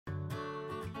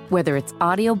Whether it's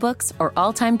audiobooks or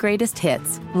all-time greatest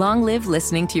hits, long live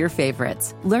listening to your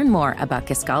favorites. Learn more about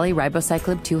Kisqali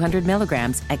Ribociclib 200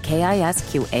 milligrams at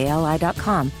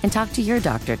KISQALI.com and talk to your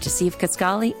doctor to see if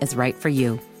Kisqali is right for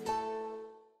you.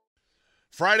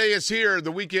 Friday is here.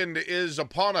 The weekend is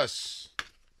upon us. A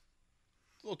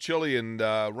little chilly and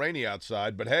rainy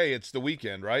outside, but hey, it's the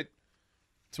weekend, right?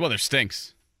 This weather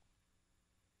stinks.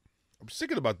 I'm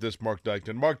thinking about this, Marc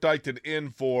Dykton. Marc Dykton in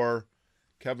for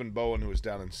Kevin Bowen, who is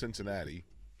down in Cincinnati.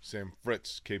 Sam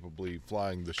Fritz capably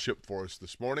flying the ship for us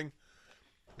this morning.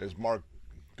 As Marc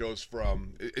goes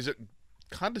from, is it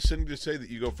condescending to say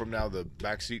that you go from now the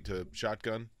back seat to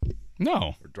shotgun?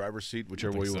 No. Or driver's seat,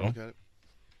 whichever way you want to look at it?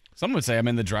 Some would say I'm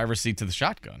in the driver's seat to the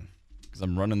shotgun because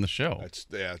I'm running the show. That's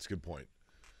a good point.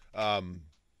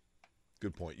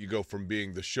 Good point. You go from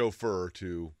being the chauffeur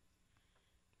to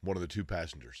one of the two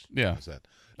passengers. Yeah. How's that?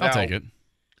 I'll take it.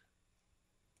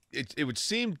 It would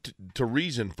seem to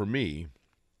reason for me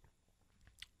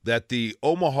that the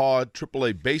Omaha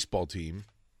AAA baseball team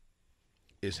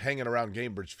is hanging around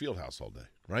Gainbridge Fieldhouse all day,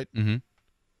 right? Mm-hmm. Do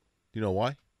you know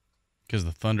why? Because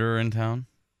the Thunder are in town.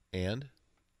 And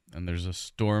there's a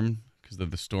storm because they're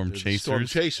the Storm Chasers. Storm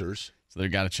Chasers. So they've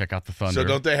got to check out the Thunder. So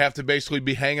don't they have to basically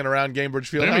be hanging around Gainbridge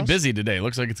Fieldhouse? They're going to be busy today.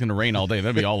 Looks like it's going to rain all day.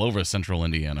 They'll be all over central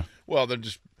Indiana. Well, they're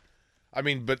just – I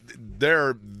mean, but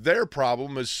their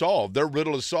problem is solved. Their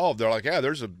riddle is solved. They're like, yeah,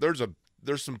 there's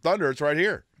some thunder. It's right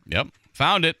here. Yep.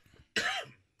 Found it.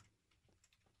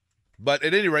 But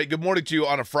at any rate, good morning to you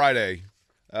on a Friday.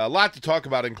 A lot to talk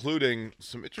about, including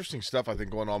some interesting stuff, I think,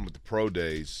 going on with the pro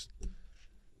days.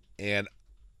 And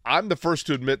I'm the first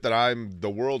to admit that I'm the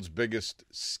world's biggest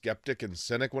skeptic and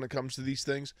cynic when it comes to these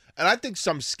things. And I think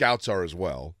some scouts are as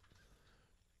well.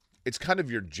 It's kind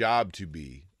of your job to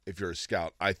be, if you're a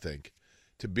scout, I think,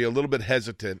 to be a little bit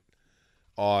hesitant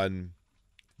on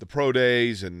the pro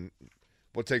days and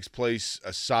what takes place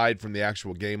aside from the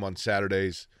actual game on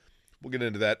Saturdays. We'll get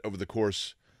into that over the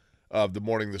course of the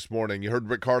morning this morning. You heard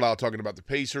Rick Carlisle talking about the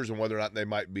Pacers and whether or not they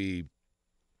might be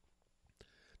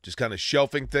just kind of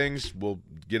shelving things. We'll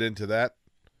get into that.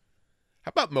 How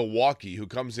about Milwaukee, who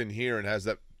comes in here and has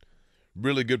that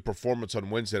really good performance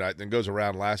on Wednesday night, then goes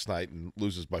around last night and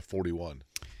loses by 41?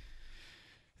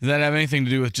 Does that have anything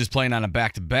to do with just playing on a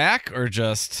back-to-back or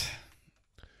just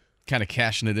kind of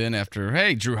cashing it in after,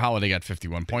 hey, Drew Holiday got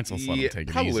 51 points, let's let him take it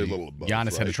easy. Probably a little of both,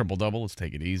 Giannis had a right? triple-double, let's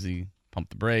take it easy.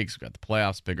 Pump the brakes, we got the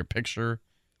playoffs, bigger picture.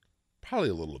 Probably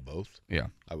a little of both. Yeah.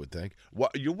 I would think.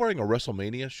 What, you're wearing a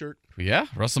WrestleMania shirt? Yeah,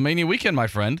 WrestleMania weekend, my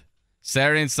friend.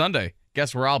 Saturday and Sunday.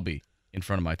 Guess where I'll be? In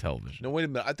front of my television. No, wait a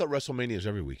minute. I thought WrestleMania is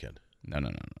every weekend. No.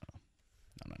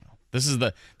 This is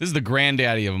the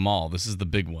granddaddy of them all. This is the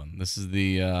big one. This is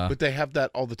the But they have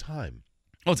that all the time.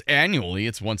 Well, it's annually.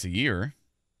 It's once a year.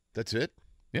 That's it?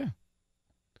 Yeah.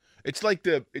 It's like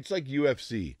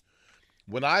UFC.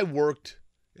 When I worked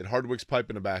at Hardwick's Pipe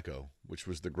and Tobacco, which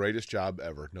was the greatest job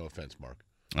ever, no offense, Mark.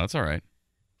 That's all right.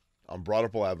 On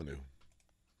Broadapple Avenue.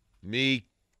 Me,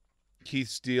 Keith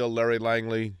Steele, Larry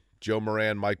Langley, Joe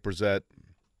Moran, Mike Brissett,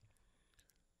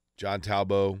 John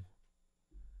Talbot.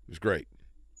 It was great.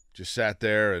 Just sat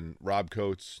there and Rob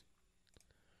Coates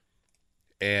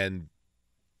and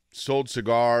sold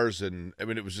cigars. And, I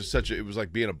mean, it was just it was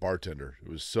like being a bartender. It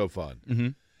was so fun. Mm-hmm.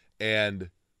 And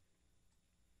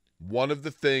one of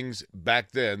the things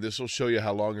back then, this will show you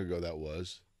how long ago that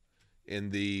was,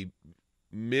 in the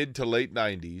mid to late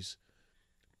 90s,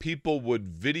 people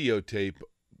would videotape,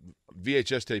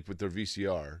 VHS tape with their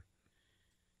VCR,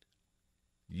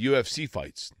 UFC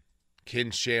fights.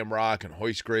 Ken Shamrock and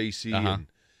Hoist Gracie.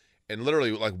 And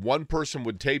literally, like, one person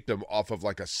would tape them off of,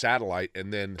 like, a satellite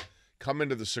and then come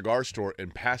into the cigar store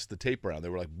and pass the tape around. They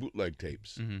were, like, bootleg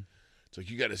tapes. Mm-hmm. It's like,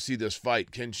 you got to see this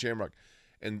fight, Ken Shamrock.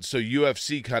 And so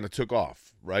UFC kind of took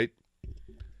off, right?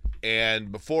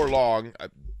 And before long,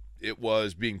 it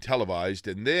was being televised.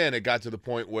 And then it got to the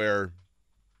point where,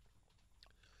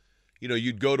 you know,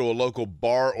 you'd go to a local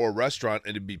bar or restaurant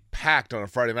and it'd be packed on a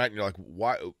Friday night. And you're like,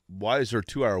 why is there a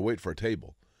 2-hour wait for a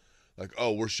table? Like,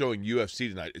 oh, we're showing UFC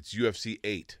tonight. It's UFC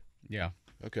 8. Yeah.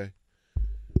 Okay.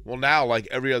 Well, now, like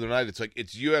every other night, it's like,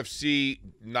 it's UFC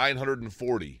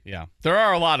 940. Yeah. There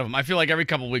are a lot of them. I feel like every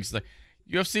couple of weeks, like,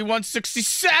 UFC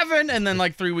 167, and then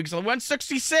like 3 weeks,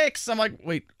 166. I'm like,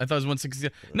 wait, I thought it was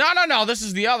 167. No, this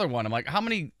is the other one. I'm like, how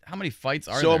many fights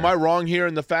are there? So am I wrong here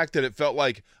in the fact that it felt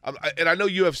like, and I know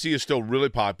UFC is still really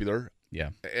popular. Yeah.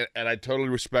 And I totally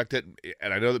respect it,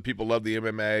 and I know that people love the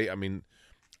MMA. I mean,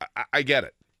 I get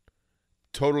it.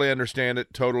 Totally understand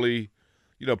it. Totally,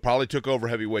 you know, probably took over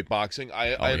heavyweight boxing.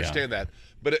 I understand that.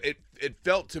 But it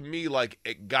felt to me like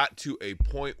it got to a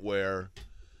point where,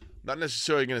 not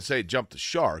necessarily going to say it jumped the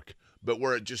shark, but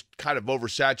where it just kind of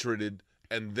oversaturated,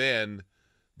 and then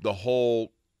the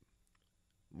whole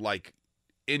like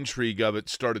intrigue of it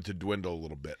started to dwindle a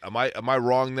little bit. Am I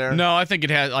wrong there? No, I think it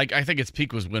had I think its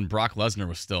peak was when Brock Lesnar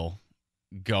was still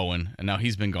going, and now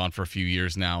he's been gone for a few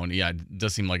years now, and yeah, it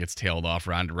does seem like it's tailed off.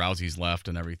 Ronda Rousey's left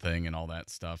and everything and all that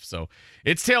stuff, so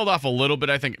it's tailed off a little bit,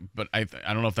 I think, but I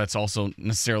don't know if that's also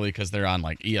necessarily because they're on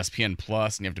like ESPN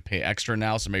Plus and you have to pay extra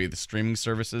now, so maybe the streaming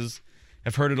services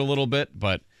have hurt it a little bit.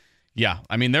 But yeah,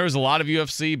 I mean, there was a lot of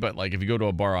UFC, but like if you go to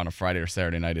a bar on a Friday or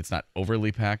Saturday night, it's not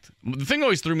overly packed. The thing that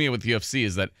always threw me with UFC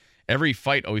is that every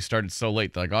fight always started so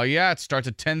late. They're like, oh yeah, it starts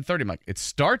at 10:30. I'm like, it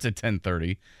starts at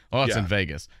 10:30. Oh, it's in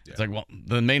Vegas. Yeah. It's like, well,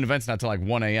 the main event's not till like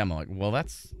 1 a.m. I'm like, well,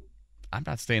 I'm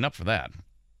not staying up for that.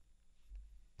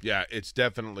 Yeah, it's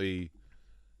definitely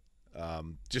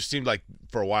just seemed like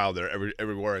for a while there,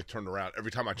 everywhere I turned around,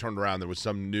 every time I turned around, there was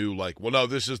some new like, well, no,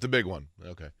 this is the big one.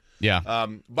 Okay. Yeah.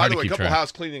 By the way, a couple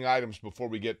house cleaning items before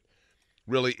we get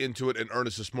really into it in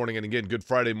earnest this morning. And again, good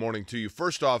Friday morning to you.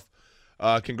 First off,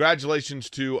 congratulations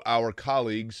to our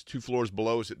colleagues 2 floors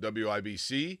below us at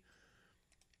WIBC,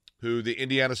 who the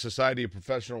Indiana Society of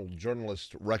Professional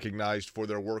Journalists recognized for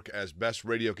their work as Best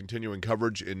Radio Continuing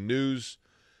Coverage in News,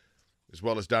 as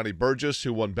well as Donnie Burgess,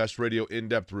 who won Best Radio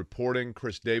In-Depth Reporting,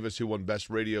 Chris Davis, who won Best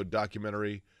Radio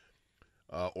Documentary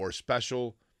or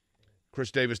Special,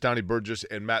 Chris Davis, Donnie Burgess,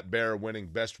 and Matt Baer winning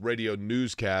Best Radio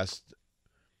Newscast.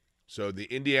 So the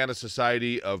Indiana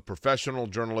Society of Professional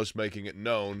Journalists making it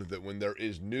known that when there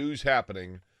is news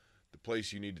happening, the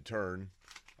place you need to turn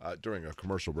during a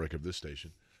commercial break of this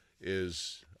station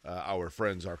is our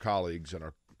friends, our colleagues, and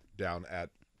our down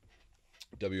at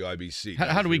WIBC.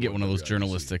 How do we get one of those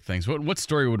journalistic things? What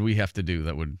story would we have to do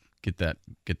that would get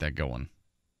that going?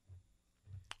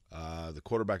 The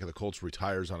quarterback of the Colts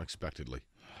retires unexpectedly.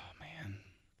 Oh man,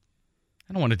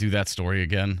 I don't want to do that story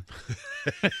again.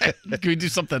 Can we do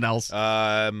something else?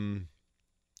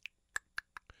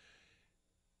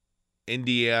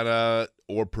 Indiana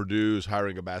or Purdue is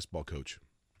hiring a basketball coach.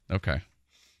 Okay.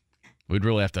 We'd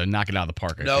really have to knock it out of the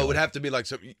park. No, it would have to be like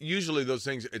some. Usually, those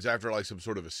things, it's after like some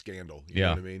sort of a scandal. You know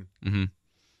what I mean? Mm-hmm.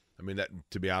 I mean that.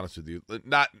 To be honest with you,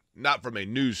 not from a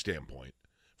news standpoint,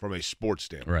 from a sports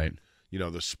standpoint. Right. You know,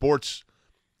 the sports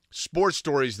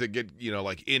stories that get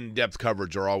like in-depth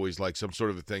coverage are always like some sort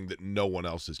of a thing that no one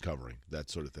else is covering. That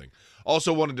sort of thing.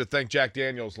 Also, wanted to thank Jack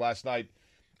Daniels last night.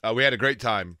 We had a great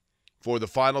time for the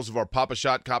finals of our Papa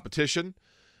Shot competition.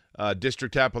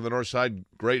 District Tap on the north side,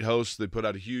 great hosts. They put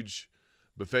out a huge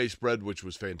buffet spread, which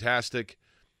was fantastic.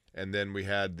 And then we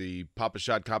had the Papa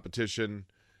Shot competition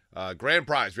grand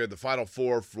prize. We had the Final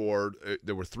Four for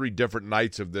there were 3 different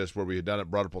nights of this where we had done it.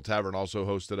 Broad Apple Tavern also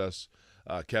hosted us.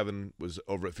 Kevin was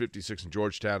over at 56 in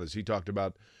Georgetown, as he talked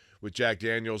about with Jack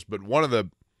Daniels. But one of the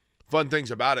fun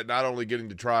things about it, not only getting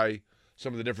to try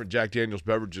some of the different Jack Daniels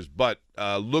beverages, but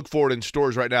look for it in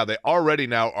stores right now. They already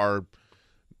now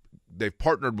they've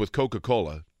partnered with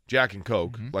Coca-Cola, Jack and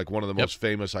Coke, like one of the most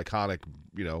famous, iconic,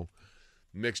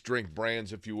 mixed drink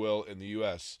brands, if you will, in the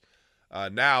U.S.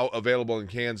 Now available in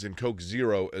cans in Coke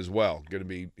Zero as well. Going to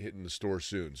be hitting the store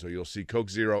soon. So you'll see Coke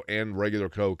Zero and regular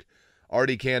Coke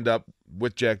already canned up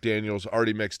with Jack Daniels,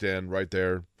 already mixed in, right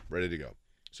there, ready to go.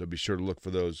 So be sure to look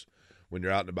for those when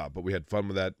you're out and about. But we had fun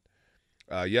with that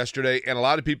yesterday. And a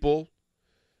lot of people,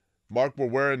 Marc, were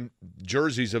wearing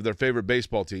jerseys of their favorite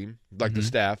baseball team, like the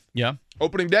staff. Yeah.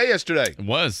 Opening day yesterday. It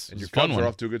was. And your Cubs are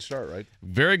off to a good start, right?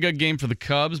 Very good game for the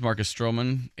Cubs. Marcus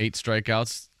Stroman, 8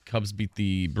 strikeouts. Cubs beat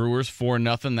the Brewers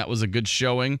 4-0. That was a good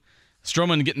showing.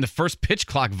 Stroman getting the first pitch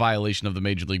clock violation of the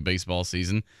Major League Baseball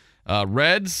season.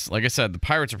 Reds, like I said, the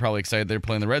Pirates are probably excited they're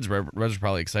playing the Reds. Reds are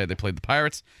probably excited they played the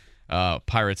Pirates.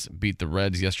 Pirates beat the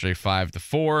Reds yesterday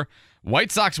 5-4.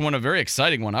 White Sox won a very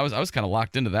exciting one. I was kind of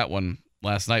locked into that one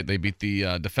last night. They beat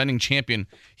the defending champion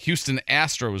Houston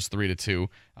Astros 3-2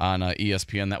 on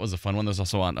ESPN. That was a fun one. That was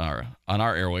also on our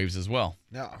airwaves as well.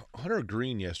 Now, Hunter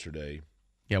Green yesterday.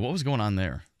 Yeah, what was going on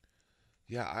there?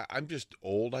 Yeah, I'm just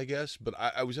old, I guess, but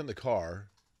I was in the car,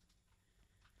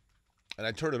 and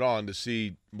I turned it on to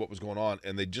see what was going on,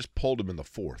 and they just pulled him in the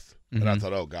 4th. And I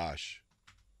thought, oh, gosh,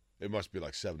 it must be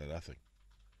like 7-0.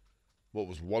 Well, it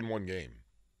was 1-1 game.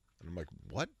 And I'm like,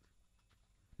 what?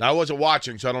 Now, I wasn't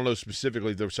watching, so I don't know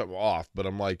specifically if there was something off, but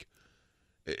I'm like,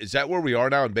 is that where we are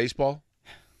now in baseball?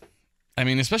 I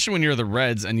mean, especially when you're the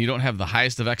Reds and you don't have the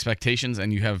highest of expectations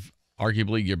and you have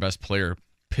arguably your best player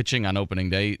pitching on opening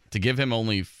day, to give him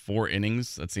only 4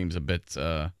 innings, that seems a bit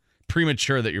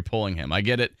premature that you're pulling him. I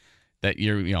get it that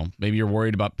maybe you're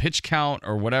worried about pitch count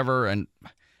or whatever, and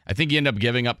I think he ended up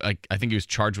giving up. I think he was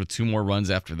charged with 2 more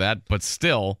runs after that, but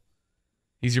still,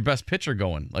 He's your best pitcher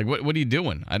going. Like, what are you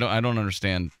doing? I don't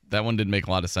understand. That one didn't make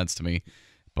a lot of sense to me.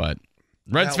 But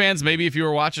Reds fans, maybe if you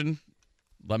were watching,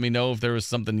 let me know if there was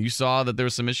something you saw that there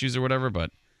was some issues or whatever.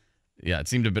 But yeah, it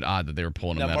seemed a bit odd that they were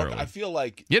pulling him that Marc, early. I feel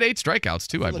like he had 8 strikeouts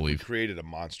too, I believe. We created a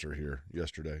monster here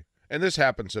yesterday, and this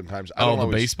happens sometimes. The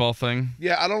baseball thing.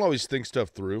 Yeah, I don't always think stuff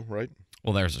through, right?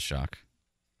 Well, there's a shock.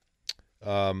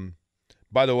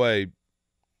 By the way,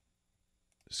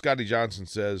 Scotty Johnson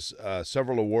says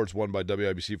several awards won by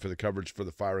WIBC for the coverage for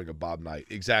the firing of Bob Knight.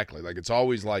 Exactly. Like, it's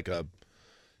always like a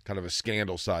kind of a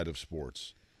scandal side of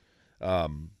sports.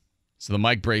 So the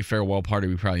Mike Bray farewell party,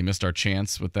 we probably missed our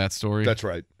chance with that story. That's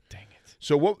right. Dang it.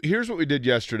 So here's what we did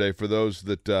yesterday for those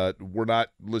that were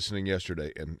not listening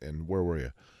yesterday. And where were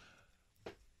you?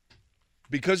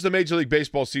 Because the Major League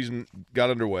Baseball season got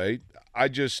underway, I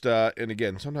just, and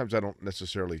again, sometimes I don't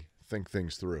necessarily think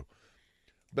things through.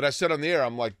 But I said on the air,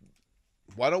 I'm like,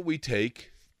 why don't we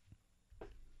take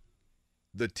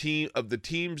the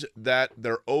teams that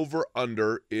their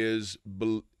over-under is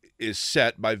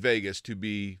set by Vegas to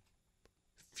be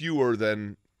fewer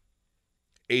than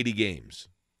 80 games.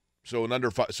 So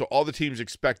so all the teams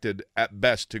expected at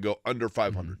best to go under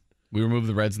 500. We removed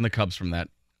the Reds and the Cubs from that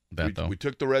though. We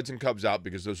took the Reds and Cubs out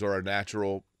because those are our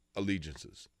natural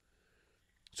allegiances.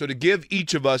 So to give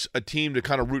each of us a team to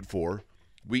kind of root for,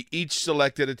 we each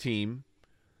selected a team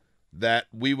that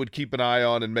we would keep an eye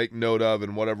on and make note of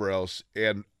and whatever else.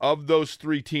 And of those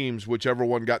 3 teams, whichever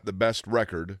one got the best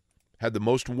record, had the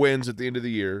most wins at the end of the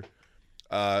year,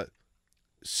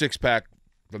 6-pack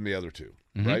from the other 2,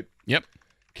 right? Yep.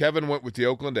 Kevin went with the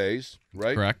Oakland A's,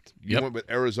 right? Correct. You went with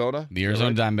Arizona. The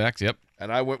Arizona Diamondbacks, yep.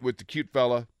 And I went with the cute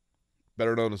fella,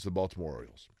 better known as the Baltimore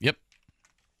Orioles. Yep.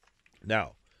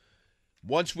 Now,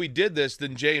 once we did this,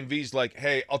 then J&V's like,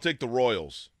 hey, I'll take the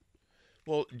Royals.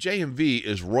 Well, J&V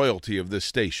is royalty of this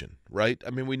station, right?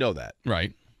 I mean, we know that.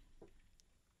 Right.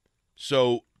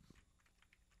 So,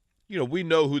 we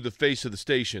know who the face of the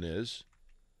station is.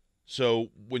 So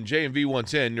when J&V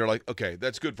wants in, you're like, okay,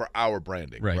 that's good for our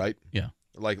branding, right? Yeah.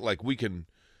 Like we can,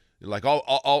 like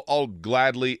I'll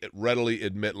gladly, readily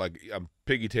admit, like I'm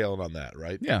piggytailing on that,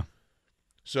 right? Yeah.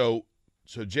 So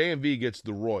J&V gets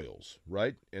the Royals,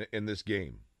 right, in this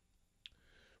game.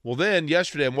 Well, then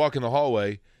yesterday I'm walking the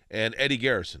hallway, and Eddie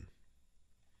Garrison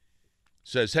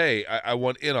says, hey, I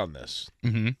want in on this.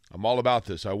 Mm-hmm. I'm all about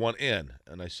this. I want in.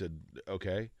 And I said,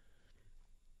 okay.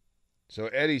 So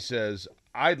Eddie says,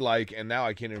 I'd like, and now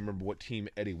I can't even remember what team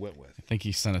Eddie went with. I think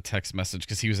he sent a text message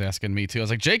because he was asking me too. I was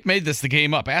like, Jake made the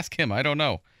game up. Ask him. I don't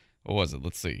know. What was it?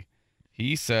 Let's see.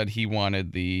 He said he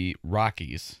wanted the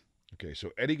Rockies. Okay,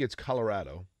 so Eddie gets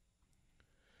Colorado.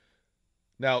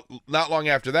 Now, not long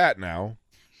after that now,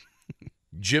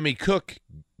 Jimmy Cook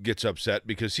gets upset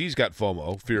because he's got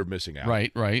FOMO, fear of missing out.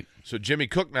 Right. So Jimmy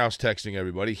Cook now's texting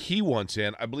everybody. He wants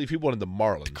in. I believe he wanted the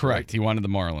Marlins. Correct. Right? He wanted the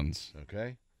Marlins.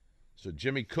 Okay. So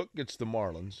Jimmy Cook gets the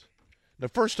Marlins. Now,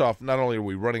 first off, not only are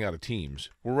we running out of teams,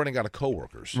 we're running out of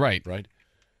coworkers. Right.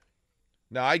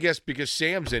 Now, I guess because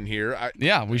Sam's in here.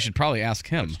 We should probably ask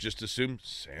him. Let's just assume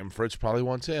Sam Fritz probably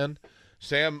wants in.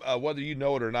 Sam, whether you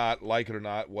know it or not, like it or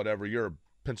not, whatever, you're a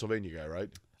Pennsylvania guy, right?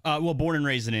 Well, born and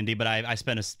raised in Indy, but I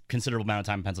spent a considerable amount of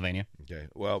time in Pennsylvania. Okay.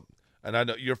 Well, and I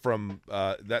know you're from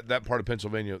that part of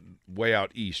Pennsylvania way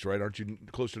out east, right? Aren't you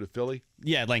closer to Philly?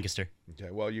 Yeah, Lancaster.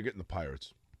 Okay. Well, you're getting the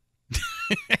Pirates.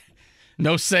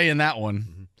 No say in that one.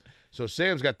 Mm-hmm. So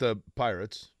Sam's got the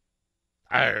Pirates.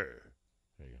 Arr.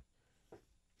 There you go.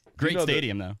 Great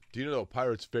stadium, though. Do you know the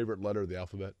Pirates' favorite letter of the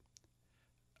alphabet?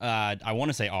 I want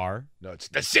to say R. No, it's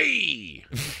the C.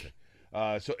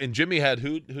 Okay. And Jimmy had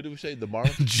who? Who did we say? The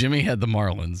Marlins? Jimmy had the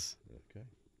Marlins.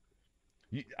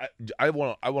 Okay. I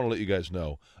want to let you guys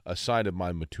know a sign of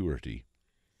my maturity.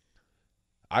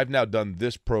 I've now done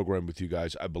this program with you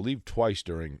guys, I believe, twice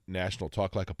during National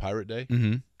Talk Like a Pirate Day.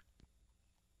 Mm-hmm.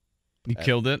 You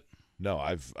killed it? No,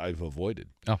 I've avoided.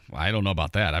 Oh, I don't know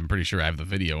about that. I'm pretty sure I have the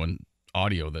video and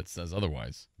audio that says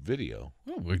otherwise. Video?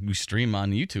 Oh, we stream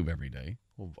on YouTube every day.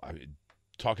 Well,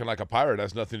 talking like a pirate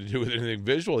has nothing to do with anything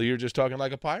visual. You're just talking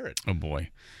like a pirate. Oh, boy.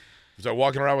 Was I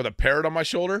walking around with a parrot on my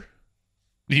shoulder?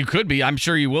 You could be. I'm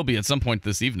sure you will be at some point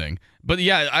this evening. But,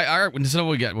 yeah, so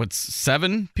we got,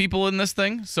 7 people in this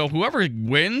thing? So whoever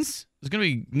wins is going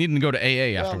to be needing to go to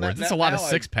AA afterwards. That's a lot of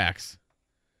 6-packs.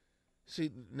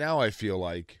 See, now I feel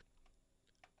like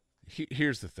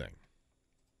here's the thing.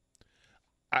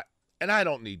 I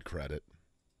don't need credit.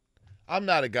 I'm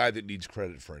not a guy that needs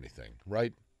credit for anything,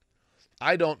 right?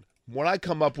 When I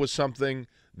come up with something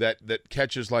that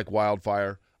catches like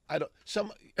wildfire,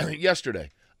 yesterday,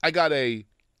 I got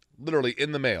literally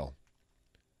in the mail,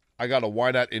 I got a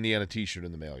Why Not Indiana t-shirt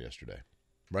in the mail yesterday.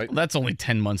 right? Well, that's only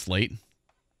 10 months late.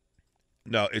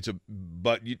 No,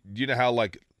 but you know how,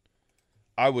 like,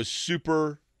 I was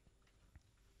super,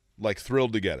 like,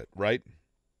 thrilled to get it, right?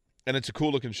 And it's a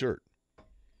cool-looking shirt.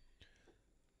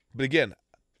 But again,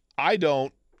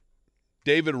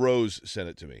 David Rose sent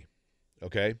it to me,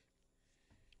 okay?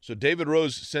 So David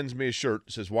Rose sends me a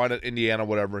shirt, says, why not Indiana,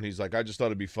 whatever, and he's like, I just thought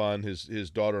it'd be fun.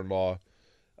 His daughter-in-law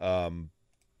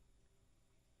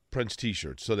prints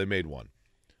T-shirts, so they made one.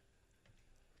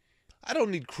 I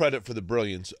don't need credit for the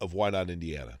brilliance of why not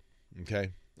Indiana,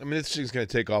 okay? I mean, this thing's going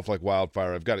to take off like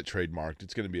wildfire. I've got it trademarked.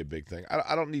 It's going to be a big thing.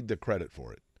 I don't need the credit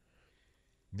for it.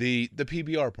 The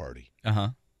PBR party,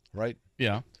 right?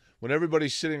 Yeah. When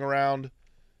everybody's sitting around,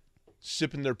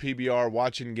 sipping their PBR,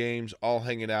 watching games, all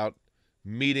hanging out,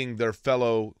 meeting their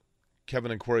fellow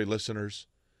Kevin and Corey listeners,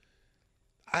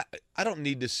 I don't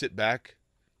need to sit back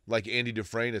like Andy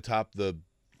Dufresne atop the,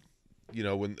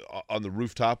 when on the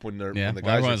rooftop when the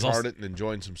guys are retarded and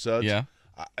enjoying some suds. Yeah.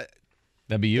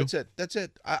 That'd be you. That's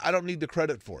it. I don't need the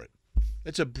credit for it.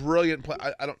 It's a brilliant play.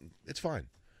 I don't. It's fine.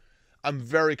 I'm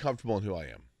very comfortable in who I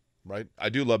am. Right. I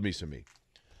do love me some me.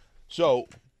 So,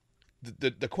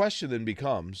 the question then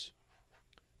becomes,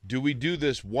 do we do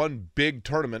this one big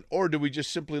tournament, or do we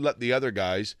just simply let the other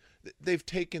guys? They've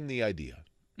taken the idea,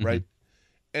 right,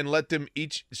 and let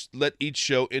each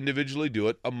show individually do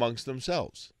it amongst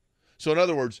themselves. So, in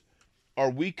other words, are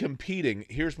we competing?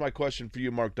 Here's my question for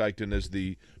you, Marc Dykton, as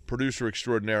the producer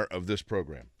extraordinaire of this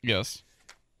program. Yes.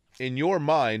 In your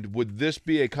mind, would this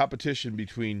be a competition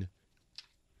between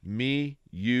me,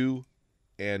 you,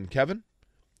 and Kevin?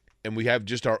 And we have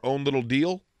just our own little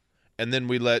deal? And then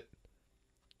we let,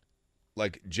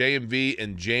 like, JMV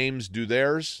and James do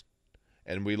theirs?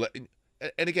 And we let,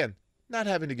 and again, not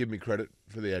having to give me credit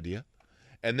for the idea.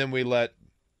 And then we let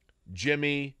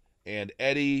Jimmy and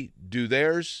Eddie do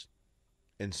theirs,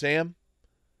 and Sam,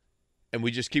 and we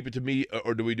just keep it to me,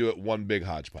 or do we do it one big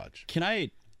hodgepodge? Can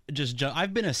I just jump?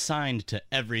 I've been assigned to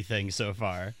everything so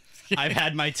far. I've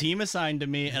had my team assigned to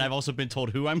me, and I've also been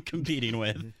told who I'm competing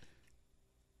with.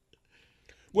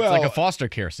 Well, it's like a foster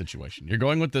care situation. You're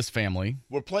going with this family.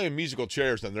 We're playing musical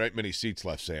chairs, and there ain't many seats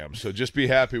left, Sam. So just be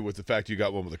happy with the fact you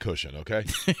got one with a cushion, okay?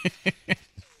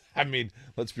 I mean,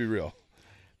 let's be real.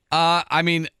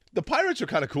 The Pirates are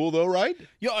kind of cool, though, right?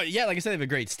 Yeah, like I said, they have a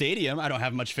great stadium. I don't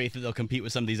have much faith that they'll compete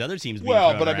with some of these other teams.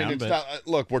 Well, but I mean, it's not.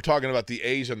 Look, we're talking about the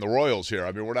A's and the Royals here.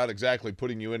 I mean, we're not exactly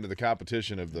putting you into the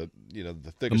competition of the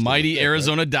thickest. The mighty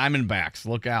Arizona Diamondbacks.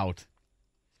 Look out.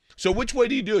 So which way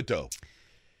do you do it, though?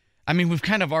 I mean, we've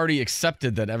kind of already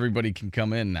accepted that everybody can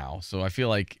come in now. So I feel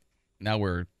like now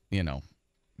we're,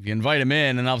 if you invite them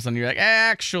in, and all of a sudden you're like,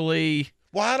 actually.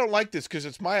 Well, I don't like this because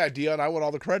it's my idea, and I want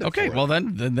all the credit. Okay, for it. well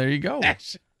then there you go.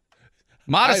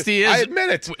 Modesty I admit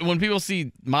it. When people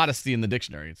see modesty in the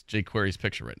dictionary, it's Jay Query's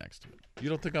picture right next to it. You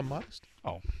don't think I'm modest?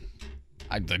 Oh,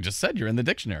 I just said you're in the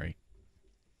dictionary.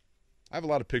 I have a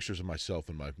lot of pictures of myself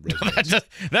in my resume.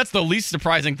 That's the least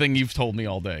surprising thing you've told me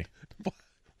all day.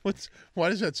 Why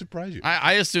does that surprise you?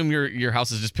 I assume your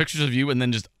house is just pictures of you, and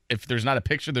then just if there's not a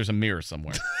picture, there's a mirror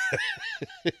somewhere.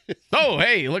 Oh,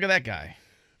 hey, look at that guy.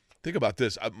 Think about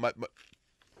this.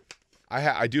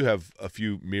 I do have a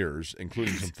few mirrors,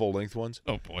 including some full-length ones.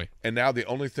 Oh, boy. And now the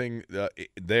only thing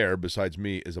there besides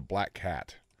me is a black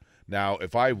cat. Now,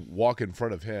 if I walk in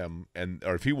front of him,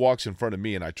 or if he walks in front of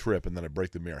me and I trip and then I break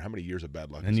the mirror, how many years of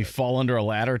bad luck? And you fall under a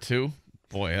ladder, too?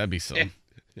 Boy, that'd be something.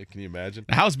 Yeah, can you imagine?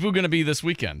 How's Boo going to be this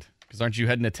weekend? Because aren't you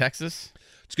heading to Texas?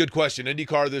 It's a good question.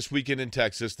 IndyCar this weekend in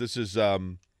Texas. This is, look,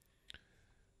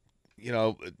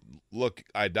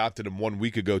 I adopted him 1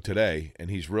 week ago today, and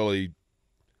he's really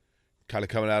kind of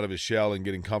coming out of his shell and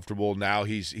getting comfortable. Now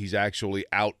he's actually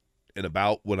out and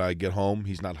about when I get home.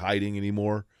 He's not hiding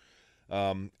anymore.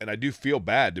 And I do feel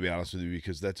bad, to be honest with you,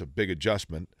 because that's a big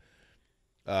adjustment.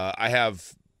 I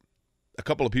have a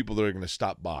couple of people that are going to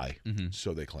stop by,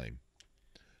 so they claim.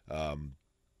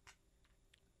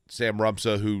 Sam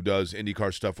Rumsa, who does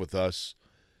IndyCar stuff with us,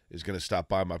 is going to stop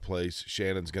by my place.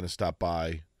 Shannon's going to stop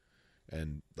by.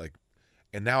 And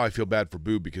now I feel bad for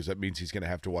Boo because that means he's going to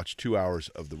have to watch 2 hours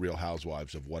of The Real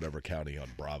Housewives of whatever county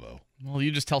on Bravo. Well,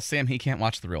 you just tell Sam he can't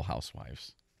watch The Real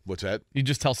Housewives. What's that? You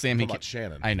just tell Sam he can't.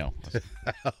 Shannon. I know.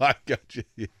 I got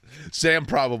you. Sam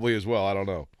probably as well. I don't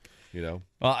know.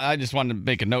 Well, I just wanted to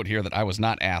make a note here that I was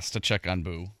not asked to check on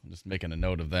Boo. I'm just making a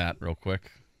note of that real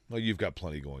quick. Well, you've got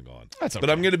plenty going on. That's okay. But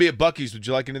I'm going to be at Buc-ee's. Would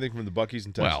you like anything from the Buc-ee's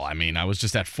in Texas? Well, I mean, I was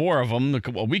just at 4 of them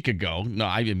a week ago. No,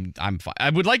 I'm fine. I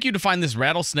would like you to find this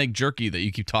rattlesnake jerky that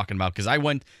you keep talking about, because I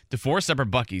went to 4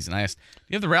 separate Buc-ee's and I asked, "Do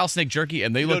you have the rattlesnake jerky?"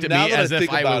 And they looked at me as if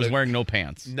I was wearing no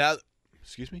pants. Now,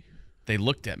 excuse me? they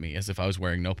looked at me as if I was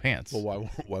wearing no pants. Well,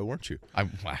 why weren't you?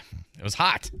 It was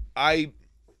hot.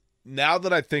 Now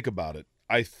that I think about it,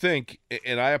 I think,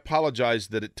 and I apologize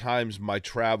that at times my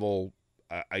travel,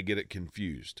 I get it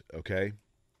confused, okay?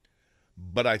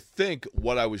 But I think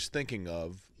what I was thinking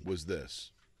of was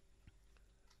this.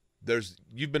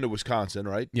 You've been to Wisconsin,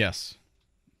 right? Yes.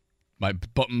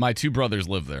 My two brothers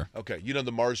live there. Okay. You know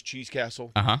the Mars Cheese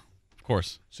Castle? Uh-huh. Of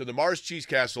course. So the Mars Cheese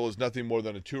Castle is nothing more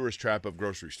than a tourist trap of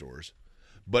grocery stores.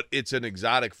 But it's an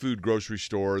exotic food grocery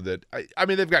store that, I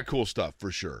mean, they've got cool stuff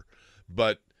for sure.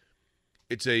 But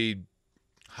it's a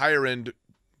higher-end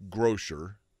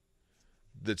grocer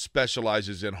that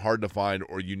specializes in hard-to-find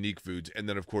or unique foods. And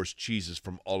then, of course, cheeses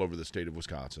from all over the state of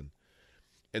Wisconsin.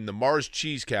 And the Mars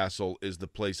Cheese Castle is the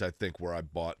place, I think, where I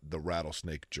bought the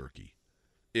rattlesnake jerky.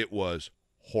 It was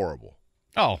horrible.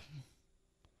 Oh.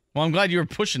 Well, I'm glad you were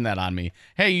pushing that on me.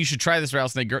 Hey, you should try this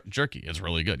rattlesnake jerky. It's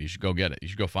really good. You should go get it. You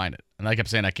should go find it. And I kept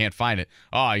saying I can't find it.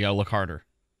 Oh, you got to look harder.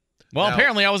 Well, now,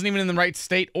 apparently I wasn't even in the right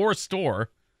state or store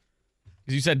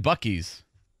because you said Buc-ee's.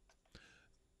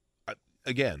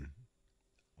 Again,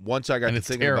 once I got to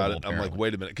thinking about it, apparently. I'm like,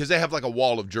 wait a minute. Because they have like a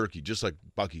wall of jerky, just like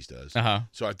Buc-ee's does. Uh-huh.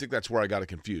 So I think that's where I got it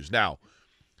confused. Now,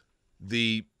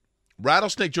 the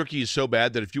rattlesnake jerky is so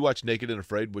bad that if you watch Naked and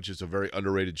Afraid, which is a very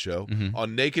underrated show,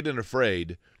 on Naked and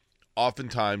Afraid,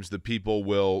 oftentimes the people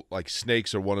will, like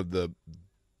snakes are one of the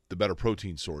better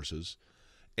protein sources,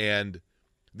 and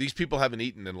these people haven't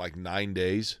eaten in like 9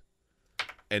 days,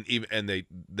 and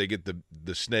they get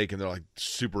the snake and they're like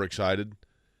super excited,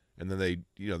 and then they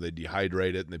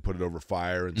dehydrate it and they put it over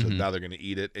fire, and so now they're going to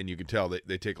eat it, and you can tell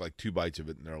they take like 2 bites of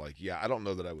it and they're like, yeah, I don't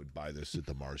know that I would buy this at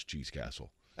the Mars Cheese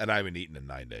Castle, and I haven't eaten in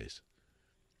 9 days.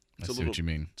 I see what you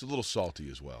mean. It's a little salty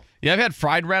as well. Yeah, I've had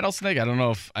fried rattlesnake. I don't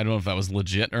know if that was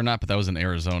legit or not, but that was in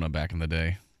Arizona back in the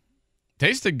day.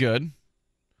 Tasted good,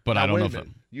 but I don't know if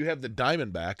you have the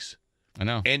Diamondbacks. I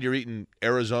know. And you're eating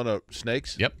Arizona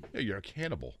snakes? Yep. Yeah, you're a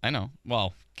cannibal. I know.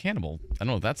 Well, cannibal. I don't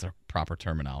know if that's a proper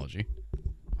terminology.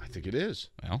 I think it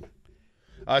is.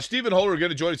 Well, Steven Holder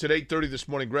going to join us at 8:30 this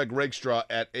morning. Greg Rakestraw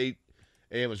at 8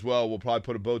 a.m. as well. We'll probably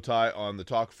put a bow tie on the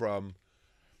talk from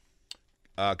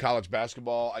college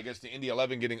basketball. I guess the Indy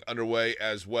 11 getting underway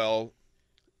as well.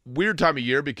 Weird time of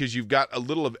year because you've got a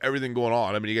little of everything going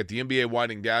on. I mean, you got the NBA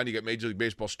winding down. You got Major League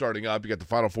Baseball starting up. You got the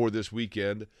Final Four this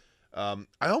weekend. I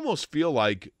almost feel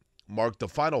like, Marc, the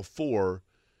Final Four,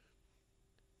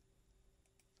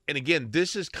 and again,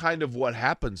 this is kind of what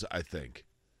happens, I think.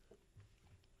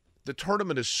 The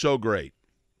tournament is so great.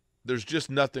 There's just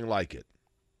nothing like it.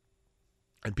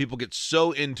 And people get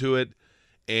so into it,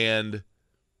 and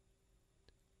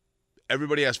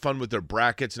everybody has fun with their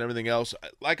brackets and everything else.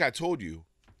 Like I told you,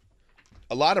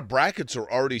 a lot of brackets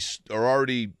are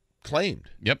already claimed.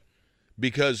 Yep.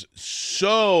 Because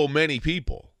so many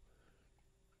people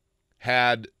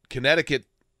had Connecticut.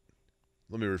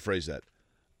 Let me rephrase that.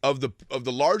 Of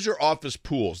the larger office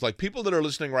pools, like people that are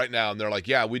listening right now, and they're like,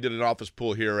 "Yeah, we did an office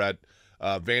pool here at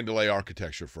Vandelay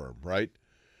Architecture Firm, right?"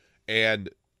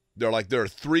 And they're like, there are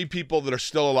 3 people that are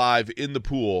still alive in the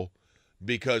pool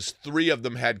because 3 of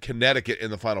them had Connecticut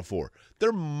in the Final Four.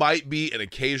 There might be an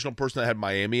occasional person that had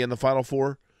Miami in the Final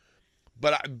Four,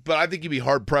 but I think you'd be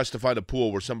hard-pressed to find a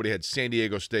pool where somebody had San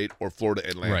Diego State or Florida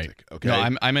Atlantic. Right. Okay?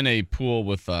 No, I'm in a pool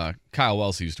with Kyle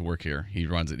Wells, who used to work here. He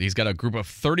runs it. He's got a group of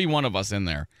 31 of us in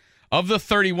there. Of the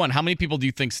 31, how many people do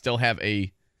you think still have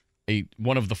a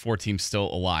one of the 4 teams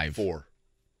still alive? 4.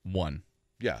 1.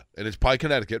 Yeah, and it's probably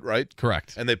Connecticut, right?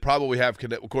 Correct. And they probably have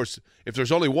Connecticut. Of course, if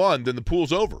there's only 1, then the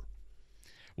pool's over.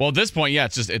 Well, at this point, yeah,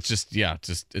 it's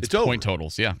point over.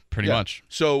 Totals, yeah, pretty much.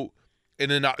 So,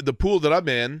 and in the pool that I'm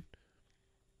in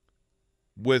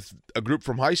with a group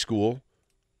from high school,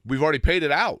 we've already paid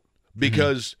it out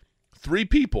because 3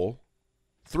 people,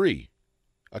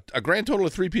 a grand total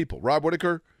of 3 people, Rob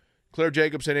Whitaker, Claire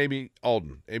Jacobs, and Amy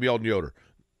Alden Yoder.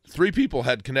 3 people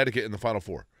had Connecticut in the Final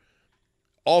Four.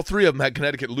 All 3 of them had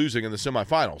Connecticut losing in the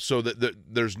semifinals, so that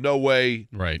there's no way.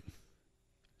 Right.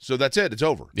 So that's it. It's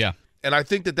over. Yeah. And I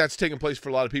think that's taking place for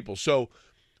a lot of people. So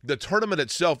the tournament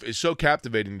itself is so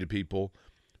captivating to people,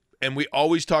 and we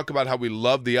always talk about how we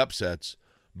love the upsets,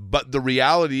 but the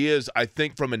reality is, I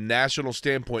think from a national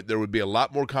standpoint, there would be a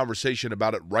lot more conversation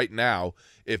about it right now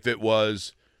if it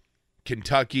was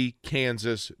Kentucky,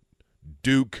 Kansas,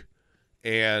 Duke,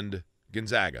 and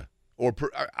Gonzaga. Or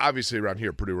obviously around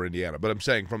here, Purdue or Indiana. But I'm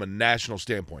saying from a national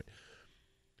standpoint,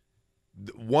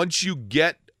 once you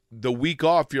get the week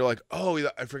off, you're like, oh,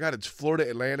 I forgot it's Florida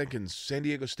Atlantic and San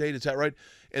Diego State. Is that right?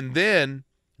 And then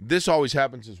this always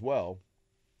happens as well.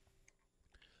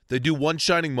 They do one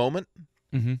shining moment,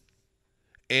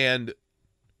 and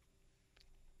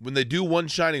when they do one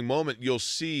shining moment, you'll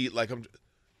see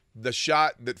the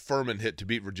shot that Furman hit to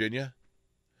beat Virginia.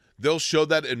 They'll show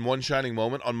that in one shining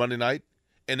moment on Monday night,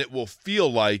 and it will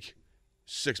feel like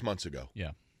 6 months ago.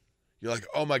 Yeah. You're like,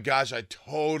 oh my gosh, I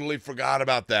totally forgot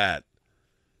about that.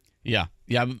 Yeah.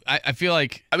 I feel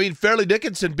like Fairleigh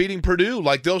Dickinson beating Purdue,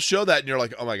 they'll show that, and you're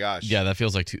like, oh my gosh. Yeah, that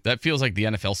feels like the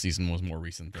NFL season was more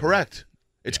recent. Correct.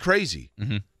 It's crazy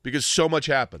because so much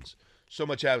happens. So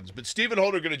much happens. But Steven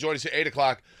Holder going to join us at 8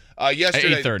 o'clock.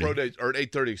 Yesterday, 8:30. Pro days, or at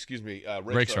 8:30, excuse me.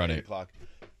 Rakestraw at 8 o'clock.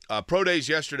 Pro days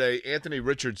yesterday, Anthony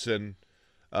Richardson,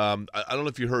 I don't know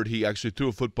if you heard, he actually threw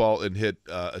a football and hit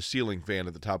a ceiling fan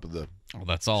at the top of the Oh,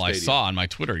 that's all stadium. I saw on my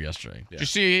Twitter yesterday. Yeah. Did you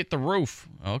see it hit the roof?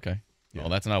 Oh, okay. Yeah. Well,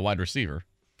 that's not a wide receiver.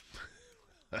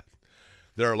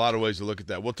 There are a lot of ways to look at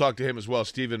that. We'll talk to him as well.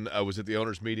 Steven was at the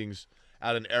owners' meetings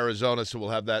out in Arizona, so we'll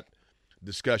have that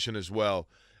discussion as well.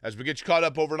 As we get you caught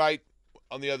up overnight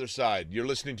on the other side, you're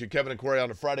listening to Kevin and Corey on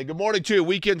a Friday. Good morning to you.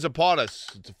 Weekend's upon us.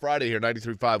 It's a Friday here,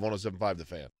 93.5, 107.5 The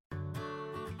Fan.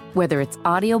 Whether it's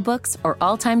audiobooks or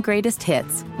all-time greatest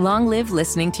hits, long live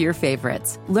listening to your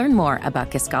favorites. Learn more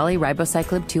about Kisqali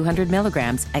Ribociclib 200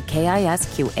 milligrams at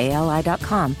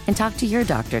KISQALI.com and talk to your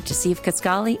doctor to see if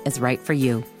Kisqali is right for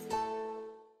you.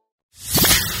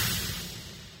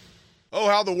 Oh,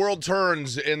 how the world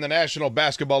turns in the National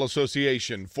Basketball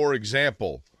Association. For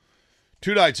example,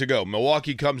 2 nights ago,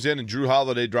 Milwaukee comes in and Drew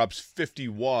Holiday drops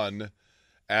 51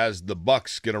 as the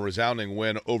Bucks get a resounding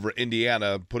win over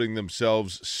Indiana, putting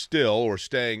themselves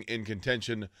staying in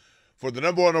contention for the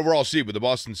number 1 overall seed with the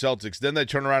Boston Celtics. Then they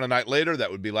turn around a night later,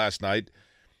 that would be last night.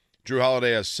 Drew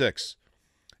Holiday has 6.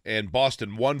 And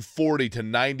Boston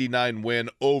 140-99 win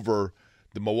over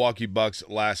the Milwaukee Bucks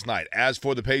last night. As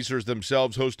for the Pacers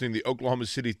themselves, hosting the Oklahoma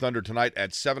City Thunder tonight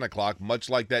at 7 o'clock, much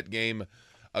like that game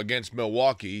against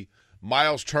Milwaukee.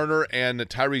 Miles Turner and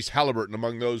Tyrese Halliburton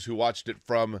among those who watched it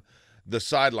from the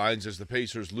sidelines as the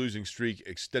Pacers' losing streak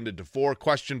extended to 4.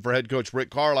 Question for head coach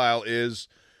Rick Carlisle is,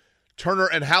 Turner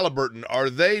and Halliburton, are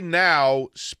they now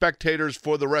spectators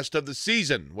for the rest of the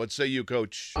season? What say you,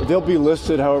 Coach? They'll be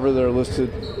listed however they're listed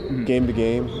game to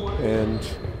game, and,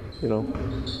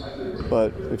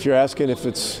 but if you're asking if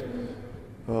it's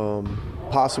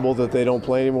possible that they don't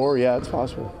play anymore, yeah, it's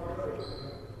possible.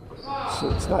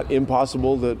 So it's not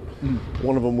impossible that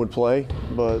one of them would play,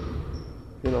 but,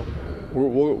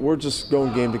 we're just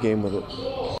going game to game with it.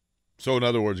 So, in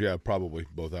other words, yeah, probably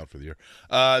both out for the year.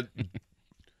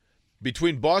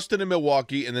 Between Boston and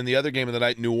Milwaukee, and then the other game of the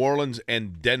night, New Orleans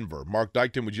and Denver. Marc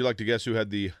Dykton, would you like to guess who had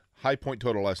the high point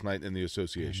total last night in the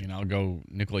association? I'll go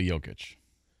Nikola Jokic.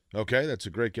 Okay, that's a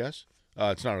great guess.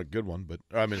 It's not a good one,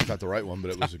 it's not the right one,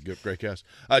 but it was a great guess.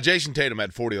 Jason Tatum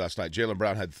had 40 last night. Jaylen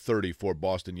Brown had 30 for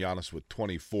Boston. Giannis with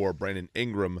 24. Brandon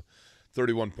Ingram,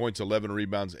 31 points, 11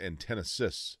 rebounds, and 10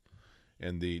 assists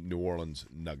in the New Orleans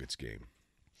Nuggets game.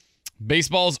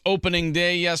 Baseball's opening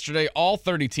day yesterday. All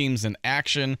 30 teams in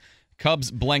action.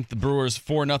 Cubs blanked the Brewers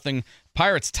 4-0.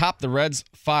 Pirates topped the Reds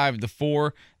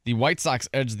 5-4. The White Sox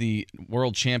edged the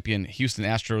world champion Houston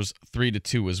Astros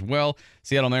 3-2 as well.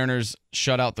 Seattle Mariners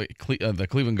shut out the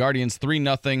Cleveland Guardians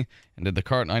 3-0.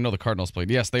 And I know the Cardinals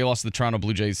played. Yes, they lost to the Toronto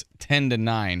Blue Jays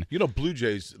 10-9. Blue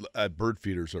Jays bird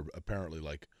feeders are apparently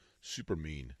super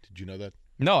mean. Did you know that?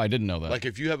 No, I didn't know that.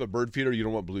 If you have a bird feeder, you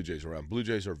don't want Blue Jays around. Blue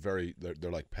Jays are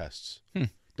they're like pests.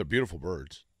 They're beautiful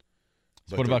birds.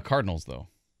 So what about Cardinals, though?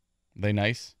 Are they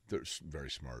nice? They're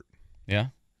very smart. Yeah?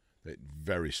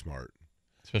 Very smart.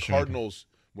 Especially Cardinals,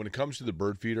 when it comes to the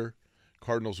bird feeder,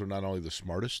 Cardinals are not only the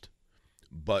smartest,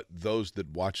 but those that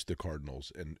watch the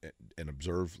Cardinals and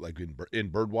observe, in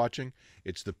bird watching,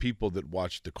 it's the people that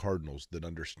watch the Cardinals that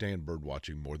understand bird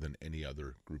watching more than any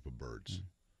other group of birds.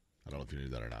 I don't know if you knew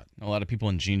that or not. A lot of people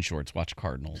in jean shorts watch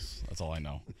Cardinals. That's all I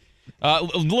know. A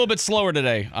little bit slower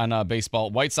today on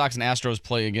baseball. White Sox and Astros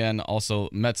play again. Also,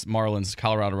 Mets, Marlins,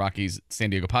 Colorado Rockies, San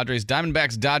Diego Padres,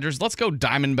 Diamondbacks, Dodgers. Let's go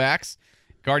Diamondbacks.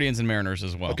 Guardians and Mariners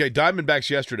as well. Okay,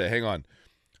 Diamondbacks yesterday. Hang on.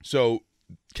 So,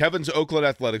 Kevin's Oakland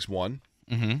Athletics won.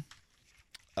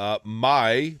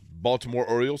 My Baltimore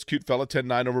Orioles, cute fella,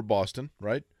 10-9 over Boston,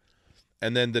 right?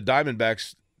 And then the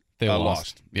Diamondbacks they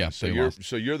lost. Yeah, so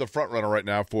you're the front runner right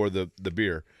now for the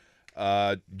beer.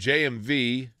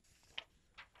 JMV,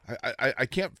 I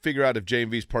can't figure out if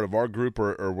JMV is part of our group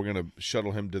or we're going to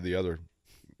shuttle him to the other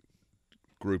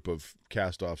group of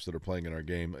cast-offs that are playing in our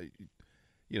game.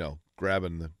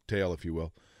 Grabbing the tail, if you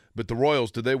will. But the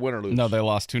Royals, did they win or lose? No, they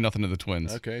lost 2-0 to the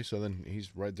Twins. Okay, so then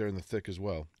he's right there in the thick as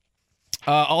well.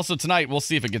 Also tonight, we'll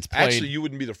see if it gets played. Actually, you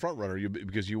wouldn't be the front runner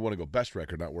because you want to go best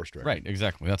record, not worst record. Right,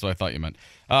 exactly. That's what I thought you meant.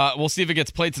 We'll see if it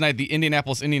gets played tonight. The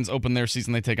Indianapolis Indians open their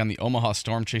season. They take on the Omaha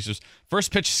Storm Chasers.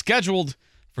 First pitch scheduled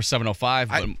for 7:05,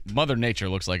 but Mother Nature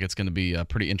looks like it's going to be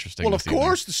pretty interesting. Well, of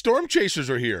course, the Storm Chasers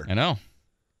are here. I know.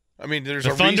 I mean, there's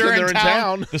The a Thunder reason they're in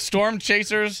town. The Storm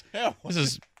Chasers. Yeah.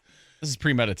 This is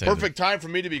premeditated. Perfect time for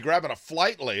me to be grabbing a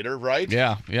flight later, right?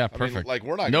 Yeah, I perfect. mean, like,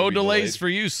 we're not no gonna be delays delayed. for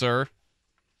you, sir.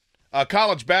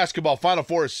 College basketball Final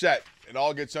Four is set. It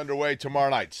all gets underway tomorrow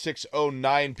night,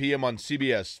 6:09 p.m. on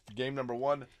CBS. Game number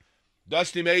 1,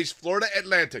 Dusty May's Florida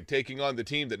Atlantic taking on the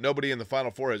team that nobody in the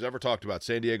Final Four has ever talked about,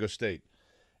 San Diego State.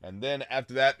 And then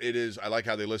after that, it is, I like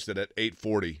how they listed it,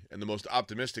 8:40. And the most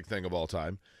optimistic thing of all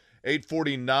time,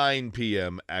 8:49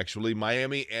 p.m. actually,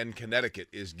 Miami and Connecticut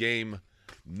is game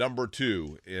number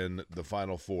 2 in the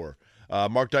Final Four.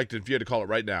 Marc Dykton, if you had to call it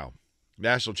right now,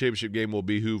 national championship game will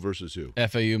be who versus who?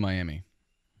 FAU, Miami.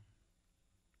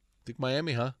 Think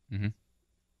Miami, huh? Mm-hmm.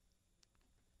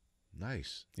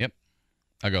 Nice. Yep.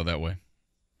 I go that way.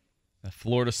 A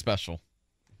Florida special.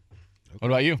 Okay. What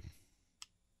about you?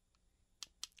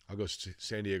 I'll go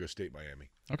San Diego State, Miami.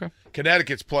 Okay.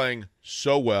 Connecticut's playing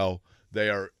so well. They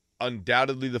are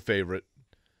undoubtedly the favorite.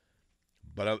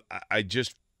 But I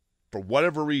just, for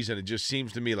whatever reason, it just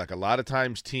seems to me like a lot of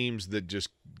times teams that just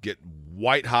get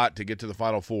white hot to get to the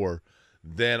Final Four,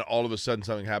 then all of a sudden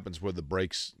something happens where the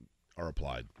brakes are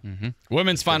applied. Mm-hmm.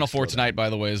 Women's Final Four tonight, by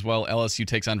the way, as well. LSU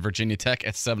takes on Virginia Tech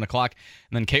at 7 o'clock.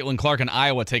 And then Caitlin Clark and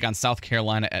Iowa take on South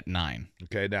Carolina at 9.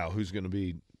 Okay, now who's going to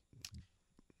be?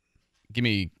 Give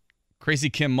me Crazy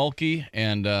Kim Mulkey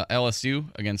and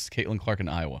LSU against Caitlin Clark and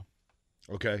Iowa.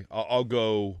 Okay, I'll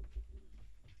go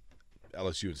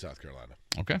LSU and South Carolina.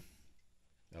 Okay.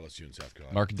 LSU and South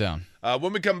Carolina. Mark it down.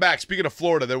 When we come back, speaking of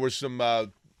Florida, there were some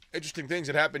interesting things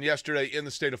that happened yesterday in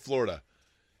the state of Florida.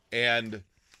 And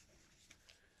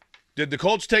did the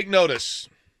Colts take notice?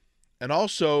 And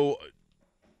also,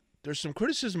 there's some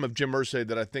criticism of Jim Irsay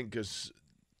that I think is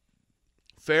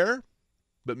fair,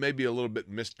 but maybe a little bit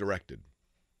misdirected.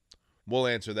 We'll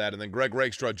answer that. And then Greg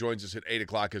Rakestraw joins us at 8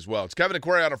 o'clock as well. It's Kevin and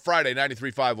Query on a Friday,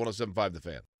 93.5, 107.5 The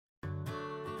Fan.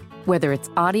 Whether it's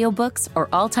audiobooks or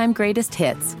all-time greatest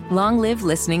hits, long live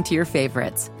listening to your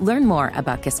favorites. Learn more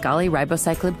about Kisqali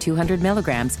Ribociclib 200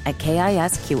 milligrams at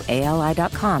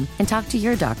KISQALI.com and talk to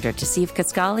your doctor to see if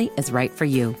Kisqali is right for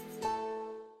you.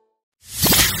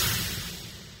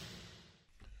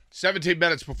 17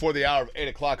 minutes before the hour of 8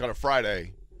 o'clock on a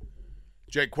Friday.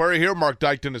 Jake Query here, Marc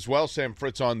Dykton as well, Sam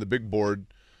Fritz on the big board.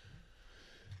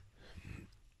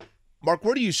 Marc,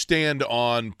 where do you stand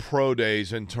on pro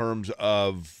days in terms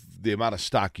of the amount of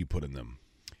stock you put in them?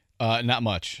 Not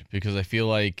much, because I feel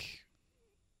like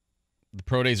the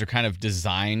pro days are kind of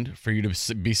designed for you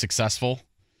to be successful.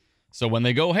 So when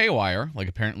they go haywire, like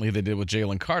apparently they did with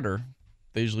Jalen Carter,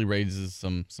 they usually raises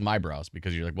some eyebrows,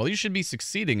 because you're like, well, you should be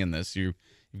succeeding in this. You've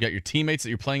got your teammates that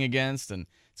you're playing against, and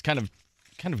it's kind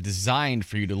of designed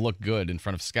for you to look good in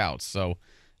front of scouts. So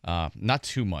not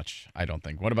too much, I don't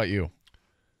think. What about you?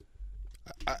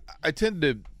 I tend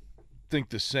to think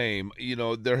the same. You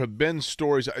know, there have been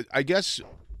stories, I guess,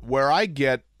 where I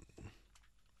get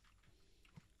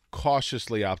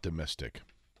cautiously optimistic,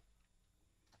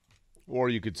 or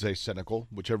you could say cynical,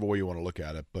 whichever way you want to look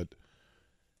at it. But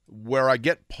where I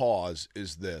get pause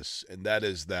is this, and that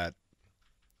is that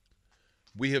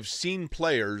we have seen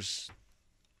players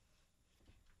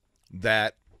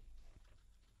that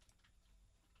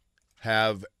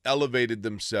have elevated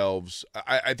themselves.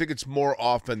 I think it's more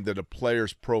often that a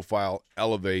player's profile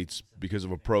elevates because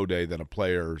of a pro day than a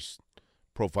player's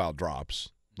profile drops,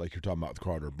 like you're talking about with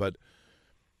Carter. But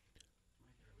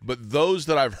those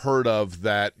that I've heard of,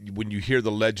 that when you hear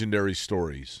the legendary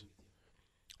stories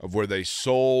of where they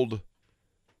sold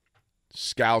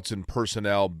scouts and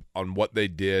personnel on what they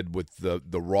did with the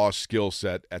raw skill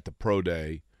set at the pro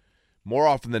day, more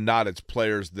often than not, it's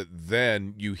players that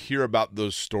then you hear about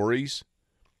those stories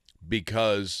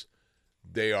because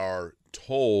they are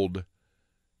told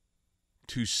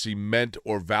to cement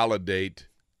or validate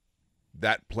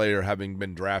that player having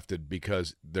been drafted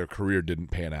because their career didn't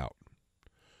pan out.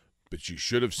 But you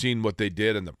should have seen what they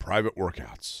did in the private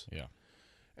workouts. Yeah.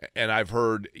 And I've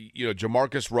heard,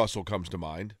 Jamarcus Russell comes to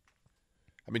mind.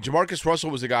 I mean, Jamarcus Russell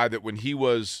was a guy that when he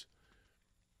was,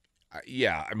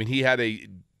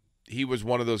 he was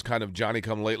one of those kind of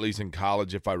Johnny-come-latelys in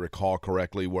college, if I recall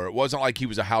correctly, where it wasn't like he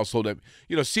was a household name.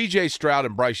 C.J. Stroud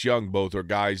and Bryce Young both are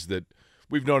guys that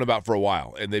we've known about for a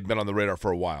while, and they've been on the radar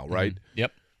for a while, right? Mm-hmm.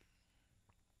 Yep.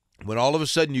 When all of a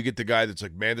sudden you get the guy that's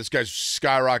like, man, this guy's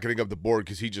skyrocketing up the board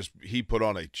because he put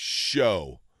on a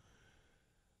show.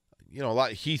 A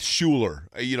lot Heath Schuler,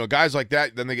 guys like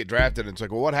that, then they get drafted, and it's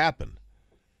like, well, what happened?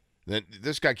 Then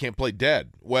this guy can't play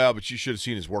dead. Well, but you should have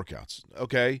seen his workouts.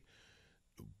 Okay.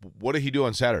 what did he do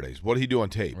on Saturdays? What did he do on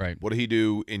tape? Right. What did he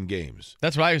do in games?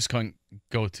 That's what I was going to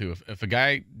go to. If a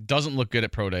guy doesn't look good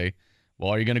at Pro Day,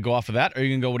 well, are you going to go off of that, or are you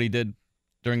going to go what he did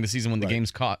during the season when the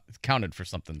games counted for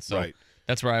something? So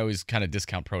that's where I always kind of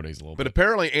discount Pro Days a little bit. But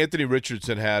apparently Anthony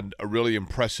Richardson had a really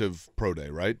impressive Pro Day,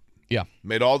 right? Yeah.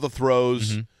 Made all the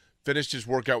throws, finished his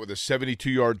workout with a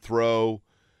 72-yard throw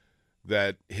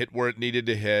that hit where it needed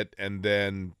to hit, and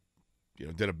then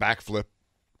did a backflip.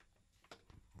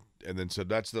 And then said,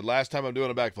 that's the last time I'm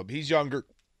doing a backflip. He's younger.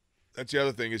 That's the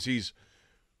other thing is he's,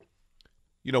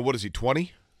 what is he,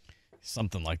 20?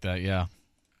 Something like that, yeah.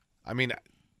 I mean,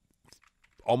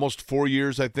 almost 4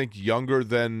 years, I think, younger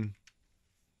than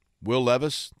Will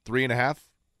Levis, 3.5.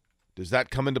 Does that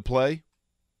come into play?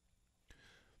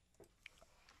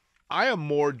 I am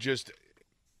more just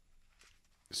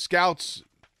scouts.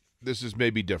 This is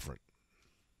maybe different.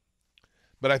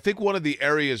 But I think one of the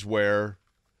areas where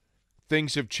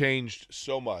things have changed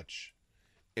so much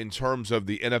in terms of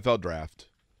the NFL draft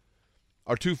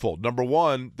are twofold. Number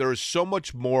one, there is so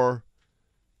much more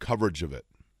coverage of it.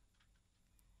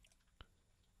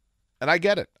 And I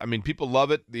get it. I mean, people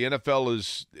love it. The NFL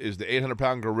is the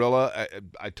 800-pound gorilla.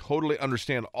 I totally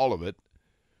understand all of it.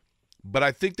 But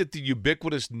I think that the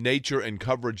ubiquitous nature and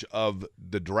coverage of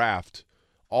the draft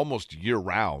almost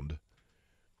year-round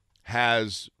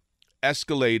has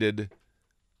escalated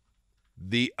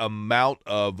the amount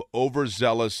of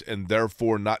overzealous and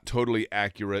therefore not totally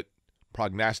accurate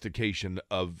prognostication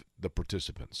of the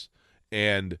participants.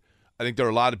 And I think there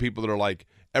are a lot of people that are like,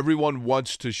 everyone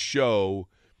wants to show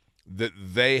that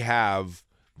they have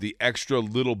the extra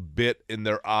little bit in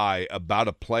their eye about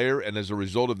a player, and as a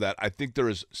result of that, I think there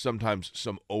is sometimes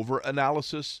some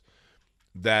over-analysis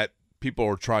that people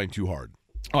are trying too hard.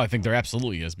 Oh, I think there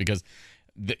absolutely is, because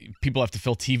people have to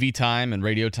fill TV time and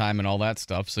radio time and all that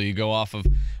stuff. So you go off of,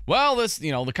 well, this,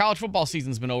 the college football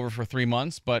season's been over for 3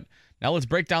 months, but now let's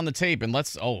break down the tape and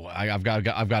I've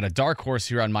got a dark horse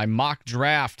here on my mock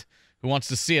draft. Who wants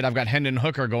to see it? I've got Hendon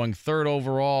Hooker going 3rd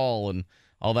overall and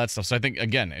all that stuff. So I think,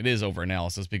 again, it is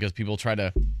over-analysis because people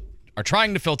are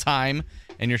trying to fill time,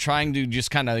 and you're trying to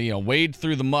just kind of, wade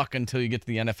through the muck until you get to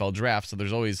the NFL draft. So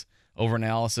there's always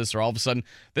over-analysis, or all of a sudden,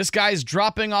 this guy's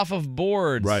dropping off of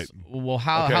boards. Right. Well,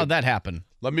 how'd that happen?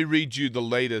 Let me read you the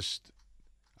latest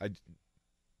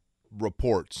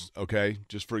reports, okay,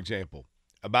 just for example,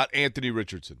 about Anthony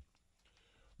Richardson.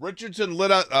 Richardson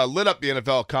lit up the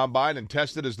NFL Combine and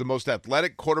tested as the most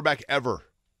athletic quarterback ever.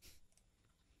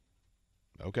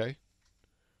 Okay.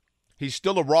 He's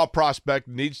still a raw prospect,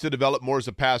 needs to develop more as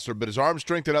a passer, but his arm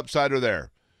strength and upside are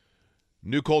there.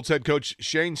 New Colts head coach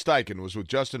Shane Steichen was with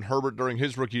Justin Herbert during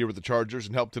his rookie year with the Chargers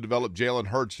and helped to develop Jalen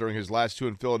Hurts during his last 2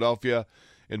 in Philadelphia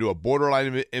into a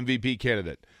borderline MVP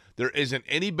candidate. There isn't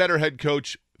any better head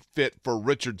coach fit for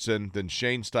Richardson than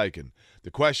Shane Steichen. The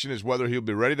question is whether he'll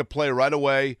be ready to play right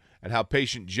away and how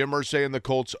patient Jim Irsay and the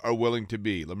Colts are willing to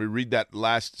be. Let me read that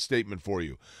last statement for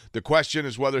you. The question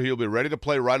is whether he'll be ready to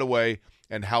play right away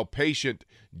and how patient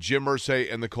Jim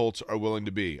Irsay and the Colts are willing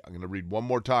to be. I'm going to read one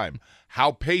more time.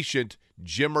 How patient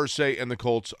Jim Irsay and the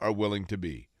Colts are willing to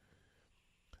be.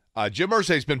 Jim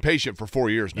Irsay's been patient for 4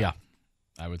 years now.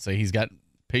 Yeah, I would say he's got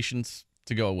patience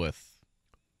to go with.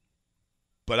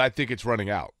 But I think it's running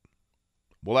out.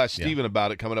 We'll ask Steven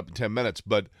about it coming up in 10 minutes,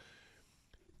 but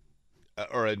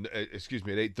excuse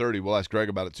me, at 8:30, we'll ask Greg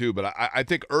about it too. But I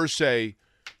think Irsay,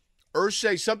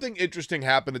 something interesting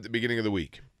happened at the beginning of the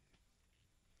week.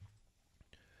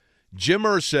 Jim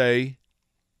Irsay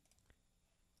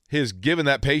has given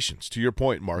that patience, to your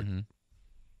point, Marc. Mm-hmm.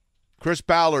 Chris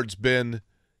Ballard's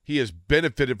he has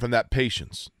benefited from that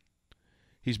patience.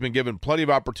 He's been given plenty of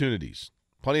opportunities,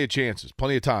 plenty of chances,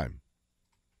 plenty of time.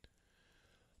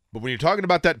 But when you're talking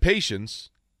about that patience,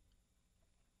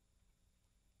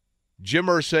 Jim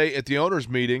Irsay at the owners'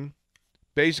 meeting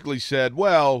basically said,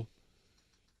 well,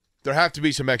 there have to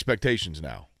be some expectations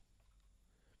now.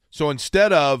 So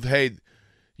instead of, hey,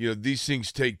 these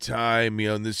things take time,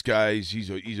 and this guy's,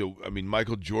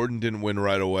 Michael Jordan didn't win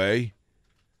right away.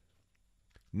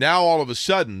 Now all of a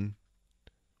sudden,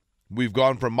 we've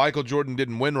gone from Michael Jordan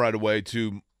didn't win right away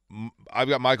to I've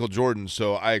got Michael Jordan,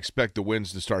 so I expect the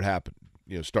wins to start happening.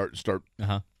 Start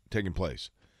taking place.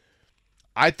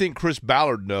 I think Chris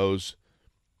Ballard knows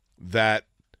that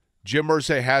Jim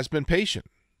Irsay has been patient.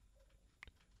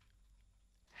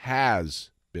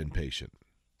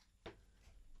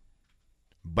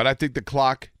 But I think the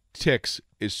clock ticks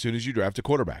as soon as you draft a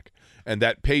quarterback, and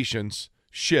that patience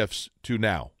shifts to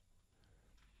now.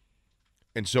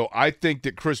 And so I think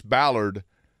that Chris Ballard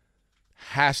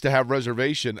has to have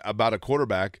reservation about a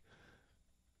quarterback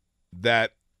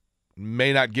that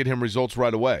may not get him results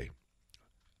right away.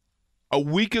 A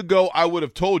week ago, I would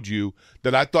have told you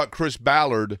that I thought Chris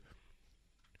Ballard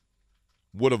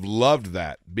would have loved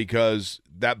that because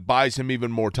that buys him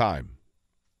even more time.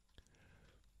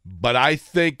 But I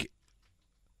think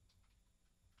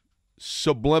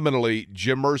subliminally,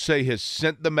 Jim Irsay has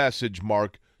sent the message,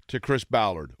 Marc, to Chris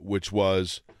Ballard, which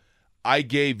was, I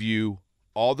gave you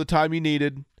all the time you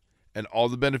needed and all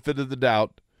the benefit of the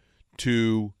doubt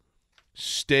to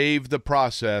stave the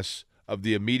process of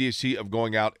the immediacy of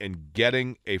going out and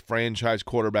getting a franchise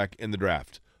quarterback in the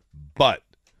draft. But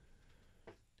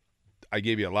I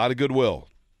gave you a lot of goodwill.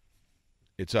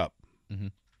 It's up. Mm-hmm.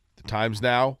 The time's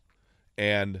now,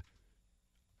 and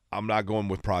I'm not going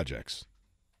with projects.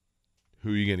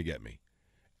 Who are you going to get me?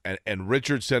 And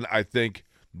Richardson, I think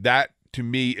that, to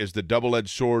me, is the double-edged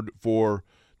sword for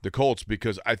the Colts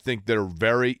because I think they're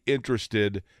very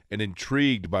interested and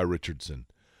intrigued by Richardson.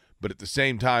 But at the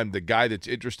same time, the guy that's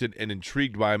interested and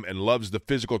intrigued by him and loves the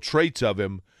physical traits of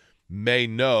him may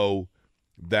know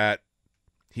that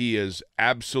he is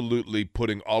absolutely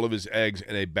putting all of his eggs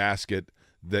in a basket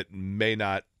that may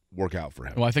not work out for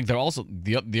him. Well, I think they're also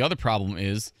the other problem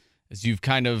is you've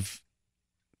kind of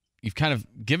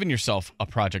given yourself a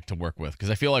project to work with because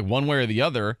I feel like one way or the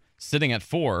other, sitting at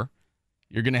 4,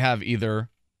 you're going to have either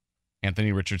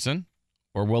Anthony Richardson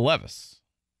or Will Levis.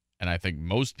 And I think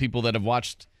most people that have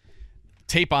watched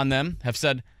tape on them have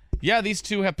said, yeah, these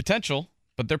two have potential,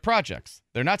 but they're projects.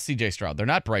 They're not C.J. Stroud. They're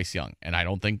not Bryce Young. And I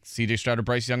don't think C.J. Stroud or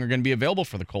Bryce Young are going to be available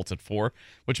for the Colts at 4,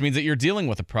 which means that you're dealing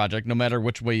with a project no matter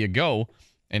which way you go.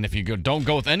 And if you don't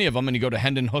go with any of them and you go to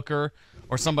Hendon Hooker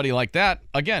or somebody like that,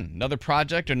 again, another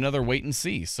project or another wait and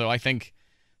see. So I think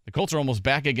the Colts are almost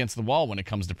back against the wall when it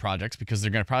comes to projects because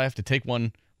they're going to probably have to take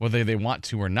one whether they want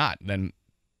to or not. Then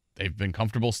they've been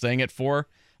comfortable staying at 4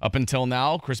 up until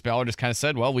now. Chris Ballard just kind of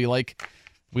said, well, we like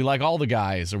all the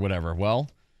guys or whatever. Well,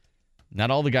 not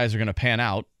all the guys are going to pan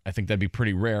out. I think that'd be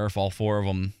pretty rare if all 4 of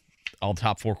them, all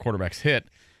top 4 quarterbacks hit.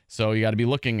 So you got to be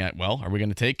looking at, well, are we going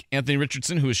to take Anthony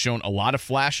Richardson, who has shown a lot of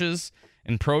flashes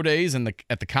in pro days and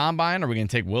at the combine? Are we going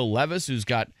to take Will Levis, who's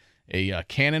got a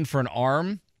cannon for an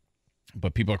arm,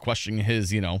 but people are questioning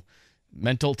his,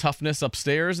 mental toughness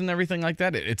upstairs and everything like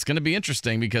that? It's going to be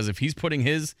interesting because if he's putting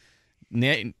his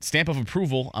stamp of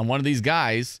approval on one of these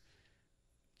guys,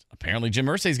 apparently Jim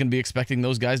Irsay is going to be expecting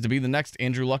those guys to be the next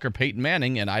Andrew Luck or Peyton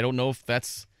Manning, and I don't know if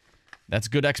that's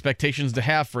good expectations to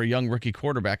have for a young rookie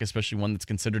quarterback, especially one that's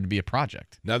considered to be a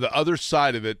project. Now, the other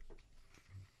side of it,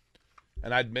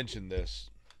 and I'd mentioned this,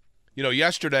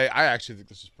 yesterday, I actually think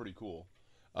this is pretty cool.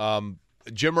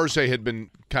 Jim Irsay had been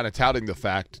kind of touting the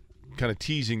fact, kind of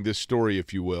teasing this story,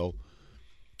 if you will.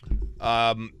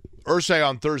 Irsay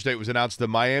on Thursday, it was announced the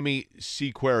Miami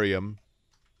Seaquarium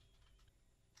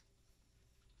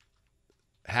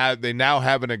they now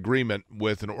have an agreement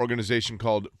with an organization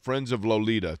called Friends of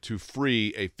Lolita to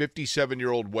free a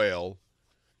 57-year-old whale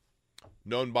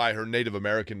known by her Native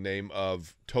American name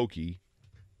of Toki,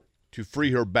 to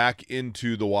free her back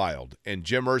into the wild. And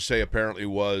Jim Irsay apparently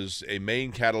was a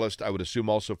main catalyst, I would assume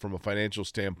also from a financial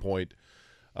standpoint,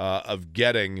 of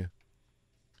getting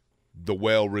the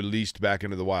whale released back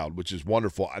into the wild, which is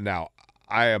wonderful. Now,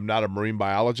 I am not a marine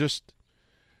biologist,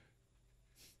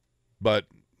 but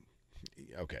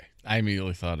okay. I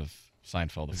immediately thought of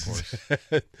Seinfeld, of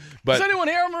course. But is anyone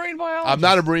here a marine biologist? I'm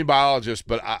not a marine biologist,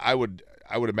 but I would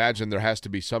imagine there has to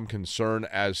be some concern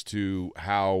as to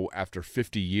how, after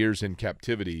 50 years in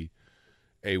captivity,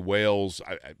 a whale's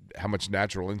how much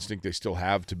natural instinct they still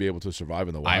have to be able to survive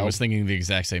in the wild. I was thinking the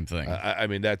exact same thing. I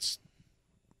mean, that's.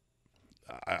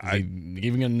 Even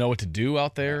going to know what to do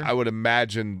out there? I would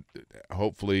imagine,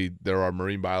 hopefully, there are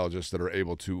marine biologists that are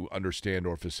able to understand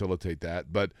or facilitate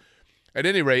that. But at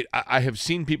any rate, I have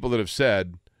seen people that have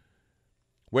said,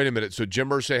 wait a minute, so Jim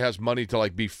Irsay has money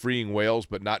to be freeing whales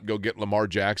but not go get Lamar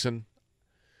Jackson?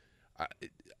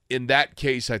 In that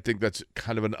case, I think that's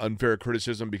kind of an unfair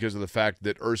criticism because of the fact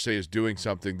that Irsay is doing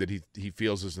something that he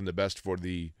feels is in the best for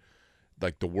the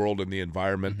world and the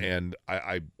environment. Mm-hmm. And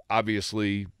I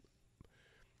obviously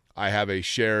I have a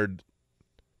shared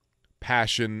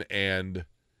passion and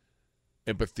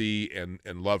empathy and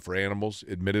love for animals,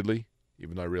 admittedly,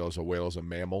 even though I realize a whale is a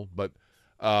mammal. But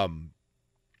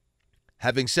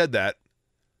having said that,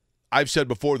 I've said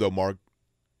before, though, Marc,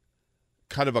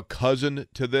 kind of a cousin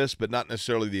to this, but not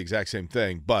necessarily the exact same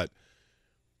thing. But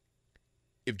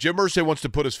if Jim Irsay wants to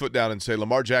put his foot down and say,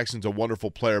 Lamar Jackson's a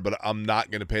wonderful player, but I'm not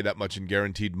going to pay that much in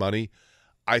guaranteed money,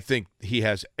 I think he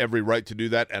has every right to do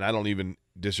that, and I don't even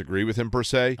disagree with him per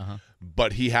se. Uh-huh.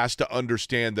 But he has to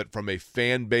understand that from a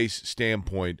fan base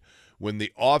standpoint, when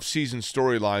the offseason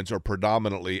storylines are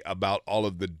predominantly about all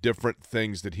of the different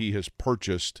things that he has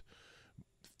purchased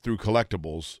through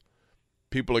collectibles,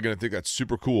 people are going to think that's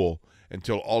super cool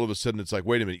until all of a sudden it's like,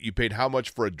 wait a minute, you paid how much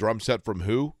for a drum set from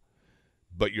who,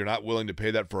 but you're not willing to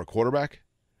pay that for a quarterback?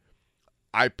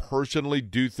 I personally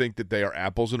do think that they are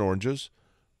apples and oranges,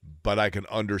 but I can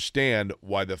understand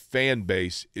why the fan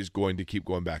base is going to keep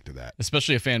going back to that.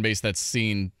 Especially a fan base that's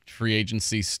seen free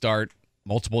agency start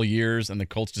multiple years, and the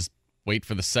Colts just wait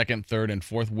for the second, third, and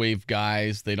fourth wave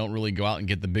guys. They don't really go out and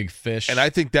get the big fish. And I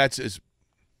think that's as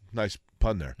nice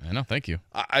pun there. I know, thank you.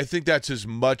 I think that's as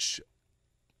much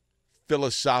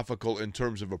philosophical in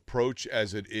terms of approach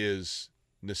as it is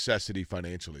necessity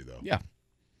financially, though. Yeah,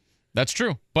 that's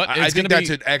true. But I think that's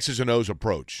an X's and O's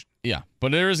approach. Yeah,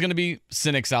 but there is going to be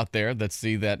cynics out there that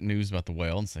see that news about the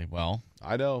whale and say, well.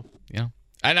 I know. Yeah.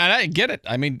 And I get it.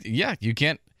 I mean, yeah, you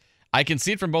can't. I can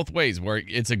see it from both ways, where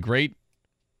it's a great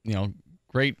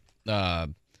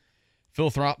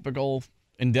philanthropical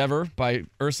endeavor by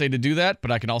Irsay to do that,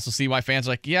 but I can also see why fans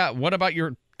are like, yeah, what about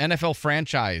your NFL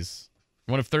franchise?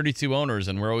 One of 32 owners,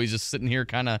 and we're always just sitting here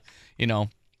kind of,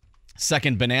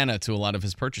 second banana to a lot of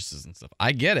his purchases and stuff.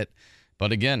 I get it,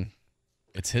 but again,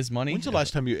 it's his money. When's the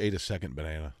last time you ate a second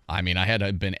banana? I mean, I had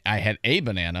a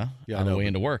banana on the way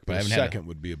into work, but I haven't had second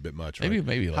would be a bit much, right?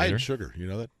 Maybe later. High in sugar, you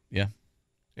know that? Yeah.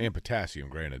 And potassium,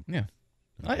 granted. Yeah.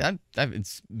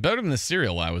 It's better than the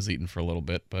cereal I was eating for a little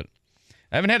bit, but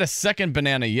I haven't had a second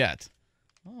banana yet.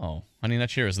 Oh, Honey Nut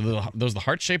Cheerios. Are those the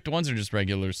heart-shaped ones or just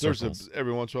regular circles?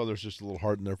 Every once in a while, there's just a little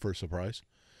heart in there for a surprise.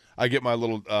 I get my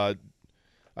little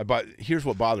here's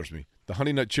what bothers me. The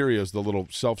Honey Nut Cheerios, the little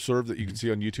self-serve that you can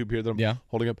see on YouTube here that I'm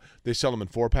holding up, they sell them in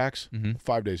 4-packs,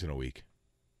 5 days in a week.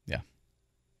 Yeah.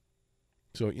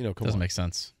 So, Doesn't make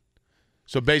sense.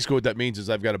 So basically what that means is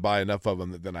I've got to buy enough of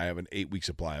them that then I have an 8-week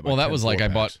supply. Well, that was like I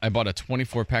bought a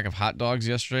 24-pack of hot dogs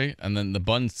yesterday, and then the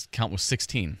buns count was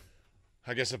 16.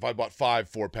 I guess if I bought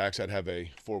 5 4-packs, I'd have a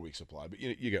 4-week supply. But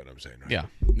you get what I'm saying, right?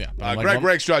 Yeah. Greg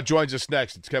Rakestraw joins us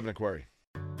next. It's Kevin and Query.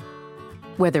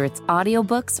 Whether it's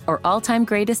audiobooks or all-time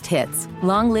greatest hits,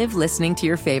 long live listening to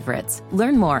your favorites.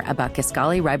 Learn more about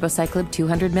Kisqali Ribociclib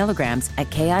 200 milligrams at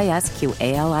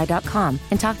KISQALI.com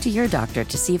and talk to your doctor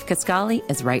to see if Kisqali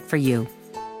is right for you.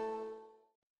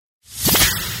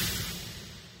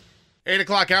 8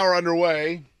 o'clock hour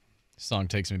underway. Song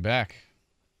takes me back.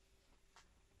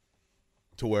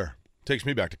 To where? Takes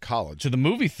me back to college. To the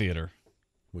movie theater.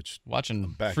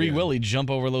 Watching Free Willy jump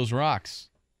over those rocks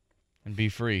and be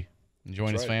free and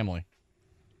join his family.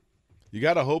 You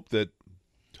got to hope that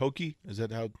Toki, is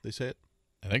that how they say it?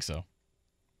 I think so.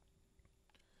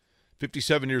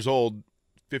 57 years old,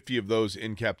 50 of those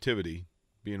in captivity,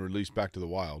 being released back to the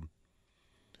wild.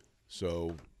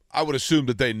 So I would assume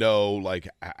that they know, like,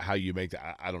 how you make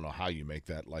that. I don't know how you make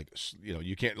that. Like,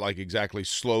 you can't, like, exactly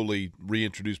slowly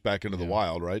reintroduce back into the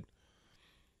wild, right?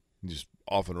 You're just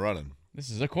off and running. This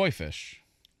is a koi fish.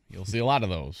 You'll see a lot of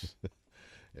those.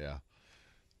 Yeah.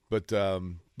 But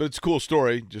it's a cool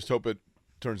story. Just hope it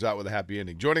turns out with a happy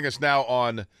ending. Joining us now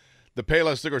on the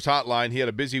Payless Liquors Hotline, he had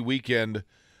a busy weekend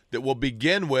that we'll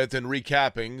begin with and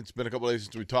recapping. It's been a couple of days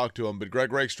since we talked to him. But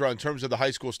Greg Rakestraw, in terms of the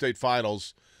high school state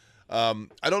finals,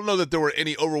 I don't know that there were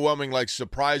any overwhelming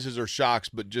surprises or shocks,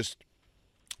 but just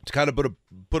to kind of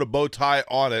put a bow tie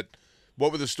on it,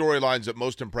 what were the storylines that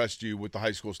most impressed you with the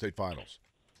high school state finals?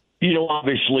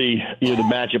 Obviously, the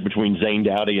matchup between Zane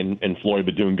Dowdy and Floyd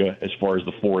Badunga as far as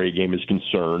the 4A game is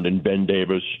concerned, and Ben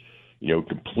Davis,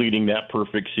 completing that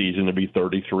perfect season to be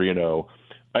 33-0.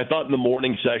 I thought in the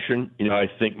morning session, I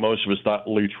think most of us thought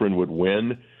Lutheran would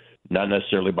win, not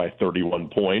necessarily by 31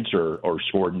 points or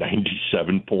scored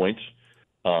 97 points.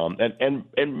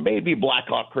 And maybe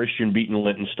Blackhawk Christian beating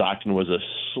Linton Stockton was a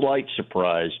slight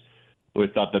surprise. We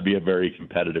thought that'd be a very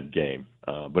competitive game.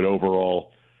 But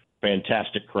overall,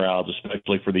 fantastic crowds,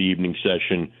 especially for the evening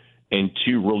session, and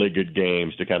 2 really good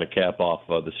games to kind of cap off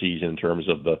the season in terms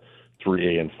of the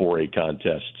 3A and 4A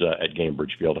contests at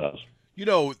Gamebridge Fieldhouse.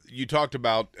 You talked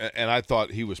about, and I thought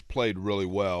he was played really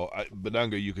well.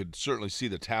 Badunga, you could certainly see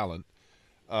the talent.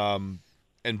 And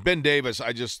Ben Davis,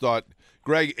 I just thought,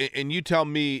 Greg, and you tell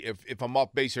me if I'm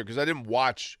off base here, because I didn't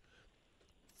watch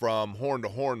from horn to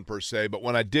horn per se, but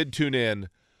when I did tune in,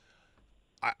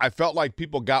 I felt like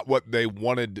people got what they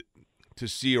wanted to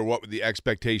see or what the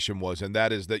expectation was, and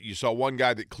that is that you saw one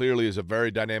guy that clearly is a very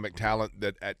dynamic talent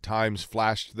that at times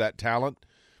flashed that talent,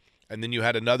 and then you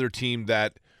had another team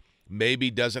that maybe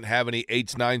doesn't have any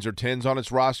 8s, 9s, or 10s on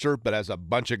its roster, but has a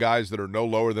bunch of guys that are no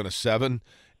lower than a 7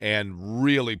 and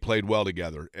really played well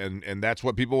together. And that's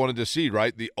what people wanted to see,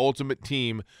 right? The ultimate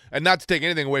team, and not to take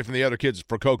anything away from the other kids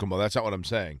for Kokomo. That's not what I'm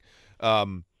saying.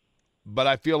 But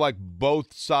I feel like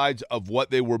both sides of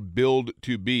what they were billed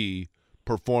to be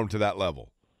performed to that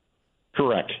level.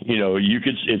 Correct.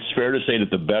 It's fair to say that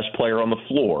the best player on the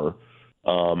floor,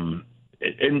 and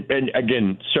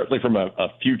again, certainly from a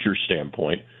future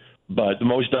standpoint, but the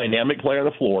most dynamic player on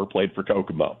the floor played for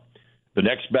Kokomo. The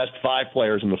next best 5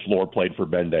 players on the floor played for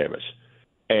Ben Davis.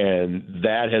 And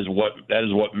that is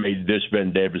what made this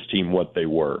Ben Davis team what they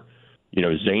were.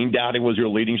 Zane Dowdy was their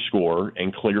leading scorer,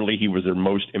 and clearly he was their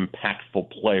most impactful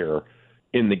player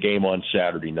in the game on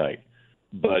Saturday night.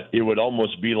 But it would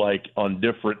almost be like on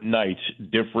different nights,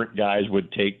 different guys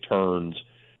would take turns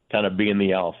kind of being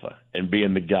the alpha and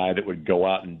being the guy that would go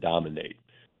out and dominate.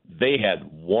 They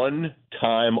had one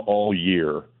time all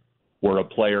year where a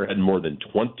player had more than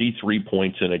 23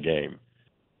 points in a game,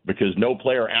 because no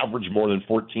player averaged more than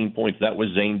 14 points. That was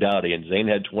Zane Dowdy, and Zane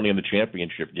had 20 in the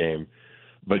championship game.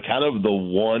 But kind of the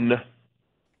one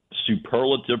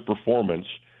superlative performance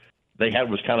they had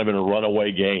was kind of in a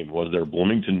runaway game, was their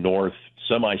Bloomington North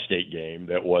semi-state game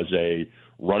that was a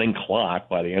running clock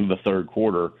by the end of the third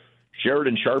quarter.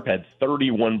 Sheridan Sharp had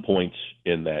 31 points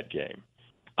in that game.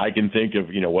 I can think of,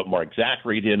 what Mark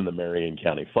Zachary did in the Marion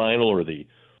County Final or the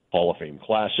Hall of Fame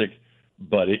Classic,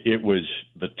 but it was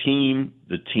the team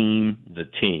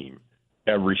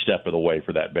every step of the way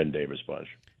for that Ben Davis bunch.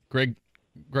 Greg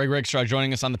Rakestraw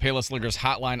joining us on the Payless Liquors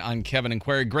hotline on Kevin and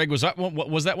Query. Greg, was that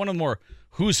one of the more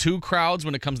who's who crowds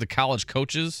when it comes to college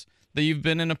coaches that you've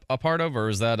been in a part of, or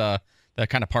is that that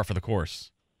kind of par for the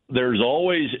course? There's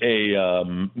always a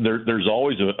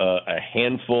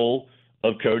handful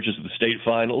of coaches at the state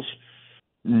finals.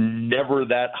 Never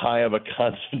that high of a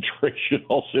concentration,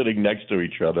 all sitting next to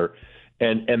each other.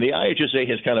 And the IHSAA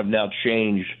has kind of now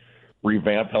changed,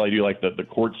 revamped how they do like the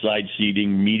courtside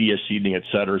seating, media seating, et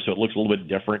cetera. So it looks a little bit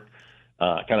different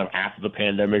kind of after the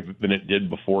pandemic than it did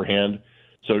beforehand.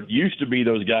 So it used to be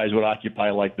those guys would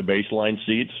occupy like the baseline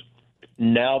seats.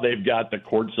 Now they've got the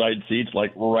courtside seats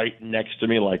like right next to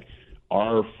me, like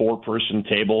our 4-person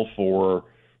table for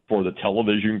the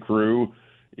television crew.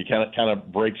 It kind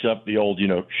of breaks up the old,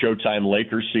 Showtime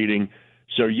Lakers seating.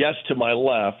 So yes, to my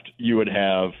left, you would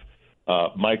have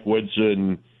Mike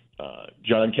Woodson,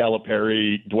 John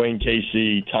Calipari, Dwayne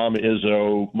Casey, Tom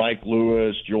Izzo, Mike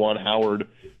Lewis, Juwan Howard.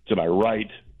 To my right,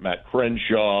 Matt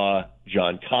Crenshaw,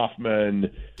 John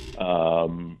Kaufman,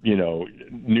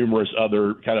 numerous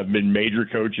other kind of mid-major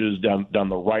coaches down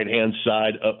the right-hand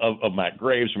side of Matt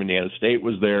Graves from Indiana State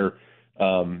was there.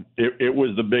 It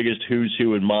was the biggest who's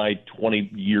who in my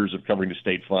 20 years of covering the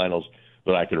state finals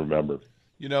that I can remember.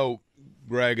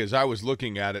 Greg, as I was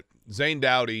looking at it, Zane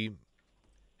Dowdy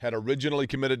had originally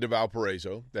committed to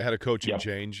Valparaiso. They had a coaching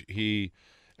change. He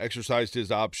exercised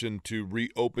his option to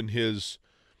reopen his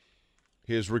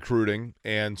recruiting,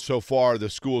 and so far the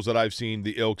schools that I've seen,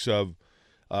 the ilks of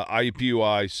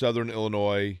IUPUI, Southern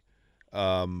Illinois,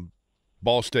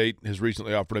 Ball State has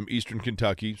recently offered him, Eastern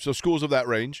Kentucky, so schools of that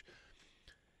range.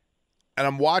 And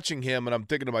I'm watching him, and I'm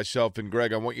thinking to myself, and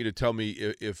Greg, I want you to tell me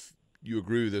if you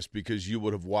agree with this because you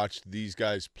would have watched these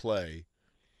guys play.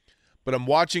 But I'm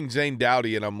watching Zane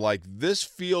Dowdy, and I'm like, this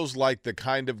feels like the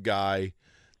kind of guy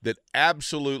that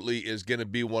absolutely is going to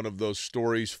be one of those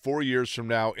stories 4 years from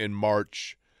now in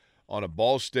March on a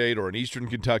Ball State or an Eastern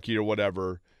Kentucky or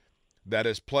whatever that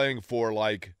is playing for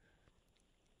like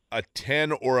a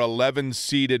 10 or 11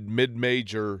 seeded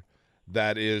mid-major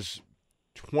that is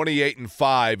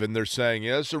 28-5, and they're saying,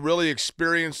 yeah, it's a really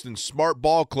experienced and smart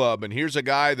ball club, and here's a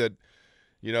guy that,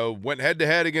 went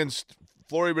head-to-head against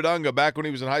Flory Badunga back when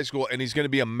he was in high school, and he's going to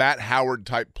be a Matt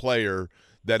Howard-type player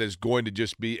that is going to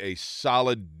just be a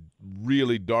solid,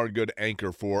 really darn good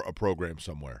anchor for a program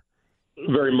somewhere.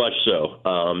 Very much so.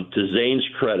 To Zane's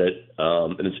credit,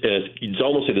 and it's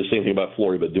almost say the same thing about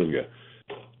Flory Badunga.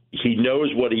 He knows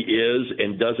what he is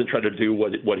and doesn't try to do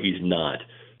what he's not.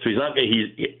 So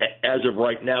as of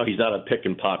right now, he's not a pick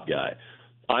and pop guy.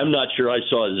 I'm not sure I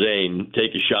saw Zane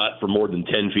take a shot from more than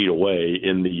 10 feet away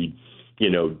in the,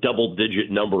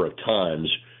 double-digit number of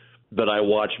times that I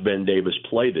watched Ben Davis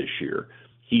play this year.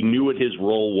 He knew what his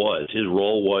role was. His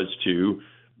role was to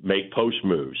make post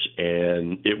moves,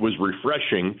 and it was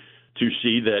refreshing to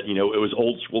see that, it was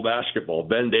old school basketball.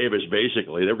 Ben Davis,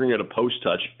 basically, they were going to get a post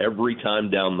touch every time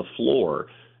down the floor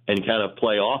and kind of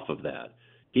play off of that.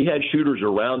 He had shooters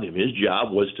around him. His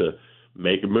job was to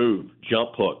make a move,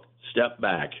 jump hook, step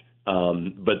back,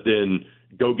 but then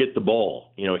go get the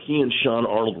ball. He and Sean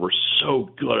Arnold were so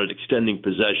good at extending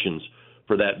possessions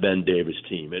for that Ben Davis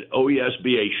team. And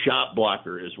be a shot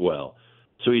blocker as well.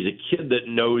 So he's a kid that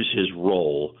knows his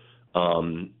role.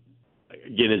 Again,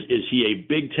 is he a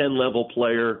Big Ten level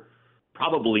player?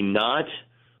 Probably not.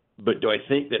 But do I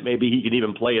think that maybe he can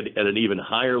even play at an even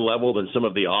higher level than some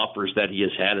of the offers that he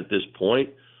has had at this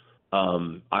point?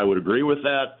 I would agree with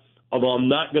that. Although I'm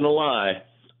not going to lie,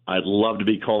 I'd love to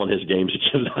be calling his games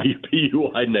at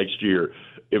IUPUI next year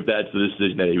if that's the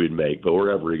decision that he would make. But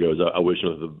wherever he goes, I wish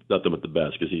him nothing but the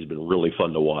best because he's been really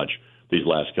fun to watch these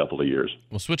last couple of years.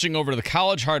 Well, switching over to the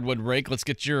college hardwood rake, let's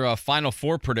get your Final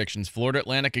Four predictions. Florida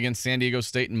Atlantic against San Diego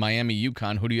State and Miami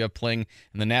UConn. Who do you have playing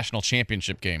in the national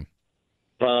championship game?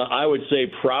 I would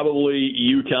say probably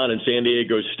UConn and San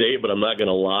Diego State, but I'm not going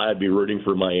to lie. I'd be rooting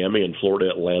for Miami and Florida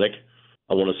Atlantic.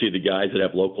 I want to see the guys that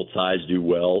have local ties do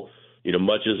well.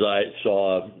 Much as I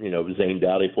saw, Zane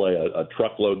Dowdy play a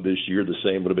truckload this year, the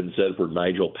same would have been said for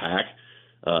Nigel Pack,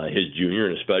 his junior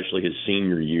and especially his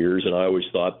senior years. And I always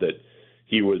thought that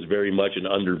he was very much an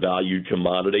undervalued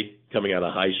commodity coming out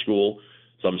of high school.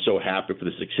 So I'm so happy for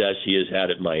the success he has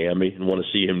had at Miami and want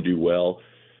to see him do well.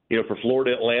 For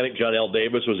Florida Atlantic, John L.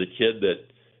 Davis was a kid that,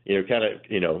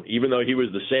 even though he was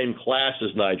the same class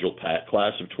as Nigel Pack,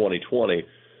 class of 2020,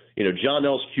 John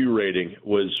L's Q rating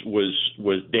was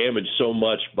damaged so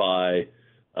much by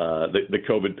the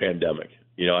COVID pandemic.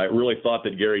 I really thought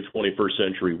that Gary 21st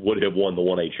Century would have won the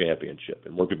 1A championship,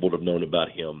 and more people would have known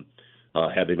about him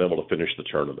had they been able to finish the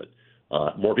tournament.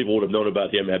 More people would have known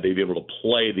about him had they been able to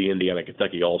play the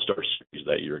Indiana-Kentucky All-Star Series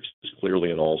that year. He's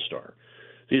clearly an All-Star.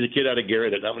 So he's a kid out of Gary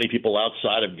that not many people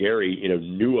outside of Gary,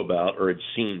 knew about or had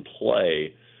seen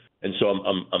play, and so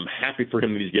I'm happy for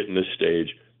him that he's getting this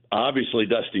stage. Obviously,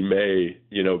 Dusty May,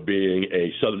 being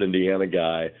a Southern Indiana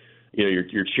guy,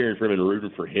 you're cheering for him and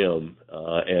rooting for him.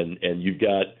 And you've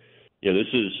got,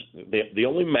 this is the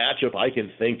only matchup I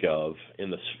can think of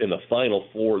in the Final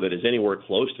Four that is anywhere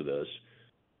close to this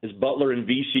is Butler and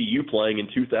VCU playing in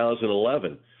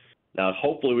 2011. Now,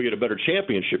 hopefully, we get a better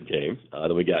championship game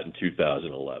than we got in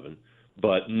 2011.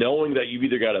 But knowing that you've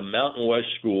either got a Mountain West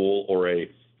school or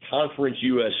a Conference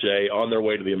USA on their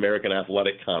way to the American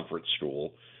Athletic Conference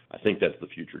school, I think that's the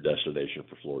future destination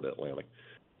for Florida Atlantic.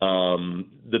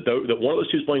 That one of those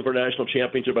two is playing for a national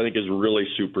championship, I think, is really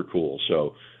super cool.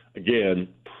 So, again,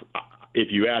 if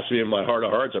you ask me in my heart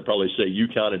of hearts, I'd probably say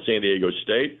UConn and San Diego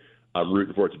State. I'm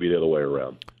rooting for it to be the other way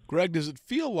around. Greg, does it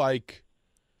feel like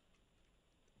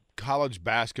college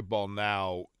basketball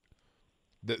now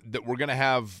that we're going to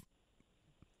have,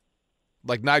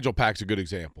 like Nigel Pack's a good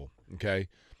example, okay?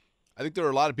 I think there are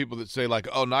a lot of people that say, like,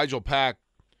 oh, Nigel Pack,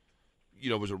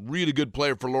 was a really good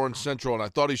player for Lawrence Central, and I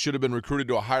thought he should have been recruited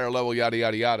to a higher level, yada,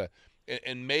 yada, yada.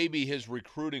 And maybe his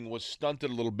recruiting was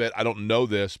stunted a little bit. I don't know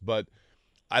this, but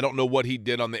I don't know what he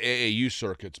did on the AAU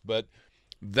circuits. But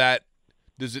that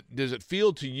does it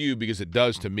feel to you, because it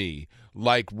does to me,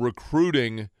 like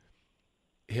recruiting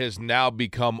has now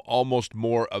become almost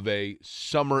more of a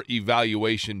summer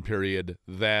evaluation period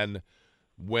than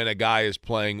when a guy is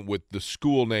playing with the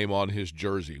school name on his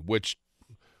jersey, which –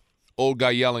 old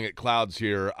guy yelling at clouds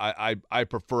here, I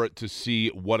prefer it to see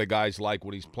what a guy's like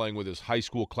when he's playing with his high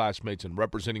school classmates and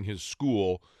representing his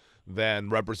school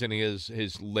than representing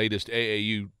his latest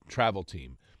AAU travel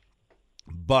team.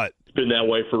 But it's been that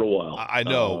way for a while. I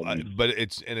know, but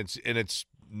it's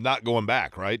not going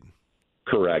back, right?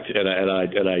 Correct,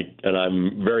 and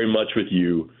I'm very much with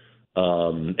you.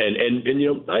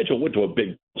 Nigel went to a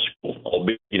big school,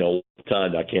 albeit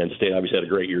time at Kansas State. Obviously had a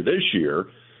great year this year.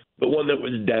 But one that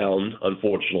was down,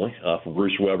 unfortunately, for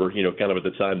Bruce Weber, kind of at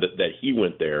the time that he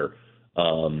went there.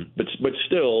 But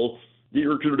still,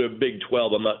 you recruited a Big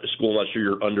 12. I'm not sure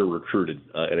you're under-recruited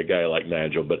in a guy like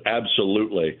Nigel. But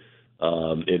absolutely,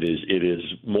 it is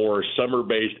more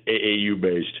summer-based,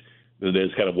 AAU-based than it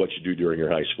is kind of what you do during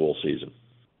your high school season.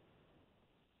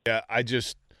 Yeah, I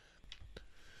just,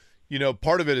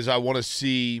 part of it is I want to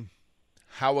see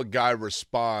how a guy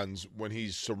responds when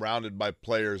he's surrounded by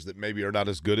players that maybe are not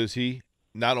as good as he,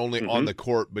 not only on the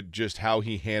court, but just how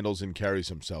he handles and carries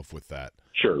himself with that.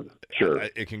 Sure.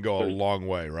 It can go a long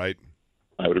way, right?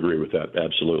 I would agree with that,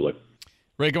 absolutely.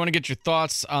 Rick, I want to get your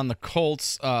thoughts on the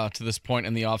Colts to this point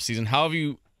in the offseason. How have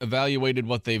you evaluated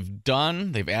what they've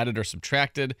done, they've added or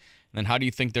subtracted, and then how do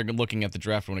you think they're looking at the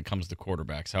draft when it comes to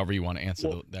quarterbacks, however you want to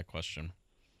answer that question?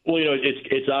 Well,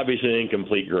 it's obviously an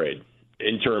incomplete grade.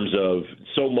 In terms of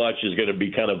so much is going to be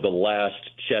kind of the last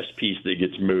chess piece that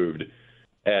gets moved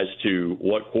as to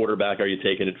what quarterback are you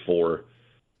taking it for?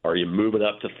 Are you moving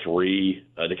up to 3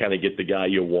 to kind of get the guy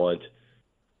you want?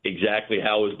 Exactly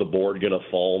how is the board going to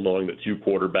fall, knowing that 2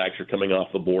 quarterbacks are coming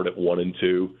off the board at 1 and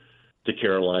 2 to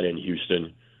Carolina and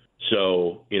Houston?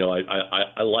 So,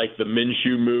 I like the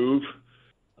Minshew move.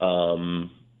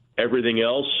 Everything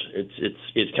else,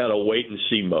 it's kind of wait and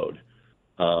see mode.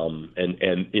 Is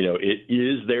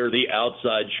there the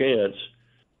outside chance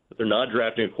that they're not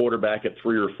drafting a quarterback at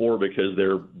 3 or 4 because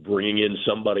they're bringing in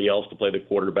somebody else to play the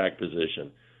quarterback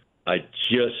position? I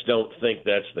just don't think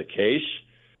that's the case.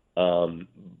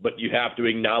 but you have to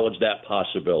acknowledge that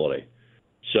possibility.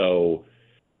 So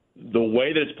the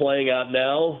way that it's playing out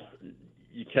now,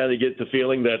 you kind of get the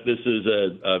feeling that this is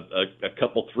a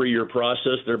couple 3-year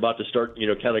process they're about to start,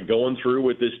 kind of going through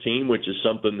with this team, which is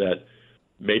something that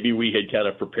maybe we had kind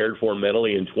of prepared for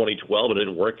mentally in 2012. It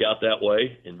didn't work out that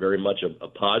way in very much a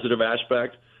positive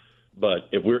aspect. But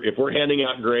if we're handing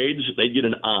out grades, they'd get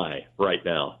an I right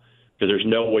now, because there's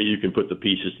no way you can put the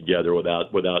pieces together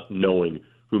without knowing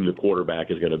whom the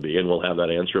quarterback is going to be, and we'll have that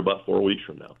answer about 4 weeks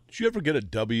from now. Did you ever get a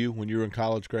W when you were in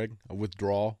college, Greg? A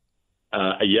withdrawal?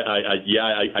 I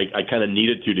kind of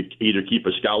needed to either keep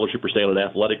a scholarship or stay on an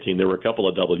athletic team. There were a couple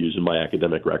of W's in my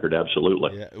academic record,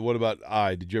 absolutely. Yeah. What about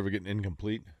I? Did you ever get an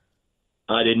incomplete?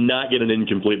 I did not get an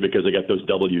incomplete because I got those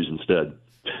W's instead.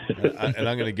 And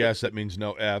I'm going to guess that means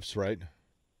no F's, right?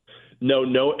 No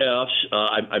F's.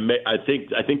 I think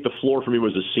the floor for me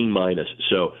was a C-.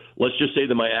 So let's just say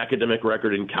that my academic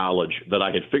record in college that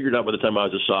I had figured out by the time I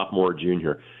was a sophomore or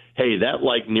junior, hey, that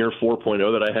like near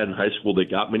 4.0 that I had in high school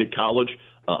that got me to college,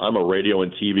 I'm a radio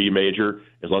and TV major.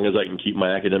 As long as I can keep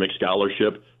my academic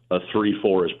scholarship, a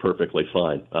 3.4 is perfectly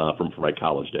fine from my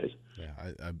college days.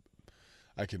 Yeah,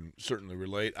 I can certainly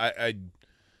relate.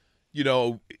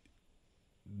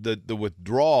 The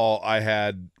withdrawal I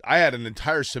had an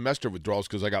entire semester of withdrawals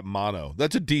because I got mono.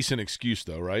 That's a decent excuse,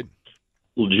 though, right?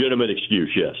 Legitimate excuse,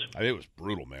 yes. It was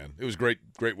brutal, man. It was great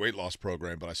weight loss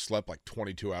program, but I slept like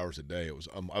 22 hours a day. It was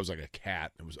I was like a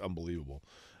cat. It was unbelievable.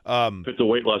 If it's a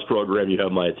weight loss program, you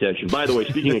have my attention. By the way,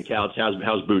 speaking of cats,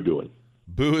 how's Boo doing?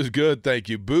 Boo is good, thank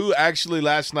you. Boo, actually,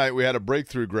 last night we had a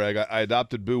breakthrough, Greg. I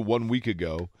adopted Boo 1 week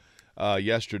ago,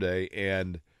 yesterday,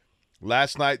 and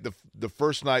last night, the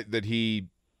first night that he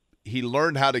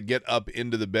learned how to get up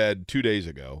into the bed 2 days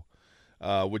ago,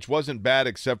 which wasn't bad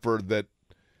except for that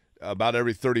about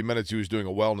every 30 minutes he was doing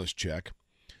a wellness check.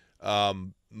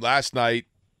 Last night,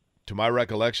 to my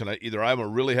recollection, either I'm a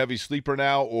really heavy sleeper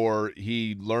now or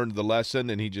he learned the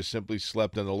lesson and he just simply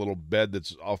slept in a little bed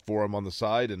that's off for him on the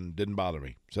side and didn't bother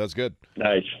me. So that's good.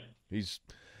 Nice.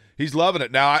 He's loving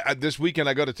it. Now, this weekend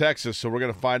I go to Texas, so we're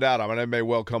going to find out. I may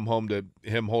well come home to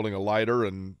him holding a lighter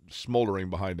and smoldering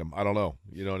behind him. I don't know.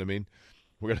 You know what I mean?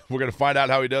 We're gonna find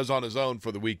out how he does on his own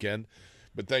for the weekend.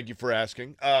 But thank you for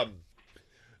asking.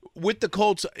 With the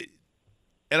Colts,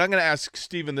 and I'm going to ask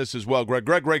Steven this as well.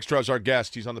 Greg Rakestraw is our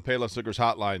guest. He's on the Payless Liquors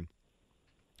hotline.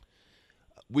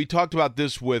 We talked about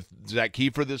this with Zach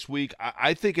Kiefer this week.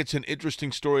 I think it's an interesting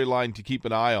storyline to keep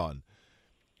an eye on.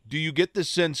 Do you get the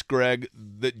sense, Greg,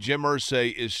 that Jim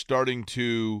Irsay is starting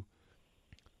to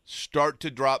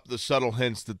drop the subtle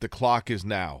hints that the clock is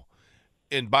now?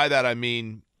 And by that I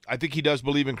mean, I think he does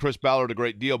believe in Chris Ballard a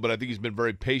great deal, but I think he's been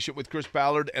very patient with Chris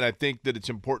Ballard, and I think that it's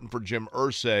important for Jim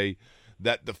Irsay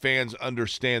that the fans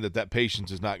understand that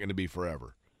patience is not going to be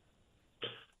forever.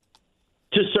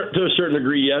 To a certain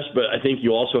degree, yes, but I think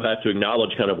you also have to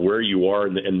acknowledge kind of where you are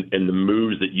and the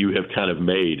moves that you have kind of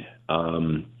made.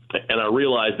 And I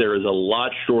realize there is a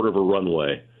lot shorter of a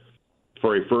runway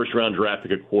for a first-round draft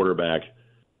pick at quarterback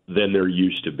than there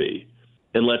used to be.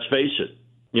 And let's face it,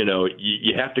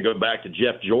 you have to go back to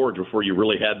Jeff George before you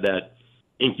really had that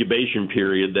incubation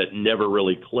period that never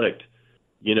really clicked.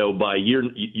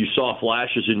 You saw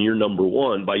flashes in year number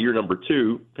one. By year number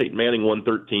two, Peyton Manning won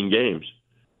 13 games.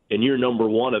 In year number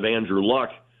one of Andrew Luck,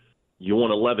 you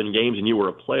won 11 games and you were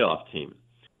a playoff team.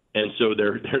 And so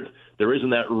there isn't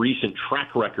that recent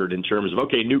track record in terms of,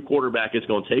 okay, new quarterback, it's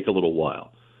going to take a little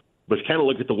while. But kind of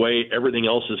look at the way everything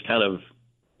else is kind of,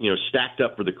 stacked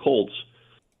up for the Colts.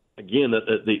 Again,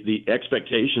 the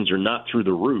expectations are not through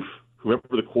the roof, whoever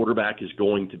the quarterback is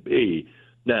going to be.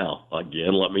 Now,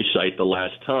 again, let me cite the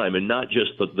last time, and not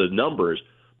just the numbers,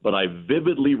 but I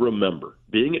vividly remember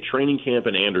being at training camp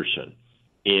in Anderson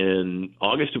in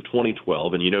August of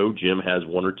 2012, and Jim has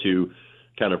one or two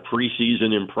kind of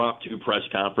preseason impromptu press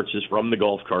conferences from the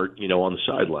golf cart, on the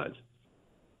sidelines.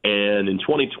 And in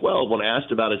 2012, when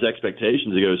asked about his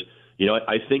expectations, he goes,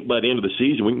 I think by the end of the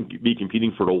season we can be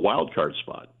competing for a wild card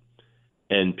spot.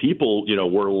 And people,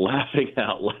 were laughing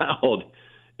out loud.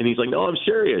 And he's like, no, I'm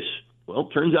serious. Well,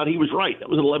 turns out he was right. That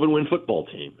was an 11-win football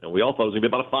team. And we all thought it was going to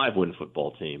be about a 5-win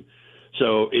football team.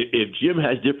 So if Jim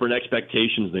has different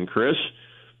expectations than Chris,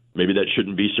 maybe that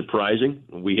shouldn't be surprising.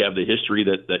 We have the history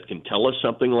that can tell us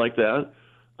something like that.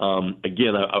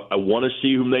 Again, I want to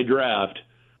see whom they draft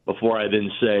before I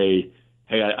then say,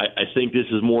 hey, I think this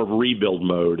is more of rebuild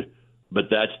mode. But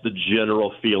that's the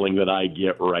general feeling that I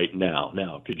get right now.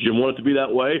 Now, could Jim want it to be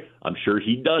that way? I'm sure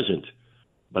he doesn't.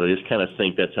 But I just kind of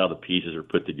think that's how the pieces are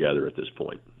put together at this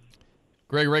point.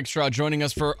 Greg Rakestraw joining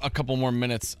us for a couple more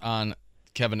minutes on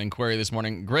Kevin Inquiry this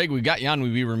morning. Greg, we got you on.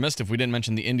 We'd be remiss if we didn't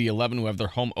mention the Indy 11, who have their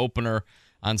home opener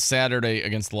on Saturday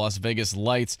against the Las Vegas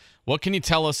Lights. What can you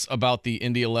tell us about the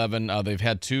Indy 11? They've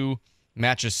had 2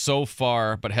 matches so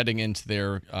far, but heading into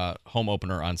their home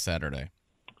opener on Saturday.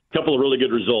 A couple of really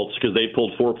good results because they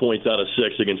pulled 4 points out of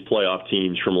 6 against playoff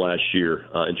teams from last year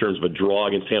in terms of a draw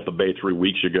against Tampa Bay 3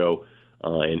 weeks ago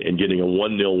and getting a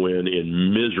 1-0 win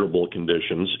in miserable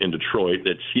conditions in Detroit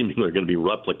that seemingly are going to be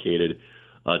replicated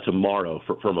tomorrow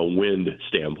from a wind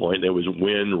standpoint. There was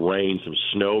wind, rain, some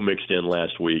snow mixed in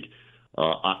last week.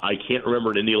 I can't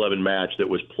remember an Indy 11 match that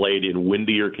was played in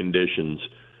windier conditions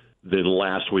than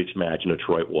last week's match in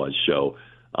Detroit was. So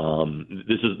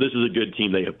this is a good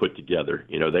team they have put together.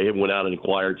 You know, they have went out and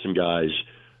acquired some guys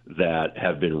that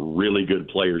have been really good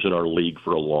players in our league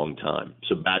for a long time.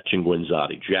 Sebastian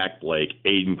Guinzotti, Jack Blake,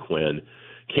 Aiden Quinn,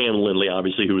 Cam Lindley,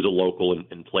 obviously, who was a local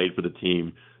and played for the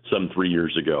team some 3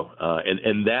 years ago.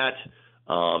 And that,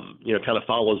 kind of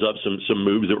follows up some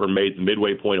moves that were made at the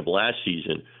midway point of last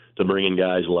season to bring in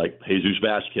guys like Jesus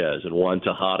Vasquez and Juan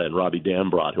Tejada and Robbie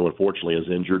Dambrot, who unfortunately is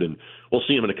injured. And we'll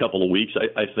see him in a couple of weeks,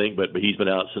 I think, but he's been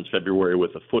out since February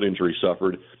with a foot injury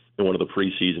suffered in one of the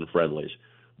preseason friendlies.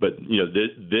 But,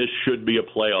 this should be a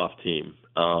playoff team.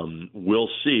 We'll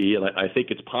see, and I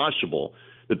think it's possible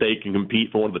that they can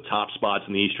compete for one of the top spots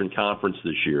in the Eastern Conference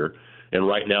this year. And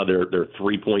right now they're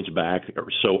 3 points back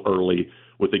so early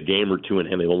with a game or two in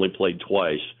hand. They've only played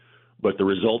twice. But the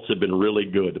results have been really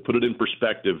good. To put it in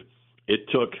perspective, it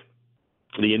took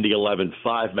the Indy 11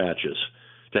 5 matches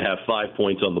to have 5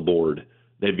 points on the board.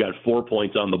 They've got 4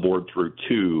 points on the board through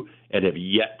 2 and have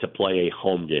yet to play a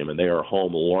home game. And they are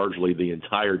home largely the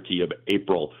entirety of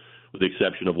April, with the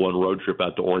exception of one road trip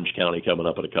out to Orange County coming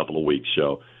up in a couple of weeks.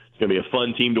 So it's going to be a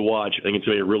fun team to watch. I think it's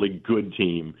going to be a really good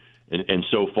team. And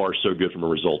so far, so good from a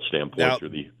results standpoint now, through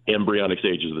the embryonic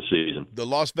stages of the season. The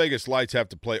Las Vegas Lights have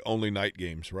to play only night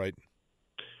games, right?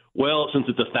 Well, since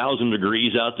it's 1,000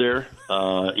 degrees out there,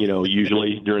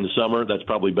 usually during the summer, that's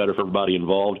probably better for everybody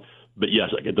involved. But, yes,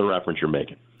 I get the reference you're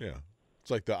making. Yeah.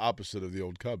 It's like the opposite of the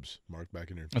old Cubs, Marc,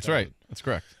 back in here. That's right. That's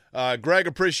correct. Greg,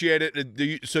 appreciate it.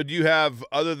 Do you have,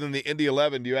 other than the Indy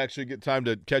 11, do you actually get time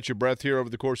to catch your breath here over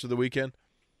the course of the weekend?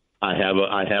 I have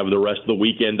the rest of the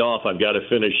weekend off. I've got to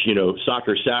finish,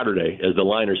 Soccer Saturday. As the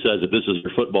liner says, if this is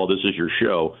your football, this is your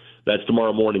show. That's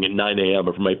tomorrow morning at 9 a.m.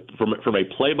 But from a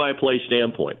play-by-play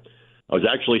standpoint, I was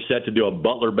actually set to do a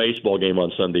Butler baseball game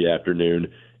on Sunday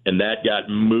afternoon, and that got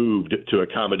moved to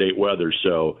accommodate weather.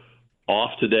 So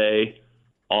off today,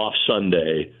 off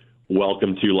Sunday.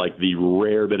 Welcome to the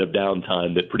rare bit of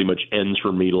downtime that pretty much ends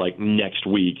for me next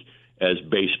week, as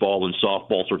baseball and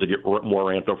softball start to get more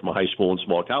ramped up from a high school and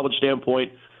small college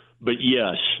standpoint. But,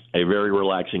 yes, a very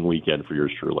relaxing weekend for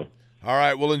yours truly. All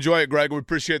right, well, enjoy it, Greg. We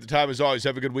appreciate the time as always.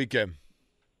 Have a good weekend.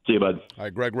 See you, bud. All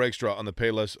right, Greg Rakestraw on the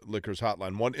Payless Liquors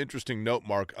hotline. One interesting note,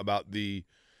 Marc, about the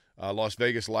Las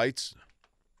Vegas Lights.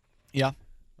 Yeah.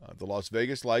 The Las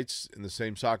Vegas Lights in the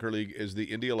same soccer league as the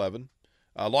Indy 11.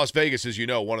 Las Vegas, as you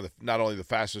know, one of the not only the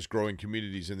fastest-growing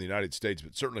communities in the United States,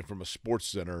 but certainly from a sports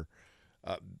center,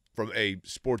 from a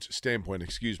sports standpoint,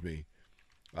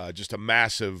 just a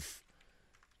massive,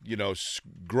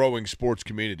 growing sports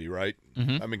community, right?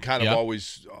 Mm-hmm. I mean, kind of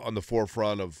always on the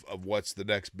forefront of what's the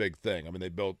next big thing. I mean, they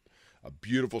built a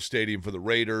beautiful stadium for the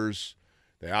Raiders.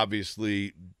 They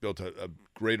obviously built a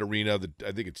great arena.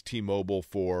 I think it's T-Mobile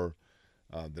for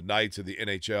the Knights of the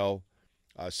NHL.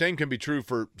 Same can be true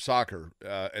for soccer.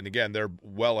 And, again, they're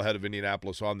well ahead of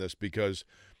Indianapolis on this because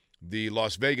the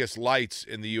Las Vegas Lights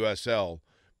in the USL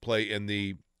play in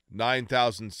the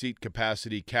 9,000-seat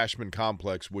capacity Cashman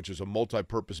Complex, which is a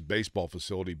multi-purpose baseball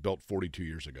facility built 42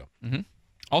 years ago. Mm-hmm.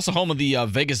 Also home of the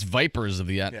Vegas Vipers of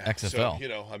the XFL. So,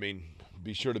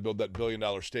 be sure to build that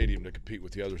billion-dollar stadium to compete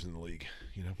with the others in the league,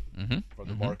 for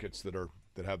the markets that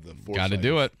have the foresight. Got to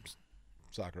do it.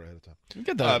 Soccer ahead of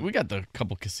time. We got the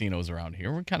couple casinos around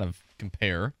here. We kind of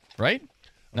compare, right?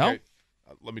 No? Okay.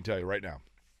 Let me tell you right now.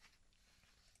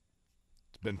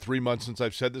 It's been 3 months since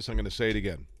I've said this. I'm going to say it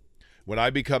again. When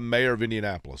I become mayor of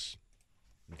Indianapolis,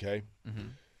 okay? Mm-hmm.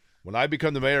 When I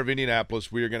become the mayor of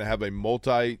Indianapolis, we are going to have a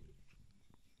multi-lined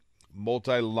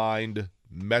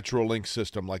Metrolink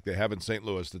system like they have in St.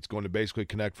 Louis that's going to basically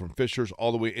connect from Fishers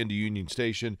all the way into Union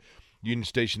Station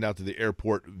out to the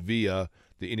airport via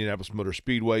the Indianapolis Motor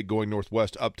Speedway, going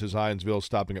northwest up to Zionsville,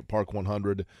 stopping at Park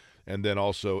 100, and then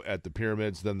also at the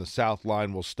Pyramids. Then the South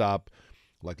Line will stop,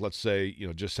 let's say,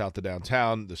 just south of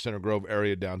downtown, the Center Grove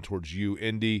area down towards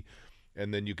Indy.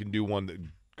 And then you can do one that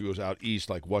goes out east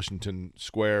like Washington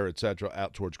Square, etc.,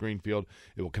 out towards Greenfield.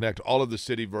 It will connect all of the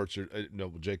city virtual.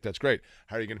 No, Jake, that's great.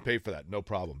 How are you going to pay for that? No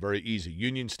problem. Very easy.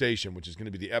 Union Station, which is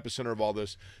going to be the epicenter of all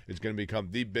this, is going to become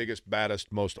the biggest,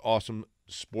 baddest, most awesome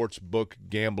sports book,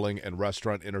 gambling, and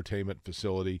restaurant entertainment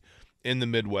facility in the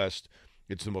Midwest.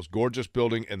 It's the most gorgeous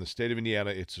building in the state of Indiana.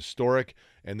 It's historic,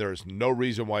 and there is no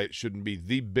reason why it shouldn't be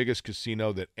the biggest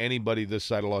casino that anybody this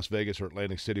side of Las Vegas or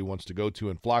Atlantic City wants to go to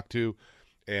and flock to.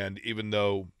 And even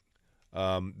though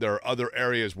there are other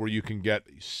areas where you can get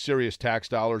serious tax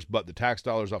dollars, but the tax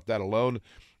dollars off that alone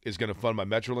is going to fund my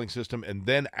Metrolink system. And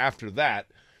then after that,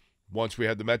 once we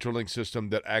have the Metrolink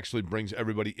system that actually brings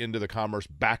everybody into the commerce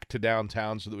back to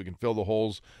downtown so that we can fill the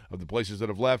holes of the places that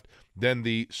have left, then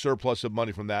the surplus of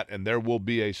money from that, and there will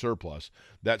be a surplus,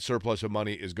 that surplus of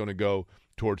money is going to go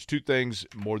towards two things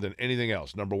more than anything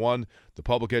else. Number one, the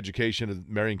public education of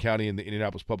Marion County and the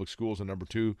Indianapolis Public Schools, and number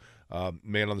two,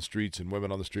 man on the streets and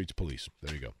women on the streets, police.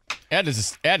 There you go. Add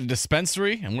a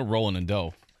dispensary, and we're rolling in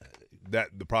dough.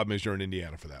 The problem is you're in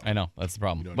Indiana for that one. I know, that's the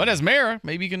problem. But as mayor,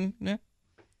 maybe you can... Yeah.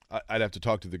 I'd have to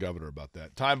talk to the governor about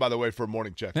that. Time, by the way, for a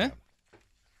morning check-down.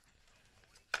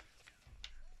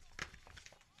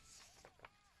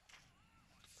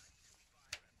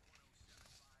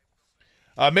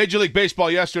 Major League Baseball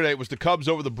yesterday, it was the Cubs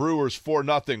over the Brewers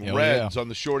 4-0. Reds on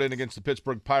the short end against the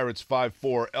Pittsburgh Pirates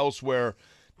 5-4. Elsewhere,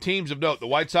 teams of note, the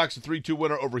White Sox a 3-2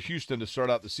 winner over Houston to start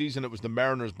out the season. It was the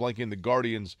Mariners blanking the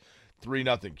Guardians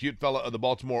 3-0. Cute fella of the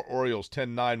Baltimore Orioles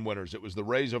 10-9 winners. It was the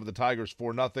Rays over the Tigers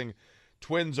 4-0.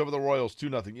 Twins over the Royals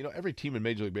 2-0. You know, every team in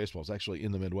Major League Baseball is actually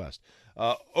in the Midwest.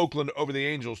 Oakland over the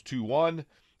Angels 2-1.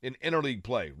 In interleague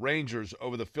play, Rangers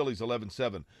over the Phillies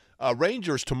 11-7.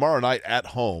 Rangers tomorrow night at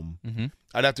home. Mm-hmm.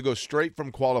 I'd have to go straight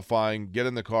from qualifying, get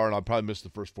in the car, and I'll probably miss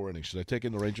the first 4 innings. Should I take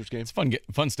in the Rangers game? It's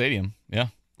fun stadium. Yeah,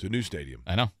 it's a new stadium.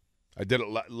 I know. I did it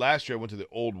last year. I went to the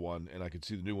old one, and I could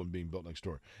see the new one being built next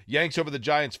door. Yanks over the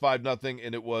Giants 5-0,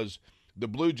 and it was the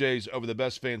Blue Jays over the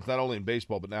best fans, not only in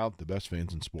baseball, but now the best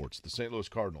fans in sports, the St. Louis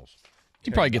Cardinals.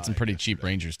 You probably get some pretty cheap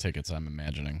Rangers tickets, I'm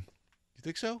imagining. You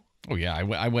think so? Oh, yeah.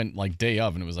 I went like day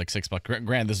of, and it was like $6.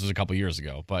 Granted, this was a couple years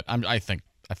ago, but I think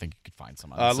you could find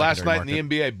some. Last night in the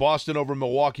NBA, Boston over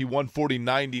Milwaukee,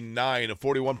 140-99, a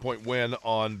 41-point win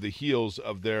on the heels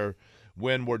of their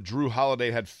win where Drew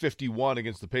Holiday had 51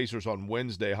 against the Pacers on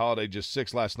Wednesday. Holiday just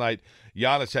 6 last night.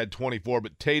 Giannis had 24,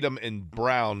 but Tatum and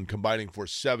Brown combining for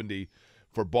 70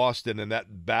 for Boston in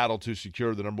that battle to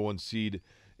secure the number 1 seed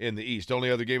in the East.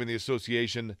 Only other game in the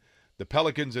association, the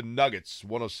Pelicans and Nuggets,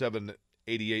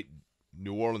 107-88.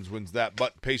 New Orleans wins that,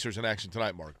 but Pacers in action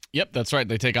tonight, Mark. Yep, that's right.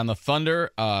 They take on the Thunder.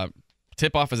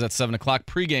 Tip-off is at 7 o'clock.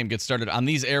 Pre-game gets started on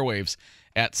these airwaves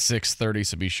at 6:30,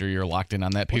 so be sure you're locked in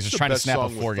on that. Pacers trying to snap a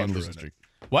 4-game losing streak.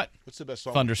 What? What's the best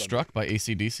song? Thunderstruck by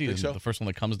AC/DC is the first one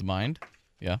that comes to mind.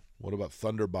 Yeah. What about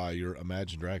Thunder by your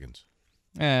Imagine Dragons?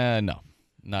 No.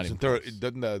 Not even close.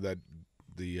 Doesn't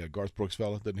the Garth Brooks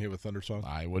fella, doesn't he have a Thunder song?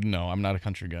 I wouldn't know. I'm not a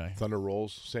country guy. Thunder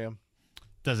Rolls, Sam?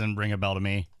 Doesn't ring a bell to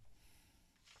me.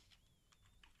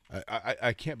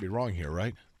 I can't be wrong here,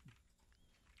 right?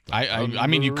 I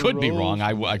mean, you could be wrong.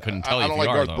 I couldn't tell you. I don't like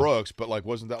Garth Brooks, but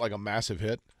wasn't that like a massive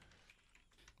hit?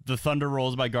 The Thunder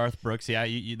Rolls by Garth Brooks. Yeah,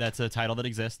 that's a title that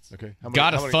exists. Okay.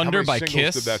 Got a Thunder by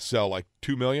Kiss. Did that sell? Like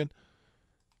 2 million?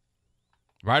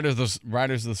 Riders of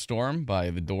the Storm by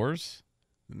The Doors.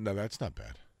 No, that's not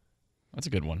bad. That's a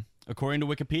good one. According to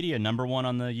Wikipedia, number 1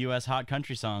 on the U.S. Hot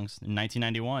Country Songs in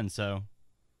 1991. So,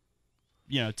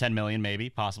 10 million maybe,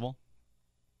 possible.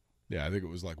 Yeah, I think it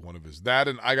was like one of his. That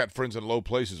and I Got Friends in Low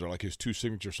Places are like his 2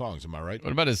 signature songs. Am I right?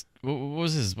 What about what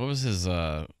was his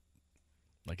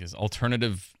like his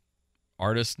alternative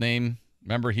artist name?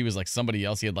 Remember, he was like somebody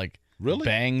else. He had like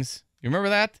bangs. You remember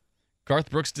that? Garth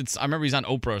Brooks did. I remember he's on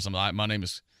Oprah or something. My name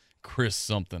is Chris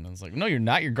something. I was like, no, you're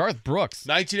not. You're Garth Brooks.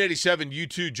 1987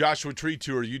 U2 Joshua Tree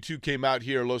Tour. U2 came out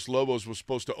here. Los Lobos was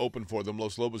supposed to open for them.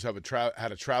 Los Lobos had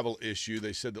a travel issue.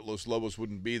 They said that Los Lobos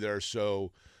wouldn't be there,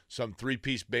 so some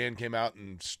 3-piece band came out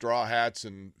in straw hats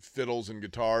and fiddles and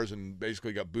guitars and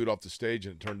basically got booed off the stage,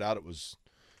 and it turned out it was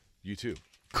U2.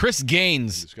 Chris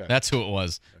Gaines. That's who it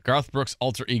was. Okay. Garth Brooks'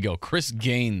 alter ego. Chris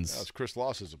Gaines. That's Chris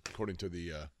Losses, according to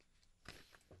the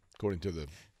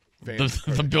fans.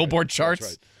 The Billboard charts.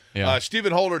 That's right. Yeah.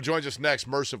 Steven Holder joins us next,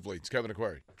 mercifully. It's Kevin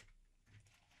Aquari.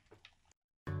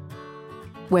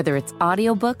 Whether it's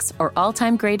audiobooks or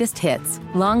all-time greatest hits,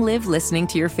 long live listening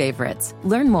to your favorites.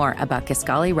 Learn more about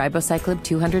Kisqali Ribociclib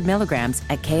 200 milligrams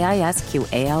at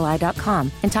KISQALI.com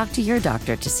and talk to your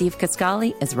doctor to see if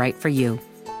Kisqali is right for you.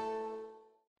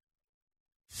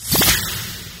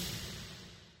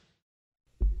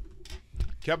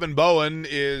 Kevin Bowen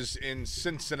is in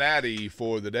Cincinnati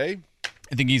for the day.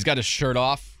 I think he's got his shirt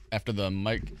off after the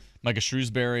Micah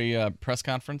Shrewsbury press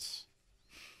conference.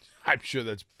 I'm sure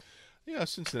that's,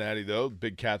 Cincinnati, though,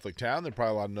 big Catholic town. There are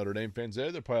probably a lot of Notre Dame fans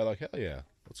there. They're probably like, hell yeah,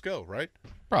 let's go, right?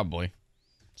 Probably.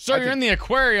 So you're in the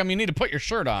aquarium. You need to put your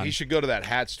shirt on. He should go to that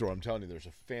hat store. I'm telling you, there's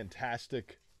a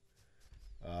fantastic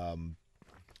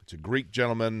it's a Greek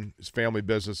gentleman, his family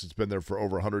business. It's been there for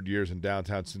over 100 years in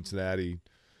downtown Cincinnati.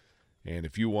 And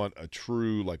if you want a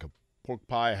true, like a pork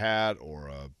pie hat or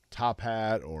a top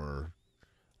hat or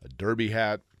a derby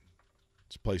hat,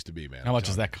 it's a place to be, man. How much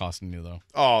is that costing you, though?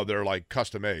 Oh, they're like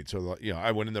custom made. So,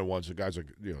 I went in there once. The guy's like,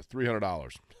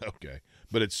 $300. Okay.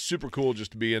 But it's super cool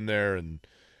just to be in there and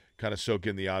kind of soak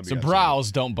in the ambiance. So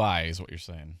browse, don't buy is what you're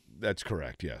saying. That's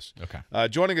correct, yes. Okay.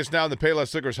 Joining us now in the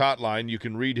Payless Liquors hotline, you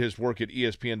can read his work at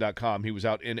ESPN.com. He was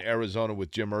out in Arizona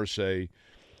with Jim Irsay.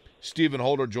 Steven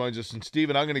Holder joins us. And,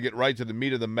 Steven, I'm going to get right to the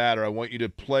meat of the matter. I want you to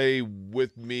play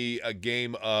with me a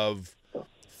game of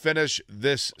finish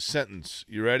this sentence.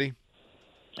 You ready?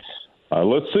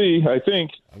 Let's see, I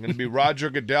think. I'm going to be Roger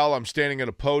Goodell. I'm standing at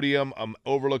a podium. I'm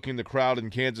overlooking the crowd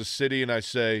in Kansas City, and I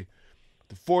say,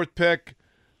 the fourth pick,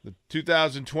 the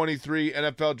 2023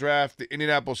 NFL Draft, the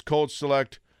Indianapolis Colts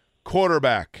select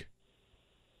quarterback.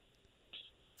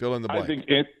 Fill in the blank.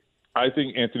 I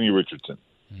think Anthony Richardson.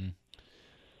 Mm-hmm.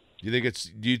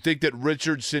 Do you think that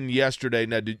Richardson yesterday,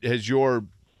 now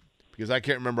because I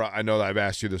can't remember, I know that I've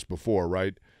asked you this before,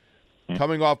 right? Mm-hmm.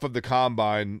 Coming off of the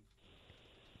combine,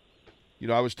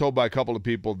 I was told by a couple of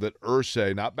people that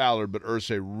Irsay, not Ballard, but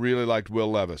Irsay really liked Will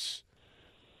Levis.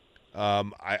 I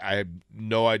have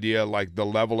no idea, the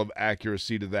level of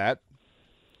accuracy to that.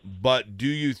 But do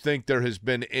you think there has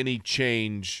been any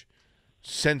change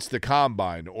since the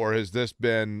combine, or has this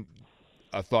been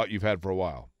a thought you've had for a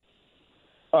while?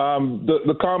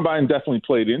 The combine definitely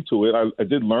played into it. I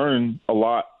did learn a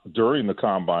lot during the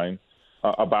combine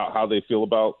about how they feel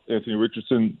about Anthony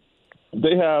Richardson.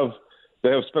 They have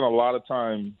spent a lot of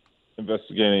time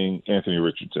investigating Anthony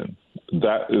Richardson.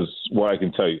 That is what I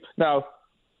can tell you. Now,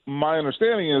 my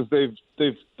understanding is they've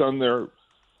done they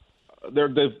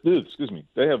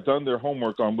have done their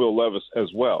homework on Will Levis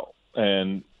as well,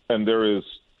 and there is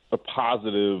a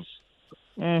positive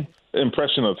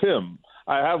impression of him.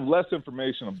 I have less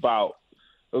information about.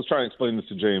 I was trying to explain this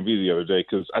to JMV the other day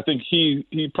because I think he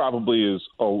probably is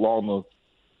along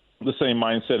the same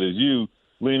mindset as you,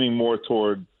 leaning more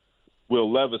toward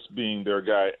Will Levis being their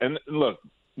guy. And look,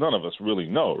 none of us really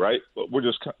know, right? But we're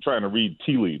just trying to read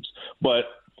tea leaves. But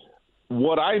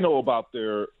what I know about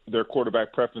their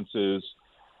quarterback preferences,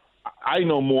 I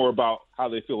know more about how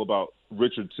they feel about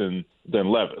Richardson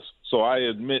than Levis. So I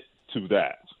admit to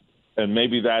that. And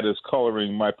maybe that is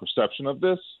coloring my perception of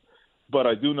this. But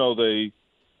I do know they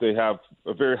have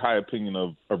a very high opinion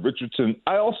of Richardson.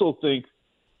 I also think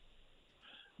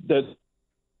that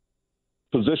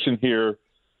position here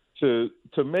to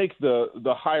make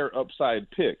the higher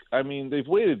upside pick. I mean, they've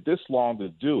waited this long to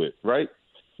do it, right?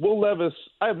 Will Levis,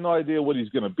 I have no idea what he's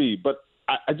going to be, but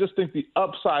I just think the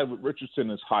upside with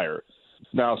Richardson is higher.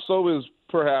 Now, so is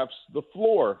perhaps the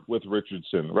floor with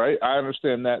Richardson, right? I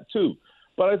understand that too.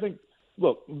 But I think,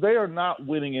 look, they are not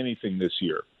winning anything this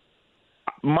year.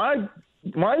 My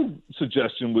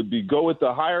suggestion would be go with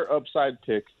the higher upside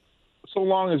pick so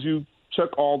long as you check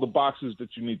all the boxes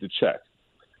that you need to check.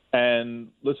 And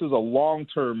this is a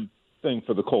long-term thing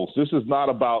for the Colts. This is not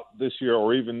about this year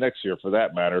or even next year for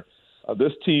that matter.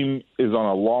 This team is on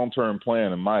a long-term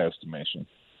plan in my estimation.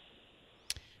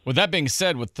 With that being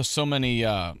said, with so many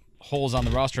holes on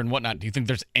the roster and whatnot, do you think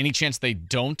there's any chance they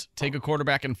don't take a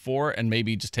quarterback in 4 and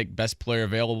maybe just take best player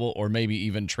available or maybe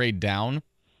even trade down?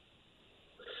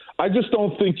 I just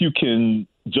don't think you can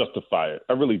justify it.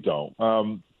 I really don't.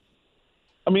 I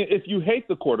mean, if you hate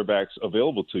the quarterbacks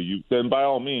available to you, then by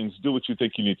all means do what you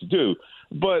think you need to do.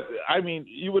 But, I mean,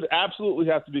 you would absolutely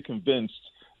have to be convinced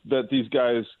that these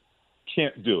guys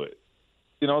can't do it,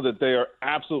 that they are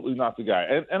absolutely not the guy.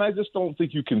 And I just don't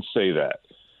think you can say that.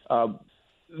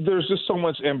 There's just so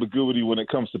much ambiguity when it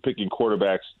comes to picking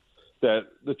quarterbacks that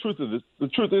the truth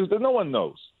is that no one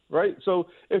knows, right? So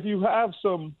if you have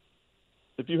some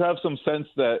sense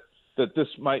that this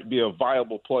might be a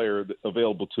viable player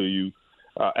available to you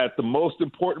at the most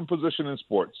important position in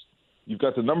sports, you've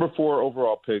got the number 4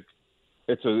 overall pick.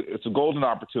 It's a golden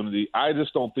opportunity. I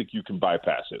just don't think you can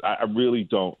bypass it. I really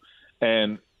don't.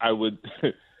 And I would,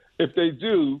 if they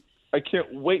do, I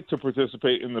can't wait to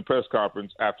participate in the press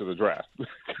conference after the draft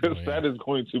because that is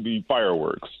going to be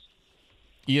fireworks.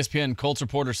 ESPN Colts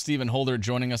reporter Steven Holder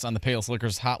joining us on the Payless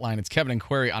Liquors hotline. It's Kevin and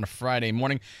Query on a Friday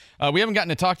morning. We haven't gotten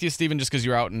to talk to you, Steven, just because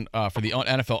you're out for the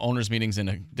NFL owners meetings in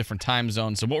a different time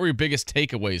zone. So what were your biggest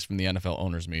takeaways from the NFL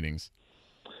owners meetings?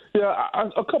 Yeah,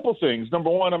 a couple things. Number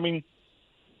one, I mean,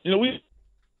 we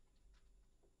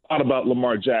thought about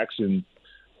Lamar Jackson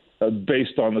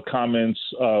based on the comments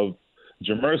of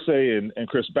Jim Irsay and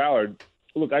Chris Ballard.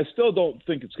 Look, I still don't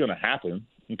think it's going to happen,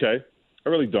 okay? I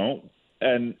really don't.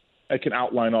 And I can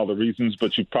outline all the reasons,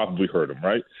 but you've probably heard them,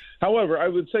 right? However, I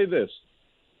would say this.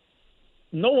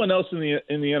 No one else in the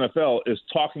NFL is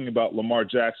talking about Lamar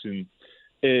Jackson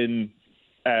in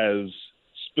as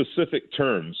specific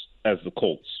terms as the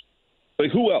Colts.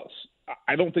 Like, who else?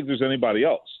 I don't think there's anybody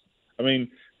else. I mean,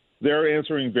 they're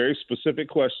answering very specific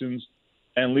questions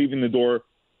and leaving the door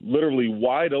literally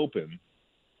wide open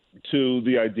to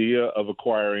the idea of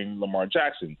acquiring Lamar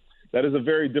Jackson. That is a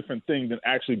very different thing than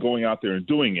actually going out there and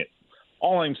doing it.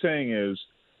 All I'm saying is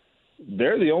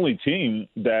they're the only team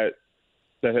that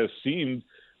has seemed,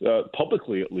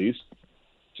 publicly at least,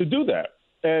 to do that.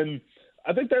 And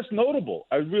I think that's notable.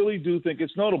 I really do think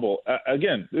it's notable.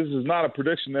 Again, this is not a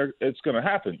prediction that it's going to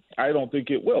happen. I don't think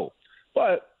it will.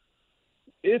 But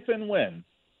if and when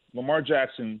Lamar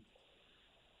Jackson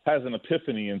has an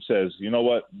epiphany and says, you know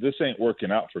what, this ain't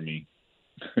working out for me,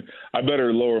 I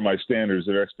better lower my standards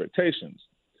or expectations.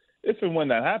 If and when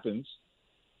that happens,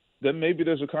 then maybe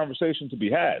there's a conversation to be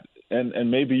had,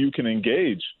 and maybe you can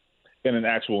engage in an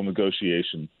actual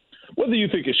negotiation. Whether you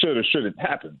think it should or shouldn't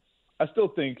happen, I still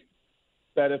think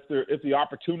that if the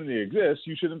opportunity exists,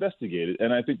 you should investigate it.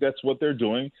 And I think that's what they're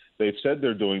doing. They've said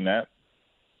they're doing that.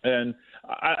 And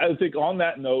I think on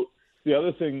that note, the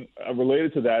other thing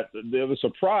related to that, the other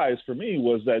surprise for me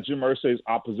was that Jim Irsay's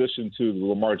opposition to the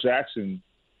Lamar Jackson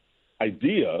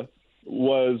idea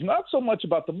was not so much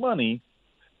about the money,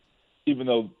 even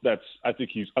though I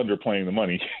think he's underplaying the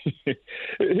money.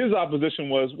 His opposition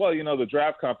was, well, the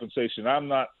draft compensation. I'm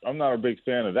not a big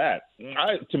fan of that.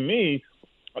 To me,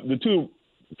 the 2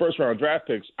 first-round draft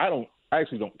picks, I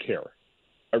actually don't care.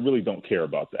 I really don't care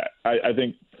about that. I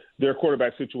think their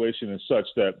quarterback situation is such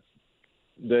that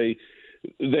they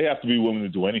have to be willing to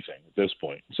do anything at this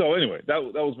point. So anyway, that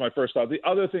was my first thought. The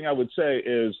other thing I would say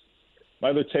is my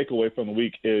other takeaway from the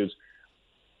week is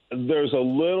there's a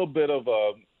little bit of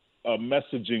a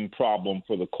messaging problem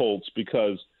for the Colts,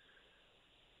 because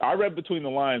I read between the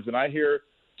lines and I hear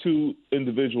 2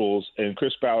 individuals, and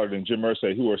Chris Ballard and Jim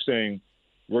Irsay, who are saying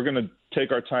we're going to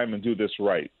take our time and do this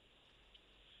right.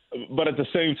 But at the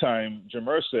same time, Jim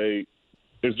Irsay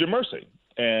is Jim Irsay,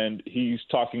 and he's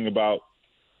talking about,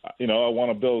 I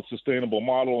want to build a sustainable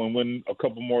model and win a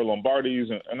couple more Lombardis.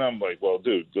 And I'm like, well,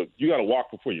 dude, you got to walk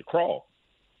before you crawl.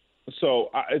 So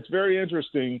it's very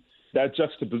interesting, that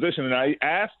juxtaposition. And I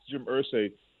asked Jim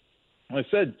Irsay, I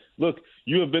said, look,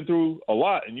 you have been through a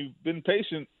lot and you've been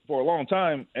patient for a long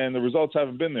time and the results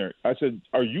haven't been there. I said,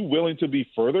 are you willing to be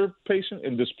further patient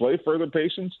and display further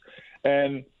patience?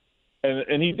 And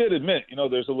he did admit,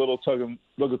 there's a little tug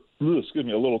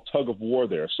of war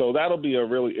there. So that'll be a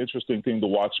really interesting thing to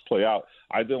watch play out.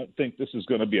 I don't think this is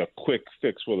going to be a quick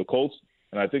fix for the Colts,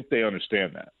 and I think they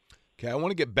understand that. Okay, I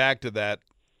want to get back to that,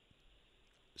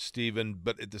 Steven,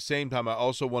 but at the same time, I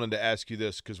also wanted to ask you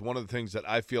this, because one of the things that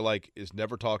I feel like is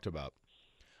never talked about.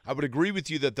 I would agree with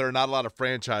you that there are not a lot of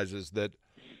franchises that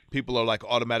people are like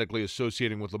automatically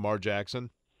associating with Lamar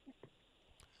Jackson.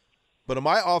 But am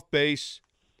I off base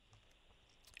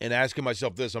and asking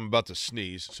myself this? I'm about to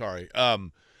sneeze. Sorry.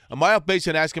 Am I off base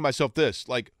and asking myself this?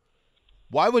 Like,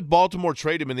 why would Baltimore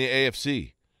trade him in the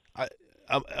AFC?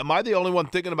 Am I the only one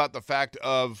thinking about the fact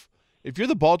of, if you're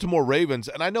the Baltimore Ravens,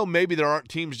 and I know maybe there aren't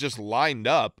teams just lined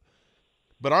up,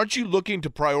 but aren't you looking to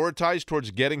prioritize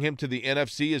towards getting him to the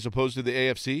NFC as opposed to the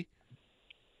AFC?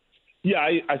 Yeah,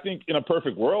 I think in a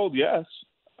perfect world, yes.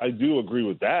 I do agree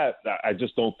with that. I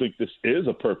just don't think this is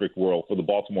a perfect world for the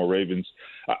Baltimore Ravens.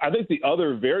 I think the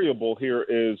other variable here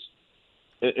is,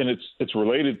 and it's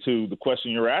related to the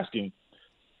question you're asking.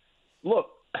 Look,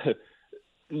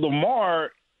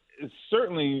 Lamar is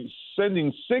certainly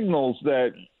sending signals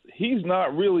that he's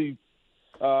not really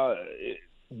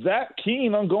that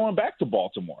keen on going back to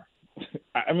Baltimore.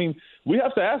 I mean, we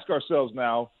have to ask ourselves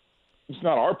now, it's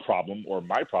not our problem or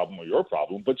my problem or your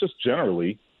problem, but just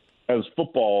generally as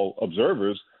football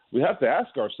observers, we have to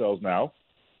ask ourselves now,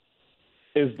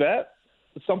 is that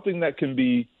something that can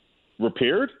be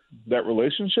repaired, that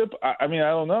relationship? I mean, I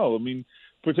don't know. I mean,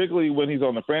 particularly when he's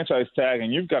on the franchise tag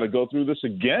and you've got to go through this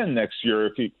again next year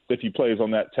if he plays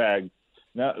on that tag.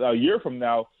 Now, a year from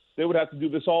now, they would have to do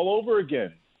this all over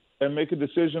again and make a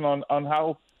decision on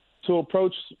how to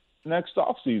approach next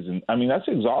offseason. I mean, that's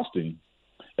exhausting.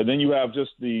 And then you have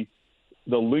just the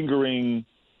lingering,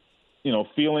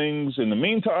 feelings in the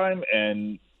meantime,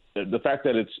 and the fact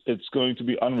that it's going to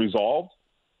be unresolved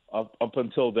up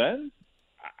until then.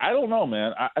 I don't know,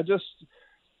 man.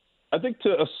 I think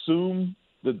to assume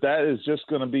that is just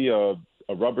going to be a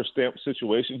rubber stamp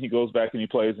situation. He goes back and he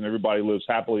plays and everybody lives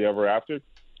happily ever after.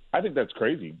 I think that's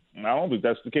crazy. And I don't think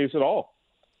that's the case at all.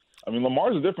 I mean,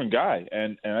 Lamar's a different guy,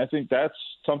 and I think that's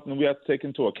something we have to take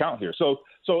into account here. So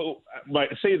I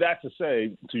say that to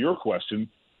say, to your question,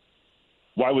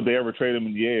 why would they ever trade him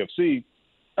in the AFC?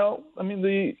 Well, I mean,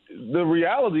 the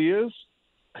reality is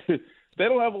they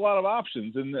don't have a lot of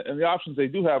options, and the options they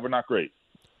do have are not great.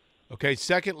 Okay,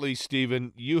 secondly,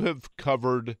 Steven, you have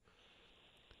covered,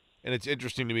 and it's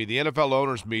interesting to me, the NFL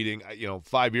owners meeting,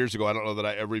 5 years ago, I don't know that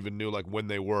I ever even knew like when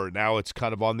they were. Now it's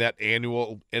kind of on that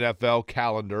annual NFL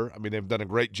calendar. I mean, they've done a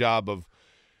great job of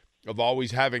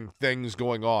always having things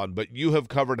going on. But you have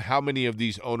covered how many of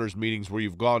these owners meetings where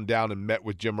you've gone down and met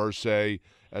with Jim Irsay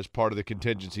as part of the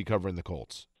contingency covering the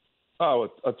Colts? Oh,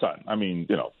 a ton. I mean,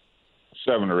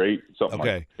 7 or 8, something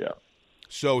like that. Yeah.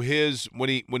 So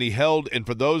when he held, and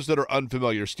for those that are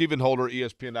unfamiliar, Steven Holder,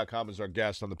 ESPN.com, is our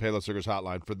guest on the Payless Liquors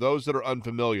Hotline. For those that are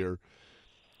unfamiliar,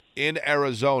 in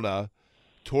Arizona,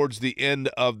 towards the end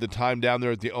of the time down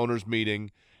there at the owners'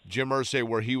 meeting, Jim Irsay,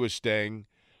 where he was staying,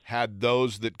 had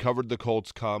those that covered the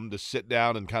Colts come to sit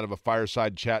down and kind of a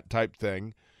fireside chat type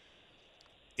thing.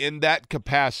 In that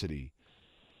capacity,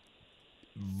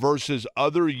 versus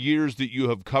other years that you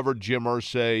have covered Jim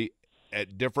Irsay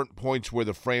at different points where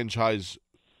the franchise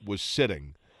was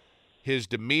sitting, his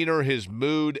demeanor, his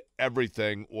mood,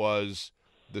 everything was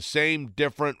the same,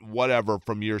 different, whatever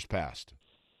from years past?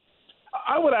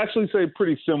 I would actually say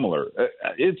pretty similar.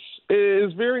 It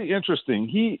is very interesting.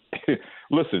 He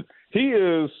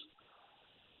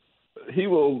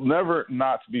will never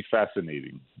not be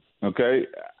fascinating. Okay.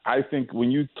 I think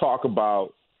when you talk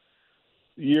about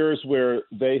years where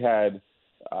they had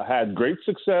great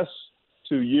success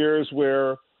to years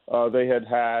where they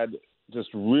had just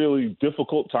really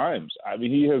difficult times. I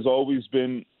mean, he has always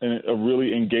been in a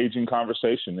really engaging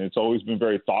conversation. It's always been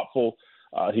very thoughtful.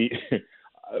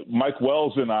 Mike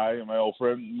Wells and I, my old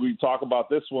friend, we talk about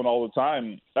this one all the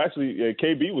time. Actually,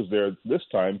 KB was there this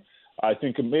time. I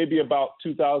think maybe about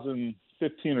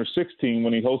 2015 or 16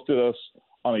 when he hosted us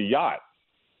on a yacht.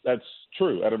 That's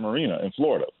true, at a marina in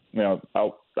Florida. Now,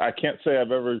 I can't say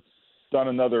I've ever done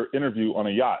another interview on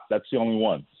a yacht. That's the only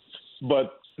one.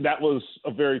 But that was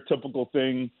a very typical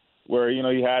thing where,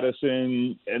 he had us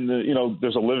in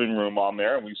there's a living room on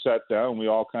there, and we sat down and we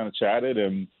all kind of chatted.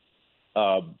 And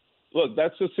look,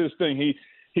 that's just his thing.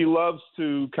 He loves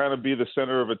to kind of be the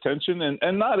center of attention,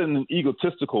 and not in an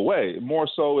egotistical way, more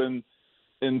so in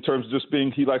terms of just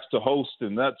being, he likes to host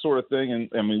and that sort of thing. And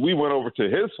I mean, we went over to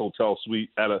his hotel suite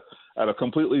at a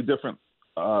completely different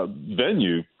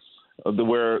venue than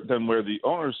where the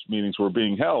owners' meetings were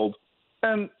being held.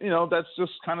 And, that's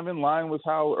just kind of in line with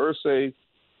how Irsay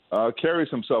carries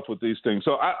himself with these things.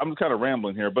 So I'm kind of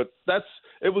rambling here, but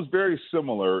it was very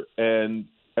similar. And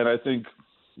I think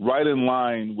right in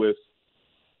line with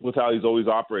how he's always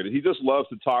operated. He just loves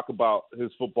to talk about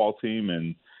his football team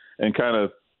and kind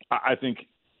of, I think,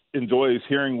 enjoys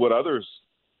hearing what others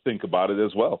think about it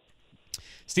as well.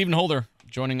 Steven Holder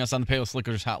joining us on the Payless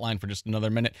Liquors Hotline for just another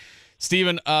minute.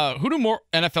 Steven, who do more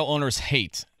NFL owners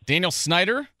hate, Daniel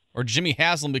Snyder or Jimmy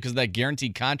Haslam because of that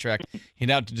guaranteed contract he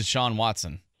had out to Deshaun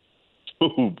Watson?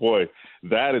 Oh, boy,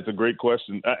 that is a great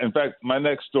question. In fact, my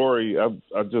next story,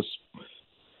 I just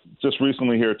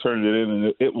recently here turned it in,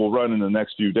 and it will run in the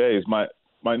next few days. My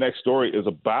next story is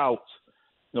about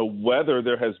whether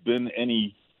there has been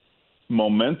any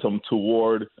momentum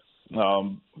toward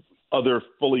other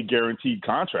fully guaranteed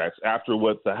contracts after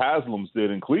what the Haslams did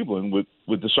in Cleveland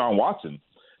with Deshaun Watson.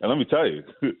 And let me tell you,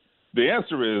 the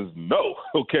answer is no.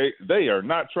 Okay, they are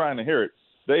not trying to hear it.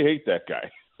 They hate that guy.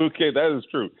 Okay, that is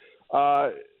true.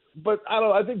 But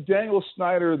I think Daniel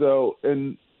Snyder, though,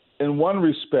 in one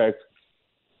respect,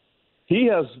 he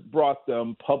has brought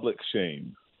them public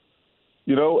shame,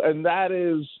 and that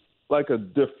is like a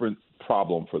different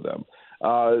problem for them.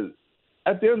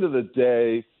 At the end of the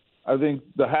day, I think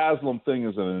the Haslam thing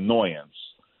is an annoyance.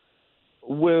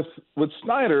 With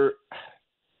Snyder,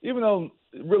 even though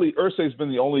really Irsay's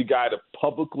been the only guy to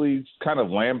publicly kind of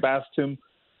lambast him,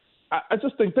 I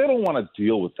just think they don't want to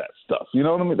deal with that stuff. You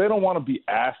know what I mean? They don't want to be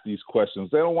asked these questions.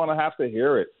 They don't want to have to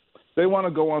hear it. They want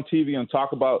to go on TV and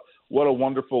talk about what a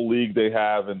wonderful league they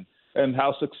have and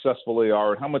how successful they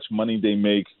are and how much money they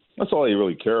make. That's all they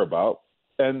really care about.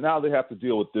 And now they have to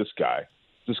deal with this guy,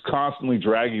 just constantly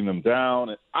dragging them down.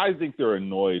 And I think they're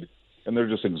annoyed and they're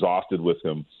just exhausted with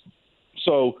him.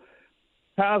 So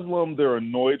Haslam, they're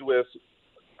annoyed with.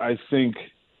 I think,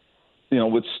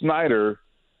 with Snyder,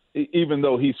 even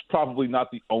though he's probably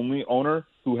not the only owner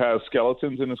who has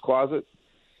skeletons in his closet,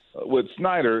 with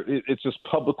Snyder, it's just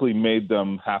publicly made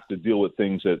them have to deal with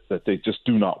things that they just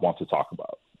do not want to talk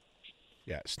about.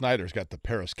 Yeah, Snyder's got the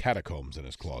Paris catacombs in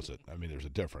his closet. I mean, there's a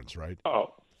difference, right?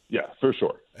 Oh, yeah, for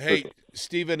sure. Hey,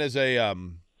 Steven, as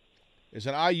an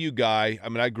IU guy, I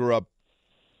mean, I grew up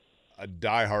a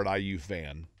diehard IU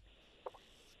fan.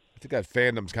 I think that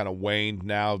fandom's kind of waned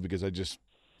now because I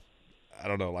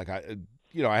don't know, like I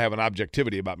have an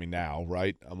objectivity about me now,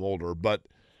 right? I'm older, but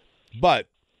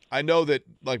I know that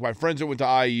like my friends that went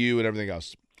to IU and everything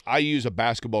else, IU's a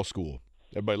basketball school.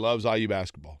 Everybody loves IU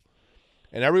basketball.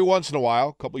 And every once in a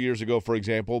while, a couple years ago, for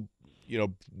example,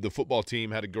 the football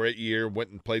team had a great year, went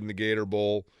and played in the Gator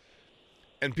Bowl.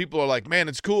 And people are like, man,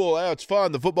 it's cool. Oh, it's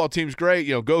fun. The football team's great.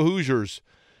 Go Hoosiers.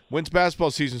 When's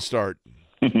basketball season start?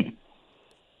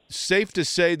 Safe to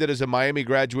say that as a Miami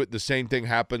graduate, the same thing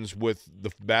happens with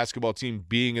the basketball team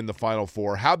being in the Final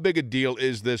Four. How big a deal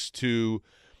is this to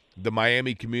the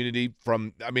Miami community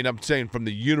I'm saying from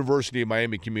the University of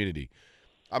Miami community?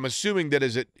 I'm assuming that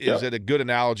is it a good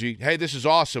analogy? Hey, this is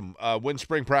awesome. Win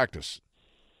spring practice.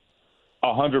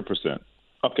 100%.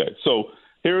 Okay, so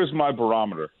here's my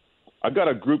barometer. I got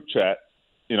a group chat,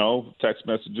 text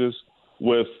messages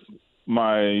with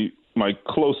my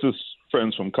closest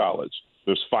friends from college.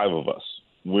 There's 5 of us.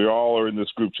 We all are in this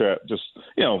group chat, just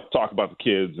talk about the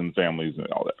kids and families and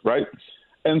all that, right?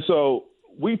 And so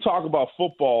we talk about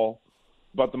football.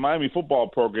 About the Miami football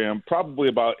program probably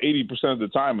about 80% of the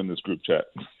time in this group chat.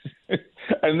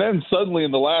 And then suddenly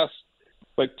in the last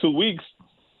 2 weeks,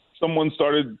 someone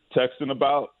started texting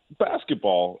about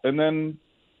basketball. And then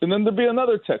there'd be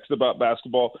another text about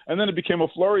basketball. And then it became a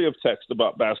flurry of text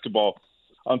about basketball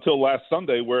until last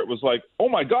Sunday where it was like, oh,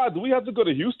 my God, do we have to go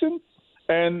to Houston?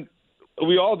 And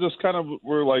we all just kind of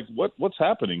were like, what's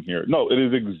happening here? No, it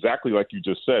is exactly like you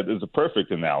just said. It's a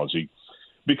perfect analogy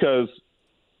because –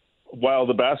 while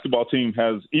the basketball team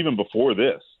has, even before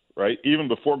this, right, even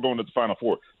before going to the Final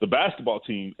Four, the basketball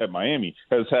team at Miami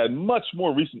has had much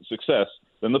more recent success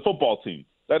than the football team.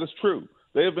 That is true.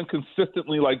 They have been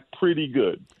consistently, pretty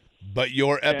good. But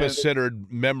your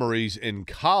epicentered memories in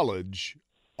college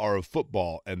are of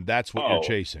football, and that's what you're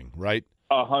chasing, right?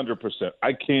 100%.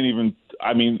 I can't even –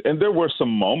 and there were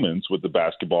some moments with the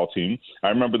basketball team. I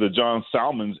remember the John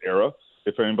Salmons era,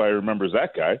 if anybody remembers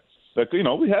that guy.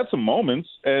 We had some moments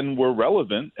and were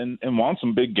relevant and won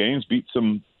some big games, beat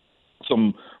some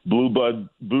blue blood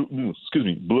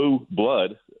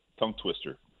tongue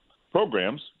twister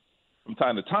programs from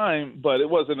time to time, but it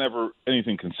wasn't ever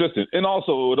anything consistent. And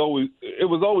also it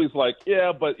was always like,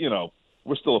 yeah, but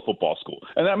we're still a football school.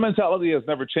 And that mentality has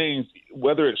never changed.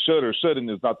 Whether it should or shouldn't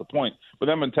is not the point, but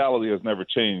that mentality has never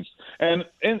changed. And at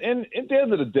the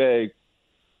end of the day,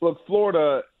 look,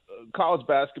 Florida college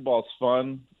basketball is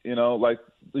fun.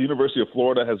 The University of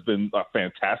Florida has been a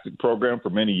fantastic program for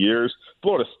many years.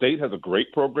 Florida State has a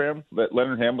great program that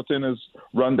Leonard Hamilton has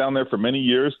run down there for many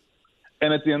years.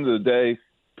 And at the end of the day,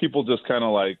 people just kind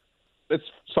of it's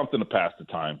something to pass the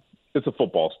time. It's a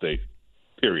football state,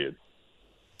 period.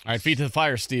 All right, feet to the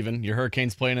fire, Steven. Your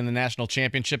Hurricanes playing in the national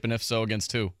championship, and if so,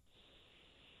 against who?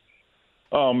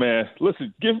 Oh, man.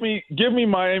 Listen, give me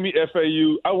Miami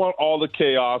FAU. I want all the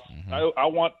chaos. Mm-hmm. I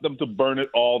want them to burn it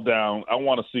all down. I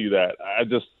want to see that.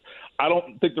 I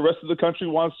don't think the rest of the country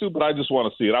wants to, but I just want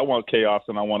to see it. I want chaos,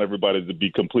 and I want everybody to be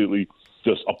completely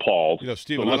just appalled.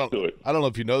 Steven, so let's do it. I don't know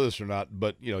if you know this or not,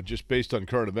 but, just based on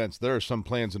current events, there are some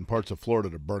plans in parts of Florida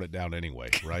to burn it down anyway,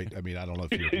 right? I don't know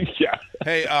if you're – Yeah.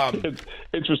 Hey, it's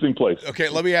interesting place. Okay,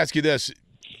 let me ask you this.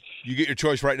 You get your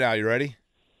choice right now. You ready?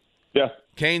 Yeah.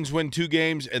 Canes win 2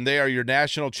 games, and they are your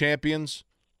national champions,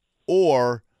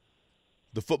 or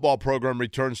the football program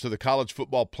returns to the college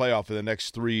football playoff in the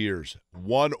next 3 years.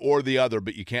 One or the other,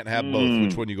 but you can't have both.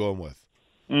 Which one are you going with?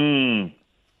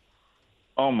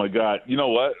 Oh, my God. You know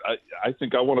what? I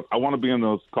think I want to be in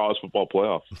those college football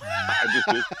playoffs. I just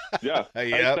do. Yeah.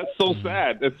 That's so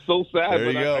sad. It's so sad,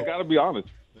 there but I got to be honest.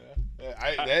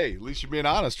 Hey, at least you're being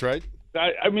honest, right?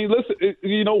 Listen,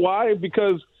 you know why?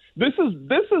 Because this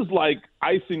is like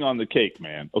icing on the cake,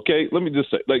 man. Okay, let me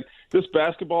just say, this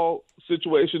basketball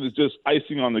situation is just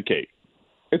icing on the cake.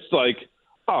 It's like,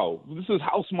 oh, this is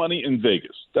house money in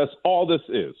Vegas. That's all this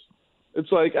is.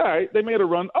 It's like, all right, they made a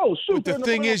run. Oh, shoot. But the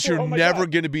thing is, you're never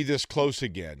going to be this close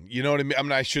again. You know what I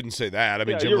mean? I shouldn't say that.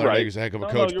 Jim Irsay is a heck of a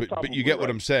coach, but you get what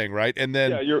I'm saying, right? And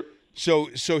then, so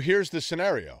here's the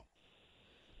scenario.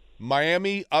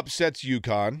 Miami upsets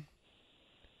UConn.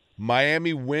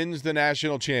 Miami wins the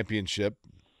national championship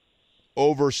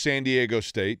over San Diego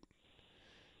State.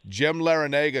 Jim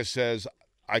Larrañaga says,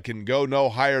 I can go no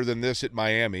higher than this at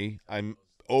Miami. I'm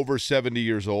over 70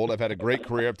 years old. I've had a great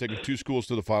career. I've taken 2 schools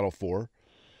to the Final Four.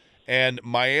 And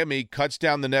Miami cuts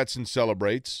down the nets and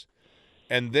celebrates,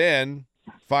 and then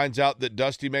finds out that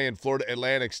Dusty May and Florida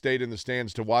Atlantic stayed in the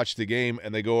stands to watch the game,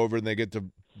 and they go over and they get to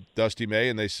Dusty May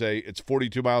and they say, it's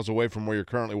 42 miles away from where you're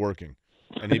currently working,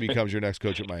 and he becomes your next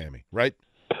coach at Miami, right?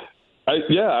 I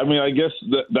guess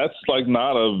that's like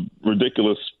not a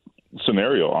ridiculous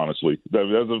scenario, honestly. That's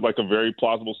like a very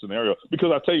plausible scenario,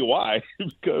 because I'll tell you why.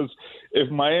 Because if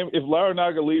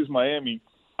Larranaga leaves Miami,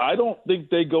 I don't think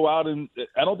they can go out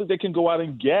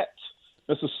and get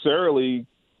necessarily.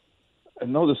 I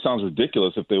know this sounds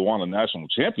ridiculous if they want a national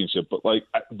championship, but like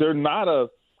it's not a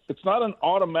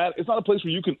place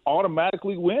where you can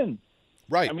automatically win.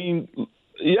 Right. I mean,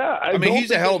 yeah. He's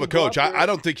a hell of a coach. I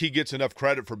don't think he gets enough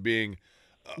credit for being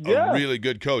a really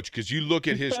good coach, because you look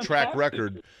at his track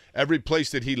record, every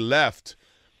place that he left,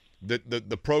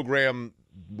 the program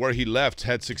where he left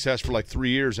had success for like 3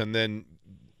 years, and then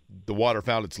the water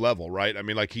found its level, right? I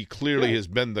mean, like, he clearly has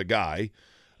been the guy.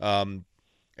 And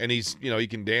he's, he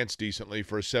can dance decently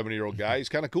for a 70-year-old guy. He's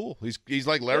kind of cool. He's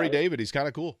like Larry David. He's kind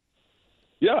of cool.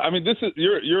 Yeah, I mean, this is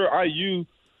your IU,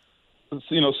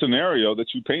 scenario that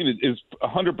you painted is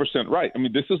 100% right. I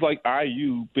mean, this is like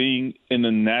IU being in the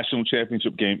national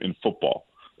championship game in football.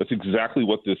 That's exactly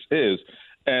what this is.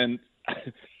 And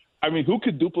I mean, who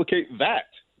could duplicate that,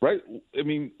 right? I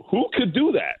mean, who could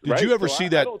do that? Did you ever see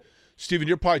that? Steven,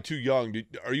 you're probably too young.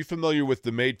 Are you familiar with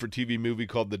the made-for-TV movie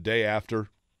called The Day After?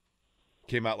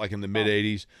 Came out like in the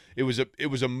mid-'80s. It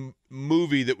was a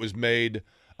movie that was made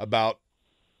about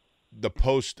the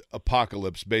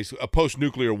post-apocalypse, basically a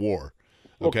post-nuclear war.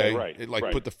 Okay, right. It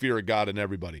put the fear of God in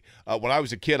everybody. When I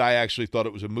was a kid, I actually thought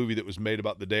it was a movie that was made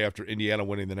about the day after Indiana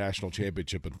winning the national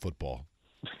championship in football.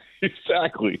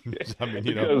 Exactly. I mean,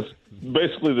 because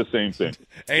basically the same thing.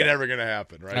 Ain't ever gonna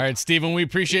happen, right? All right, Steven, we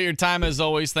appreciate your time as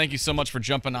always. Thank you so much for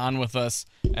jumping on with us,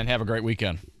 and have a great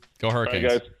weekend. Go Hurricanes. All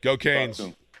right, guys. Go Canes.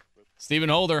 Steven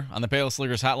Holder on the Payless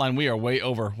Leaguers Hotline. We are way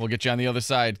over. We'll get you on the other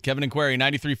side. Kevin and Query,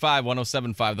 93.5,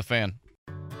 107.5, The Fan.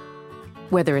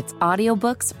 Whether it's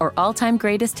audiobooks or all-time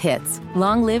greatest hits,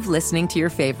 long live listening to your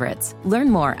favorites. Learn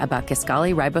more about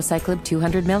Kisqali Ribociclib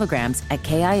 200 milligrams at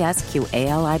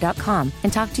KISQALI.com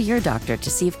and talk to your doctor to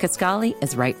see if Kisqali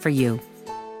is right for you.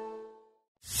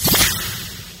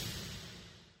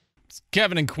 It's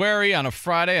Kevin and Query on a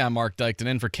Friday. I'm Marc Dykton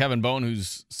in for Kevin Bone,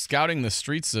 who's scouting the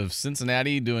streets of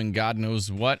Cincinnati, doing God knows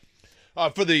what.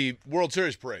 For the World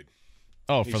Series parade.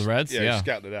 Oh, for the Reds? Yeah, he's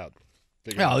scouting it out.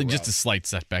 Well, just a slight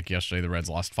setback yesterday. The Reds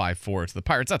lost 5-4 to the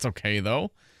Pirates. That's okay, though.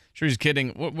 Sure, he's kidding.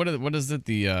 What is it?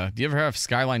 Do you ever have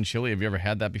Skyline Chili? Have you ever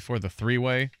had that before? The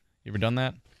three-way? You ever done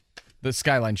that? The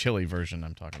Skyline Chili version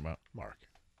I'm talking about. Mark.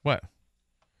 What?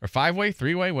 Or five-way?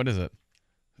 Three-way? What is it?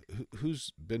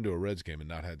 Who's been to a Reds game and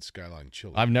not had Skyline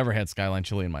Chili? I've never had Skyline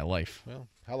Chili in my life. Well,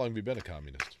 how long have you been a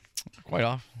communist? Quite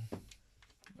off.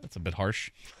 That's a bit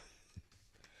harsh.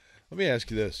 Let me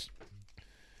ask you this.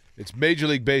 It's Major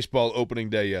League Baseball opening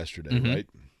day yesterday, right?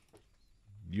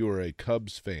 You are a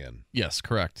Cubs fan. Yes,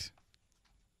 correct.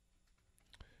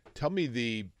 Tell me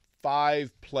the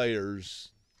 5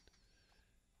 players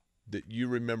that you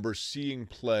remember seeing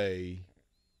play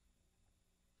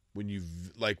when you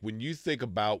think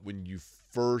about when you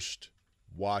first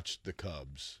watched the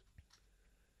Cubs.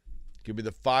 Give me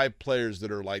the 5 players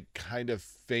that are like kind of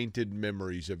fainted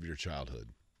memories of your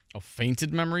childhood. Oh,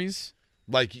 fainted memories?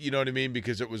 Like, you know what I mean?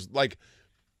 Because it was like,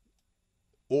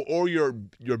 or your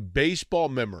baseball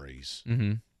memories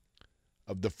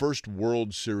of the first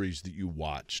World Series that you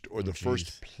watched, or the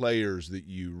first players that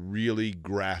you really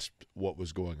grasped what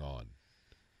was going on.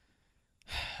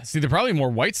 See, they're probably more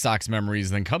White Sox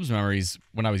memories than Cubs memories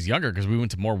when I was younger, because we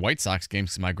went to more White Sox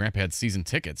games because my grandpa had season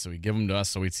tickets, so he'd give them to us,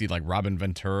 so we'd see like Robin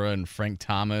Ventura and Frank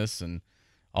Thomas and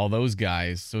all those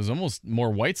guys. So it was almost more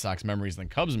White Sox memories than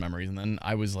Cubs memories. And then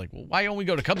I was like, well, why don't we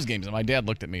go to Cubs games? And my dad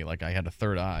looked at me like I had a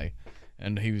third eye.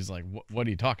 And he was like, what are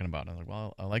you talking about? And I was like,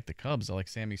 well, I like the Cubs. I like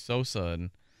Sammy Sosa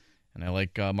and I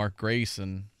like Mark Grace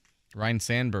and Ryan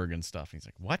Sandberg and stuff. And he's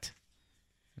like, what?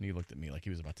 And he looked at me like he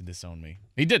was about to disown me.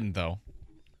 He didn't, though.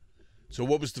 So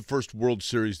what was the first World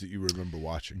Series that you remember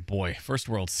watching? Boy, first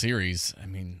World Series. I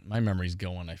mean, my memory's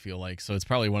going, I feel like. So it's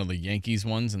probably one of the Yankees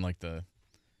ones in like the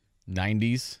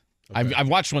 90s. Okay. I've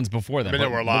watched ones before that. I mean, there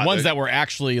were a lot. The ones that were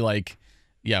actually like,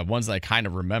 ones that I kind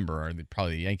of remember are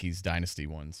probably the Yankees dynasty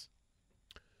ones.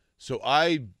 So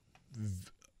I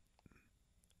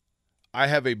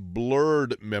have a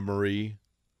blurred memory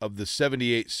of the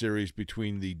 78 series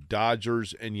between the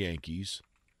Dodgers and Yankees.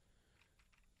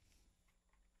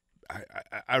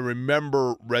 I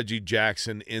remember Reggie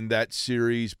Jackson in that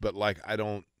series, but like I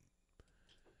don't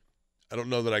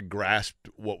know that I grasped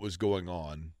what was going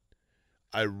on.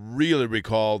 I really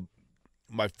recall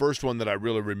my first one that I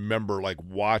really remember, like,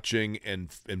 watching and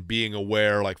being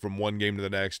aware, like, from one game to the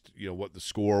next, what the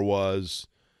score was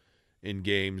in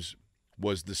games,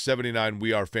 was the 79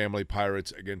 We Are Family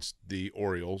Pirates against the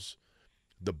Orioles.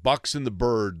 The Bucks and the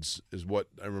Birds is what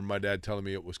I remember my dad telling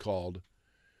me it was called.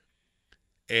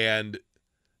 And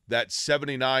that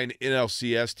 79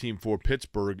 NLCS team for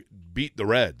Pittsburgh beat the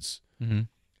Reds. Mm-hmm.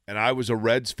 And I was a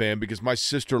Reds fan because my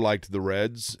sister liked the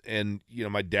Reds and,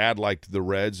 my dad liked the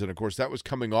Reds. And, of course, that was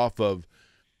coming off of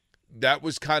 – that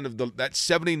was kind of that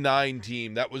 79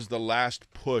 team. That was the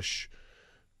last push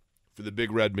for the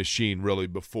Big Red Machine, really,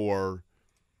 before,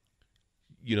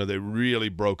 they really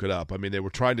broke it up. I mean, they were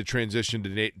trying to transition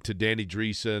to Danny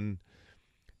Dreesen,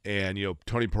 and,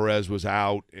 Tony Perez was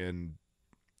out. And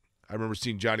I remember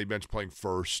seeing Johnny Bench playing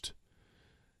first,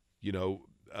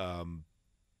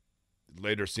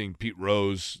 later seeing Pete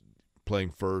Rose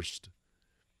playing first.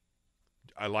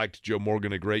 I liked Joe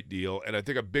Morgan a great deal. And I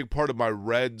think a big part of my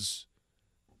Reds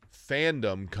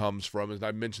fandom comes from, and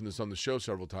I've mentioned this on the show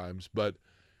several times, but,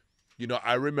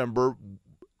 I remember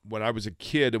when I was a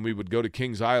kid and we would go to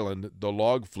Kings Island, the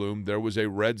log flume, there was a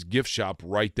Reds gift shop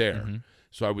right there. Mm-hmm.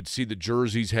 So I would see the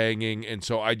jerseys hanging, and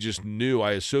so I just knew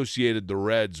I associated the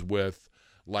Reds with,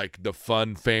 like, the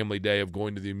fun family day of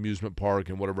going to the amusement park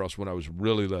and whatever else when I was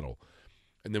really little.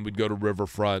 And then we'd go to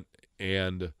Riverfront,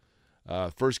 and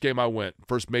first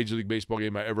Major League Baseball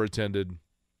game I ever attended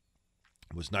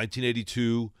was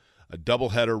 1982, a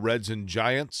doubleheader, Reds and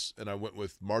Giants, and I went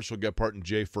with Marshall Gephardt and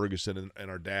Jay Ferguson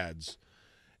and our dads.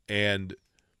 And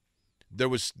there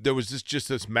was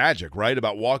this magic, right,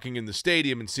 about walking in the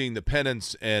stadium and seeing the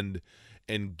pennants and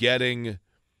getting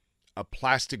a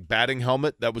plastic batting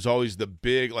helmet. That was always the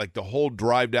big, like, the whole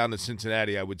drive down to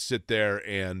Cincinnati, I would sit there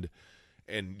and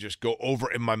just go over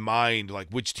in my mind, like,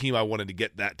 which team I wanted to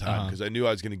get that time, because I knew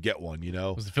I was going to get one,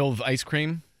 Was it filled with ice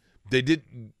cream? They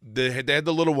had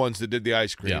the little ones that did the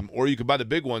ice cream, or you could buy the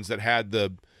big ones that had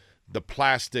the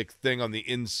plastic thing on the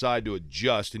inside to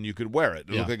adjust, and you could wear it.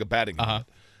 It looked like a batting helmet.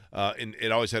 And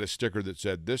it always had a sticker that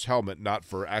said, "This helmet not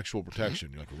for actual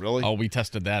protection." You're like, really? Oh, we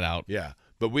tested that out. Yeah.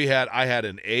 But I had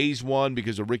an A's one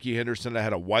because of Ricky Henderson. I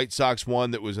had a White Sox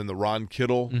one that was in the Ron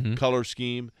Kittle color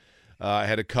scheme. I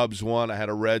had a Cubs one. I had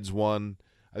a Reds one.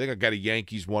 I think I got a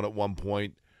Yankees one at one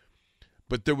point.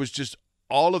 But there was just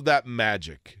all of that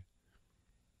magic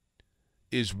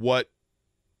is what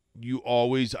you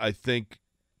always, I think,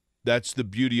 that's the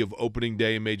beauty of opening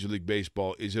day in Major League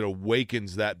Baseball, is it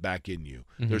awakens that back in you.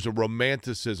 Mm-hmm. There's a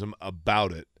romanticism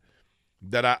about it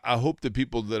that I hope the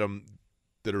people that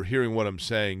are hearing what I'm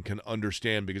saying can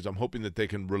understand, because I'm hoping that they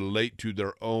can relate to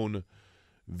their own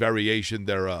variation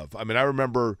thereof. I mean, I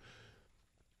remember,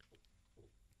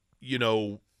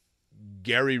 Gary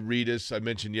Reedus, I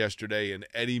mentioned yesterday, and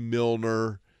Eddie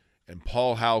Milner and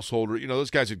Paul Householder. Those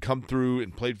guys had come through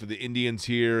and played for the Indians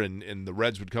here, and the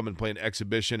Reds would come and play an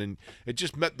exhibition, and it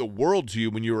just meant the world to you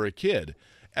when you were a kid.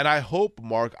 And I hope,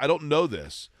 Mark, I don't know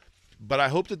this, but I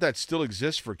hope that still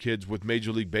exists for kids with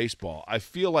Major League Baseball. I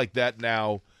feel like that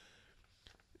now.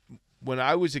 When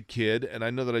I was a kid, and I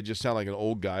know that I just sound like an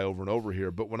old guy over and over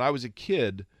here, but when I was a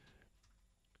kid,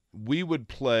 we would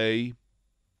play –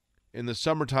 in the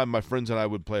summertime, my friends and I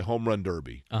would play home run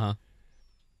derby.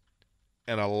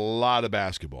 And a lot of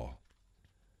basketball.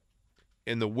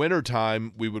 In the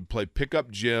wintertime, we would play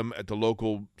pickup gym at the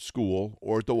local school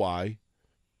or at the Y.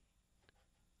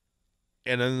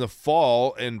 And in the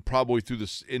fall and probably through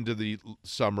into the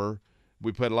summer,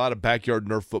 we played a lot of backyard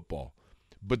Nerf football.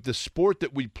 But the sport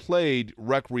that we played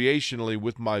recreationally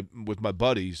with my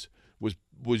buddies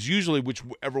was usually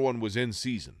whichever one was in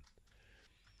season.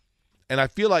 And I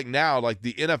feel like now, like,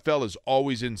 the NFL is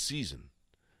always in season.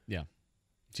 Yeah.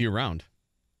 It's year-round.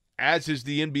 As is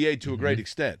the NBA to a great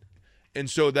extent. And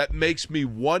so that makes me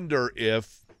wonder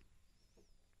if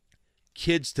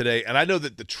kids today, and I know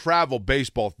that the travel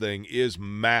baseball thing is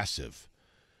massive,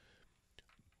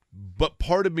 but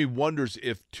part of me wonders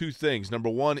if two things. Number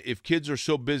one, if kids are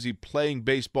so busy playing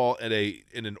baseball in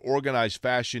an organized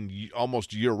fashion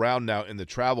almost year-round now in the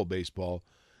travel baseball,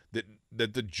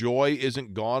 that the joy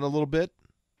isn't gone a little bit,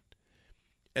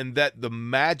 and that the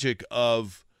magic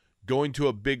of going to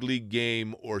a big league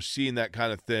game or seeing that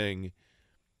kind of thing,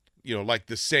 like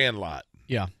the Sandlot,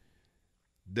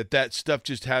 that stuff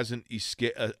just hasn't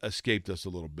escaped us a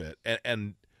little bit.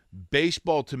 And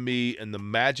baseball, to me, and the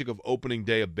magic of opening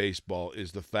day of baseball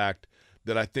is the fact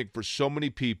that I think for so many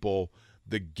people,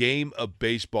 the game of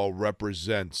baseball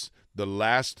represents the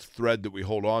last thread that we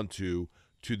hold on to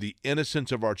the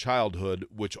innocence of our childhood,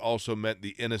 which also meant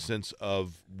the innocence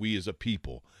of we as a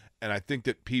people. And I think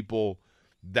that people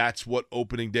that's what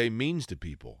opening day means to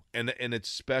people. And it's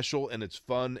special, and it's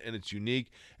fun, and it's unique.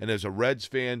 And as a Reds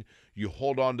fan, you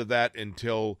hold on to that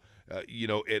until, at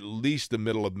least the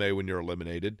middle of May when you're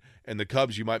eliminated. And the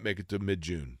Cubs, you might make it to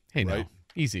mid-June. Hey, right? no.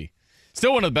 Easy.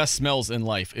 Still one of the best smells in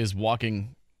life is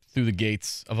walking through the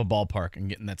gates of a ballpark and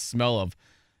getting that smell of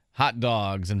hot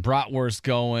dogs and bratwurst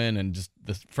going and just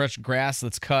the fresh grass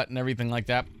that's cut and everything like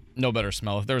that. No better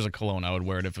smell. If there was a cologne, I would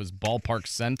wear it. If it was ballpark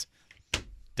scent,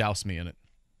 douse me in it.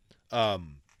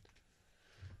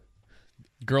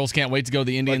 Girls can't wait to go to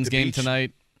the Indians game beach?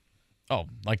 tonight. Oh,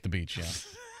 like the beach, yeah.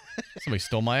 Somebody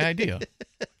stole my idea.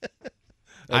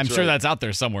 I'm sure that's out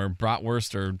there somewhere.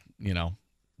 Bratwurst or,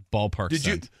 ballpark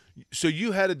scent. So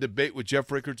you had a debate with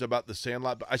Jeff Rickards about the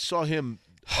Sandlot, but I saw him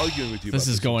arguing with you This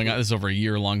about is going on. This is over a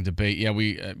year-long debate. Yeah,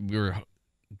 we were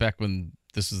back when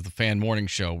this was the fan morning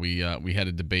show. We had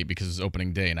a debate because it was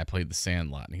opening day, and I played the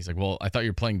Sandlot. And he's like, "Well, I thought you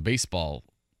were playing baseball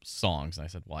songs." And I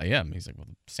said, "Well, I am." He's like, "Well,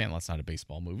 the Sandlot's not a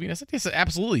baseball movie." And I said, "Yes, it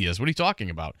absolutely is. What are you talking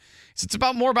about?" He said,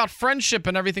 "It's more about friendship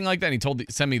and everything like that." And he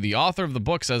sent me the author of the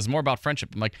book says more about friendship.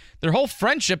 I'm like, their whole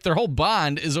friendship, their whole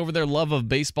bond is over their love of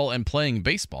baseball and playing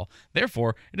baseball.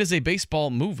 Therefore, it is a baseball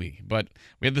movie. But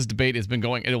we had this debate. It's been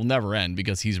going. It'll never end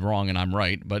because he's wrong and I'm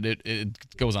right. But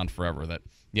it goes on forever. That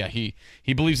yeah, he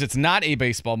believes it's not a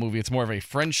baseball movie. It's more of a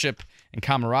friendship and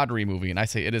camaraderie movie. And I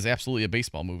say it is absolutely a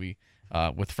baseball movie.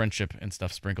 With friendship and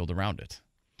stuff sprinkled around it.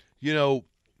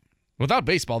 Without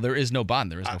baseball, there is no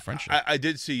bond. There is no friendship. I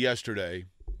did see yesterday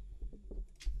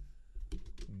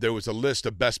there was a list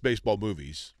of best baseball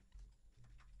movies,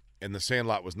 and The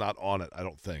Sandlot was not on it, I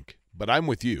don't think. But I'm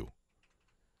with you.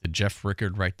 Did Jeff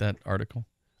Rickard write that article?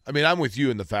 I mean, I'm with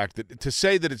you in the fact that to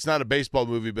say that it's not a baseball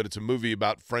movie, but it's a movie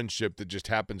about friendship that just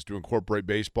happens to incorporate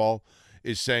baseball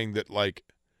is saying that,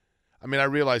 I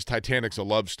realize Titanic's a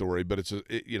love story, but it's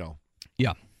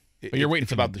Yeah, but you're waiting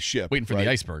for about the ship, waiting for right?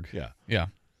 the iceberg. Yeah.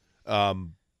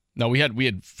 No, we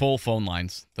had full phone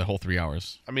lines the whole 3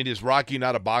 hours. I mean, is Rocky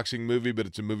not a boxing movie, but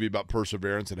it's a movie about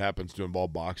perseverance that happens to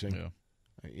involve boxing?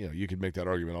 Yeah. You could make that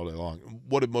argument all day long.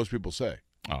 What did most people say?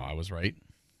 Oh, I was right.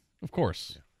 Of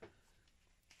course. Yeah.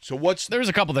 So there's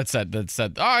a couple that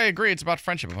said, oh, I agree, it's about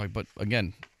friendship. I'm like, but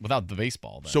again, without the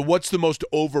baseball. Then. So what's the most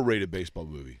overrated baseball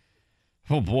movie?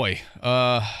 Oh boy,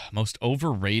 most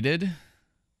overrated.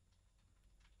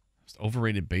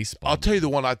 Overrated baseball. I'll tell you the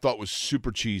one I thought was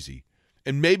super cheesy.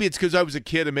 And maybe it's because I was a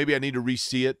kid and maybe I need to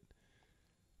rewatch it.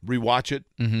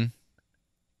 Mm-hmm.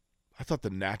 I thought The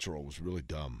Natural was really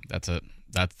dumb. That's it.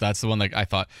 That's the one that I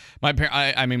thought.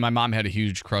 My mom had a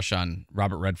huge crush on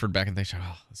Robert Redford back in the day. She's like,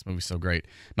 oh, this movie's so great.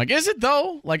 I'm like, is it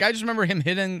though? Like, I just remember him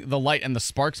hitting the light and the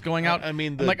sparks going out.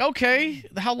 I'm like, okay,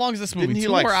 how long is this movie? Didn't he 2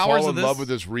 more hours fall of in this? love with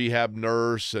his rehab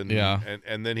nurse? And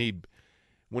then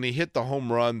when he hit the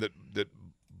home run that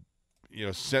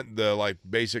sent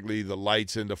basically the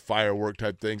lights into firework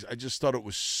type things. I just thought it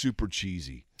was super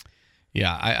cheesy.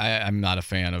 Yeah, I'm not a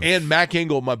fan of. And Mac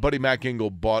Engel, my buddy Mac Engel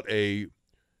bought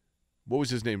what was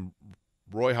his name?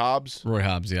 Roy Hobbs? Roy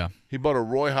Hobbs, yeah. He bought a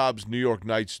Roy Hobbs New York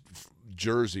Knights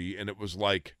jersey, and it was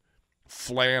like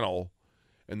flannel.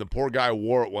 And the poor guy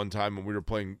wore it one time when we were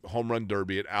playing home run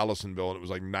derby at Allisonville, and it was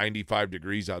like 95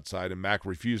 degrees outside, and Mac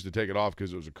refused to take it off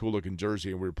because it was a cool-looking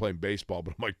jersey, and we were playing baseball.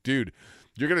 But I'm like, dude,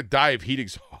 you're going to die of heat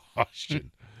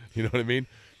exhaustion. You know what I mean?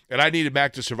 And I needed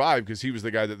Mac to survive because he was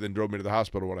the guy that then drove me to the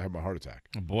hospital when I had my heart attack.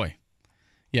 Oh, boy.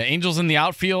 Yeah, Angels in the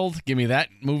Outfield. Give me that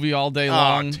movie all day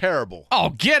long. Oh, terrible.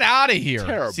 Oh, get out of here.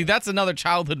 Terrible. See, that's another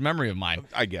childhood memory of mine.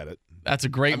 I get it. That's a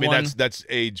great one. I mean, that's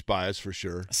age bias for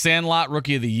sure. Sandlot,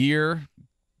 Rookie of the Year.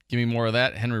 Give me more of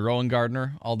that. Henry Rowan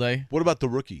Gardner all day. What about The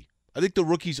Rookie? I think The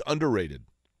Rookie's underrated.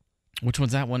 Which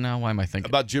one's that one now? Why am I thinking?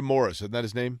 About Jim Morris. Isn't that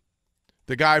his name?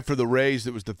 The guy for the Rays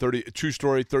that was the true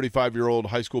story, 35-year-old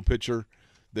high school pitcher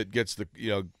that gets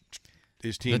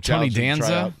his team. The Tony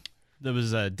Danza? That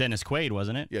was Dennis Quaid,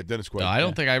 wasn't it? Yeah, Dennis Quaid. No, I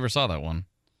don't think I ever saw that one.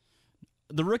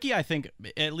 The Rookie, I think,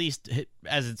 at least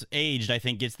as it's aged, I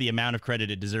think gets the amount of credit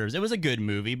it deserves. It was a good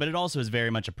movie, but it also is very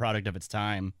much a product of its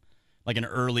time. Like an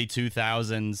early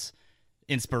 2000s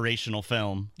inspirational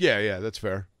film. Yeah, that's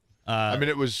fair. I mean,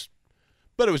 it was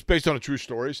based on a true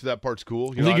story, so that part's cool.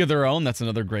 League of Their Own, that's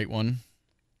another great one.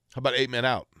 How about 8 Men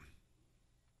Out?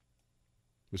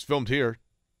 It was filmed here.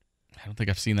 I don't think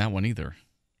I've seen that one either.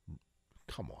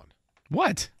 Come on.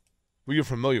 What? Well, you're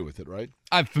familiar with it, right?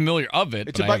 I'm familiar of it.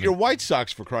 It's about your White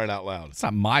Sox, for crying out loud. It's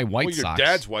not my White Sox. Your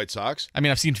dad's White Sox. I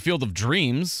mean, I've seen Field of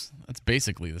Dreams. That's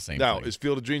basically the same thing. Now, is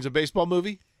Field of Dreams a baseball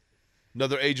movie?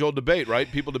 Another age-old debate,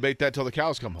 right? People debate that till the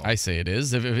cows come home. I say it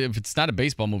is. If it's not a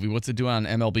baseball movie, what's it do on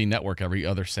MLB Network every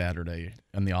other Saturday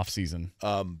in the offseason?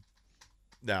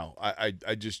 Now,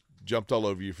 I just jumped all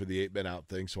over you for the 8 men out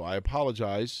thing, so I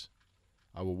apologize.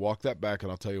 I will walk that back,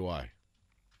 and I'll tell you why.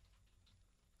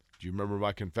 Do you remember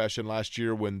my confession last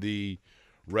year when the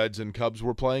Reds and Cubs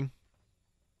were playing?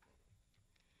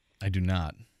 I do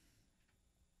not.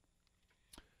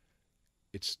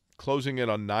 It's closing in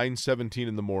on 9:17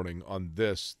 in the morning on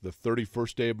this, the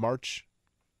 31st day of March.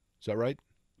 Is that right?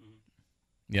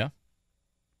 Yeah.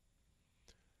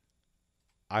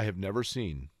 I have never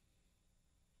seen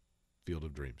Field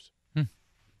of Dreams.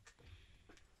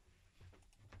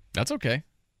 That's okay.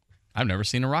 I've never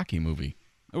seen a Rocky movie.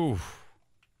 Ooh.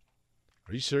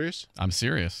 Are you serious? I'm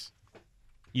serious.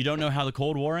 You don't know how the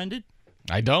Cold War ended?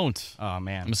 I don't. Oh,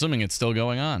 man. I'm assuming it's still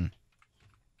going on.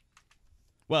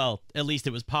 Well, at least it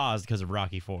was paused because of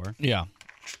Rocky IV. Yeah.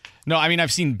 No, I mean,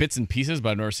 I've seen bits and pieces, but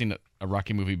I've never seen a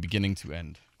Rocky movie beginning to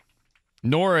end.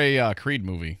 Nor a Creed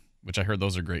movie, which I heard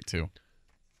those are great, too.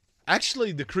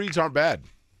 Actually, the Creeds aren't bad.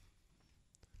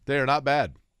 They are not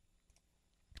bad.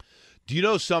 Do you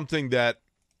know something that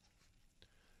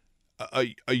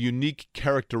a unique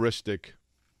characteristic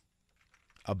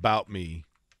about me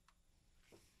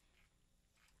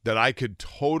that I could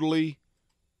totally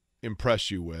impress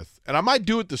you with? And I might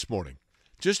do it this morning,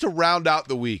 just to round out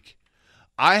the week.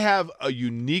 I have a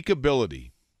unique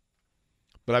ability,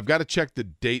 but I've got to check the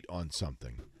date on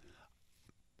something.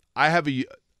 I have a...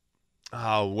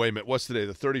 Oh, wait a minute. What's today?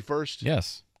 The 31st?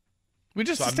 Yes. We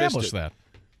just So I missed established it. that.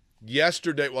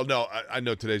 Yesterday, well, no, I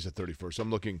know today's the 31st. I'm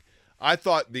looking. I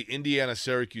thought the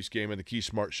Indiana-Syracuse game and the key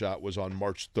smart shot was on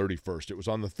March 31st. It was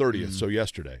on the 30th, so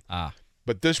yesterday. Ah.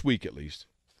 But this week at least.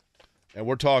 And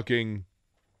we're talking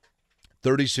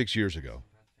 36 years ago.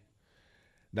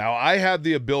 Now, I have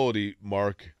the ability,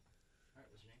 Mark,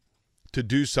 to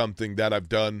do something that I've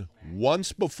done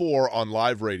once before on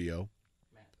live radio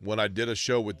when I did a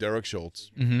show with Derek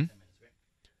Schultz. Mm-hmm.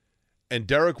 And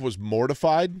Derek was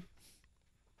mortified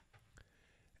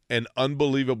and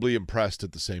unbelievably impressed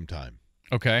at the same time.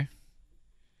 Okay.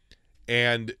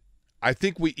 And I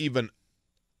think we even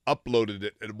uploaded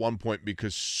it at one point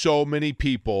because so many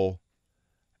people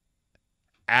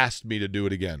asked me to do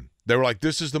it again. They were like,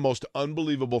 this is the most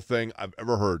unbelievable thing I've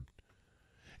ever heard.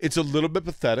 It's a little bit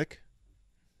pathetic.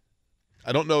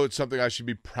 I don't know it's something I should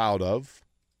be proud of.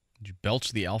 Did you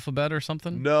belch the alphabet or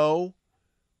something? No.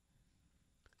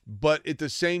 But at the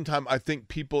same time, I think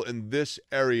people in this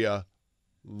area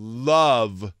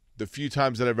love the few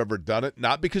times that I've ever done it,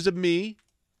 not because of me,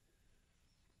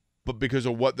 but because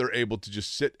of what they're able to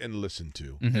just sit and listen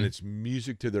to. Mm-hmm. And it's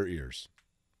music to their ears.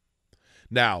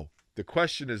 Now, the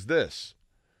question is this.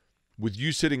 With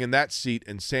you sitting in that seat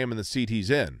and Sam in the seat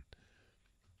he's in,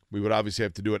 we would obviously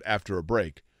have to do it after a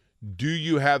break. Do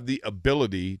you have the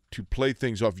ability to play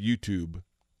things off YouTube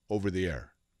over the air?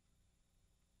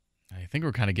 I think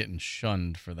we're kind of getting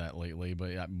shunned for that lately,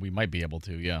 but we might be able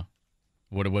to, yeah.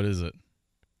 What is it?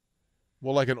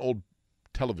 Well, like an old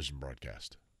television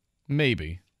broadcast.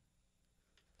 Maybe.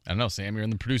 I don't know, Sam. You're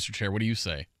in the producer chair. What do you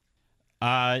say?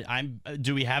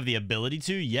 Do we have the ability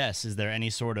to? Yes. Is there any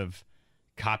sort of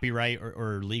copyright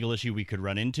or legal issue we could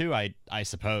run into? I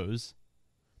suppose.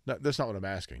 No, that's not what I'm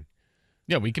asking.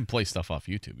 Yeah, we can play stuff off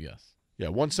YouTube, yes. Yeah,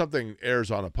 once something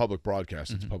airs on a public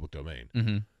broadcast, it's public domain.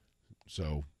 Mm-hmm.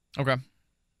 So, okay.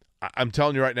 I'm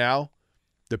telling you right now,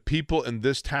 the people in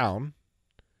this town,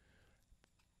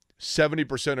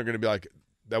 70% are going to be like,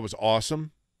 that was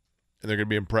awesome, and they're going to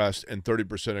be impressed, and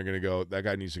 30% are going to go, that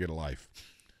guy needs to get a life.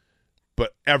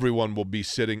 But everyone will be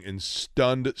sitting in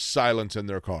stunned silence in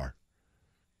their car.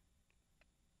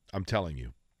 I'm telling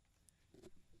you.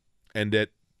 And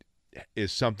it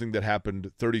is something that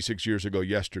happened 36 years ago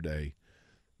yesterday,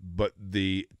 but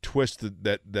the twist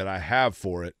that I have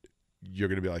for it, you're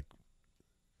going to be like,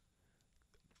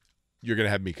 you're going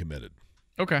to have me committed.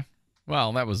 Okay.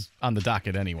 Well, that was on the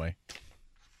docket anyway.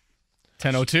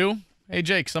 10:02. Hey,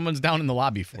 Jake, someone's down in the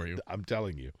lobby for you. I'm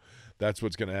telling you. That's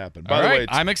what's going to happen. By All the right, way,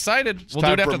 I'm excited. it's We'll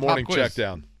time do it for after a the morning pop quiz. check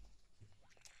down.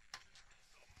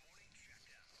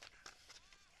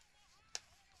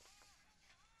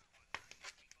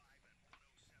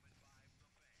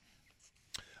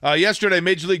 Yesterday,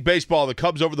 Major League Baseball, the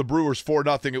Cubs over the Brewers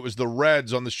 4-0. It was the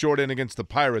Reds on the short end against the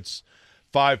Pirates.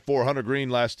 5-4. Hunter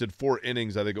Green lasted 4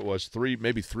 innings, I think it was.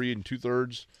 Maybe 3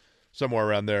 2/3, somewhere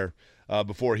around there,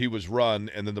 before he was run,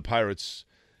 and then the Pirates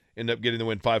ended up getting the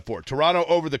win 5-4. Toronto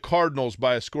over the Cardinals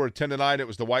by a score of 10-9. It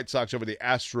was the White Sox over the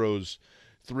Astros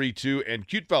 3-2. And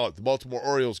Cute Fella, the Baltimore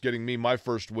Orioles, getting me my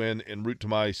first win en route to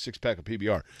my six-pack of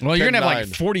PBR. Well, you're going to have like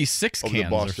 10-9 46 over the cans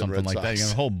or Boston something Red like that. Sox. You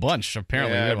have a whole bunch,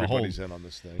 apparently. Yeah, We have a everybody's whole... in on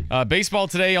this thing. Baseball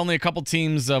today, only a couple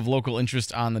teams of local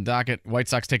interest on the docket. White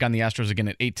Sox take on the Astros again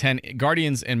at 8:10.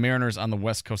 Guardians and Mariners on the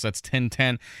West Coast, that's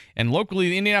 10:10. And locally,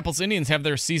 the Indianapolis Indians have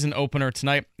their season opener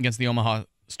tonight against the Omaha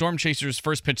Storm Chasers.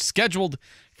 First pitch scheduled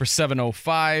for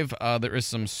 7:05. There is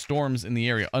some storms in the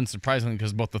area, unsurprisingly,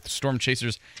 because both the Storm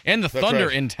Chasers and the Thunder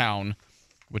right. in town,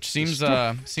 which seems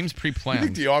pre-planned. I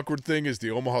think the awkward thing is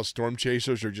the Omaha Storm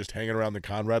Chasers are just hanging around the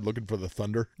Conrad looking for the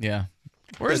Thunder. Yeah.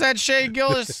 Where's that Shea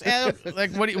Gillis?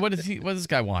 Like, what does this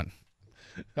guy want?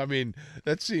 I mean,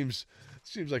 that seems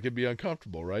like it'd be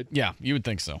uncomfortable, right? Yeah, you would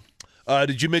think so.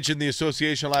 Did you mention the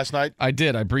association last night? I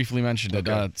did. I briefly mentioned it.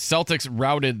 Okay. Celtics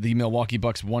routed the Milwaukee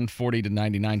Bucks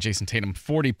 140-99. Jason Tatum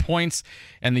 40 points,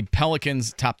 and the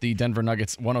Pelicans topped the Denver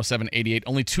Nuggets 107-88.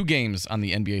 Only 2 games on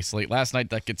the NBA slate last night.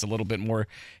 That gets a little bit more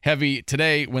heavy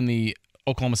today when the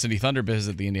Oklahoma City Thunder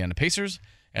visit the Indiana Pacers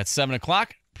at 7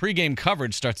 o'clock. Pre-game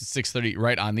coverage starts at 6:30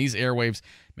 right on these airwaves.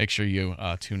 Make sure you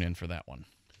tune in for that one.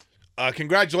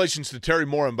 Congratulations to Terry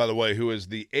Morin, by the way, who is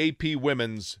the AP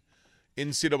Women's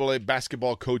NCAA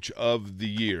Basketball Coach of the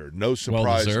Year. No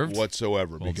surprise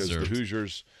whatsoever, because the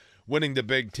Hoosiers winning the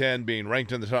Big Ten, being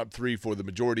ranked in the top 3 for the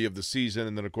majority of the season,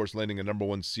 and then, of course, landing a number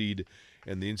 1 seed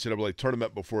in the NCAA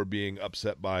Tournament before being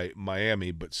upset by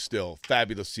Miami. But still,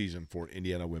 fabulous season for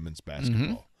Indiana women's basketball.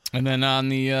 Mm-hmm. And then on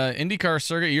the IndyCar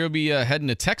circuit, you'll be heading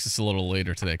to Texas a little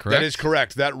later today, correct? That is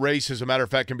correct. That race, as a matter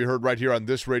of fact, can be heard right here on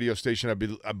this radio station. I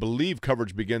believe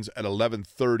coverage begins at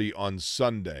 11:30 on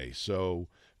Sunday. So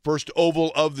first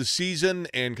oval of the season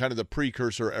and kind of the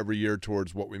precursor every year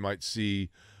towards what we might see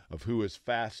of who is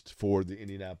fast for the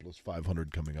Indianapolis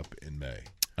 500 coming up in May.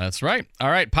 That's right. All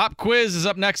right, Pop Quiz is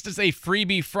up next. It's a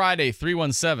freebie Friday,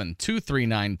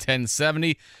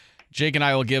 317-239-1070. Jake and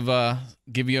I will give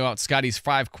you out Scotty's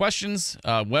 5 questions.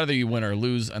 Whether you win or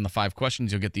lose on the 5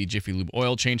 questions, you'll get the Jiffy Lube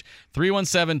oil change.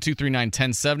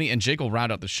 317-239-1070, and Jake will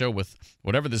round out the show with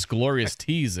whatever this glorious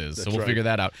tease is. So we'll figure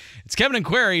that out. It's Kevin and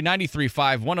Query,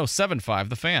 93.5, 107.5,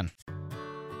 The Fan.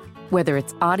 Whether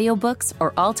it's audiobooks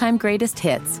or all-time greatest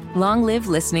hits, long live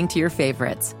listening to your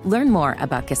favorites. Learn more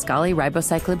about Kisqali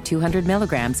Ribociclib 200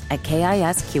 milligrams at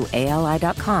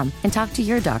KISQALI.com and talk to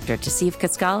your doctor to see if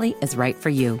Kisqali is right for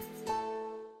you.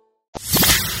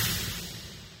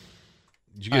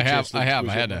 I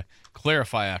had to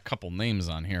clarify a couple names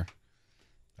on here.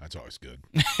 That's always good.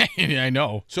 I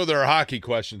know. So there are hockey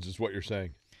questions, is what you're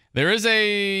saying. There is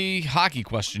a hockey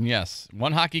question, yes.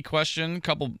 One hockey question,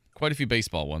 quite a few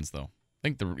baseball ones, though. I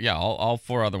think all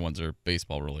 4 other ones are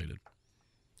baseball related.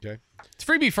 Okay. It's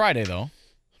Freebie Friday, though.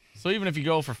 So even if you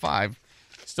go for 5,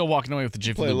 still walking away with the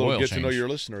Jiffy Lube oil change. Get to know your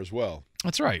listener as well.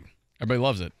 That's right. Everybody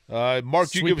loves it.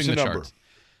 Mark, you give us a number. Charts.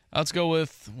 Let's go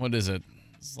with, what is it?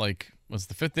 It's like, what's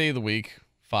the 5th day of the week?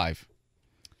 5.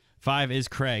 5 is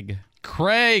Craig.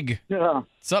 Craig! Yeah.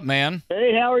 What's up, man?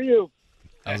 Hey, how are you?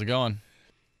 How's it going?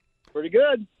 Pretty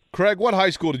good. Craig, what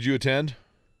high school did you attend?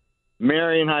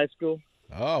 Marion High School.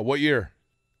 Oh, what year?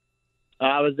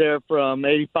 I was there from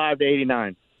 85 to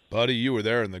 89. Buddy, you were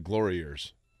there in the glory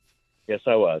years. Yes,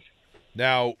 I was.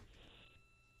 Now,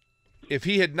 if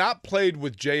he had not played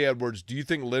with Jay Edwards, do you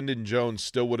think Lyndon Jones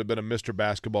still would have been a Mr.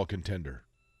 Basketball contender?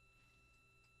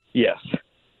 Yes.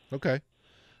 Okay.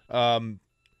 Do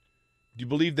you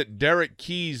believe that Derek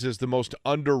Keys is the most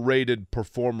underrated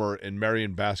performer in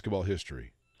Marion basketball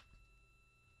history?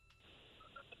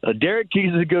 Derek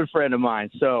Keys is a good friend of mine,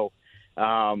 so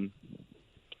I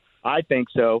think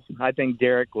so. I think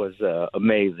Derek was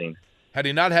amazing. Had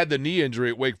he not had the knee injury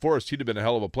at Wake Forest, he'd have been a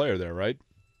hell of a player there, right?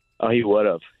 Oh, he would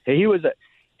have. He was a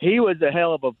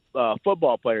hell of a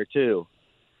football player too.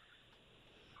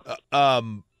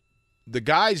 The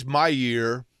guys my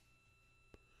year,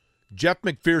 Jeff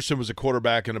McPherson was a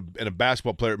quarterback and a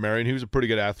basketball player at Marion. He was a pretty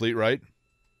good athlete, right?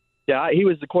 Yeah, he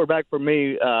was the quarterback for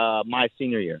me my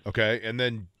senior year. Okay, and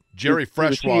then Jerry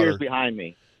Freshwater. He was 2 years behind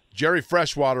me. Jerry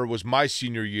Freshwater was my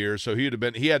senior year, so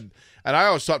and I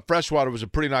always thought Freshwater was a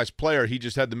pretty nice player. He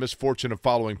just had the misfortune of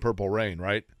following Purple Rain,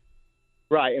 right?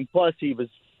 Right, and plus he was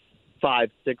 5'6",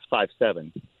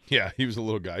 5'7". Yeah, he was a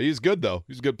little guy. He's good though.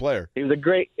 He's a good player. He was a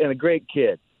great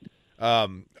kid.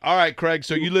 All right, Craig.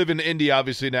 So you live in Indy,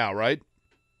 obviously now, right?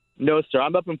 No, sir.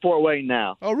 I'm up in Fort Wayne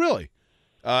now. Oh, really?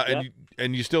 Yep.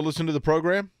 And you still listen to the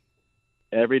program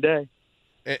every day.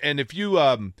 And if you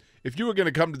were going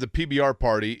to come to the PBR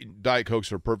party, Diet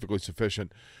Cokes are perfectly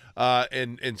sufficient,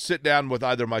 and sit down with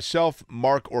either myself,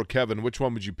 Marc, or Kevin, which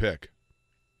one would you pick?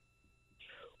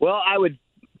 Well, I would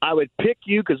pick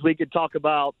you because we could talk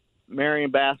about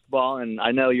Marion basketball, and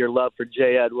I know your love for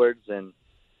Jay Edwards, and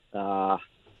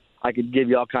I could give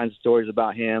you all kinds of stories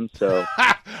about him. So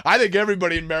I think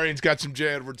everybody in Marion's got some Jay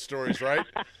Edwards stories, right?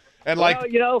 And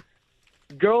well,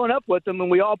 growing up with him, and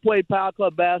we all played Power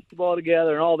Club basketball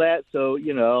together and all that. So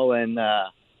and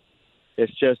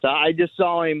it's just I just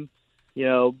saw him,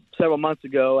 several months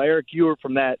ago. Eric, you were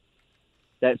from that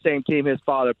same team. His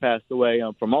father passed away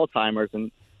from Alzheimer's,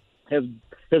 and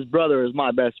his brother is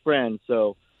my best friend.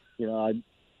 So I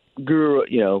grew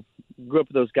up with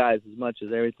those guys as much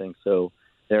as everything. So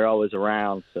they're always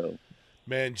around. So,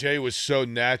 man, Jay was so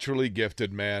naturally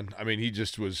gifted, man. I mean, he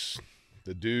just was –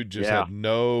 the dude just had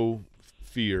no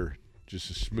fear,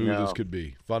 just as smooth as could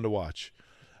be. Fun to watch.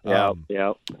 Yeah.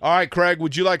 All right, Craig,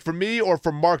 would you like for me or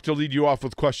for Marc to lead you off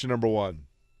with question number one?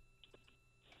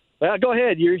 Well, go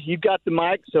ahead. You got the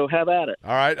mic, so have at it.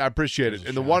 All right, I appreciate it.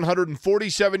 In the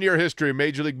 147-year history of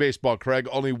Major League Baseball, Craig,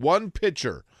 only one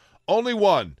pitcher, only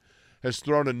one, has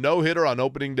thrown a no-hitter on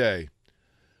opening day.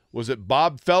 Was it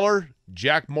Bob Feller,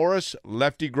 Jack Morris,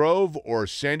 Lefty Grove, or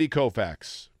Sandy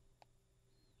Koufax?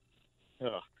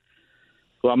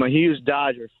 Well, I'm a huge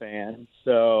Dodger fan,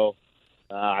 so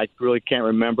I really can't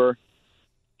remember.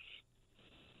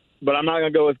 But I'm not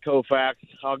going to go with Koufax.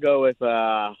 I'll go with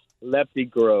Lefty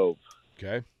Grove.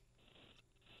 Okay.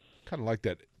 Kind of like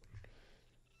that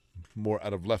more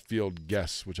out of left field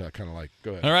guess, which I kind of like.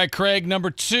 Go ahead. All right, Craig,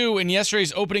 number 2. In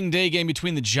yesterday's opening day game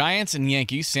between the Giants and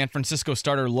Yankees, San Francisco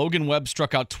starter Logan Webb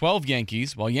struck out 12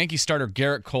 Yankees, while Yankee starter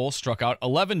Garrett Cole struck out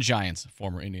 11 Giants,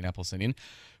 former Indianapolis Indian.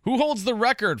 Who holds the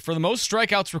record for the most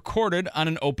strikeouts recorded on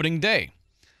an opening day?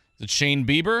 Is it Shane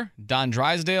Bieber, Don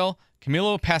Drysdale,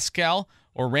 Camilo Pascal,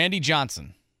 or Randy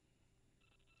Johnson?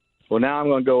 Well, now I'm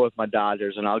going to go with my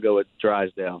Dodgers, and I'll go with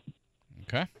Drysdale.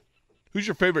 Okay. Who's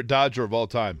your favorite Dodger of all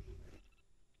time?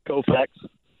 Koufax.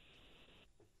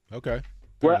 Okay.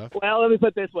 Well, let me put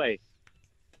it this way.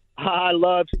 I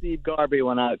love Steve Garvey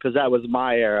because that was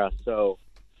my era. So,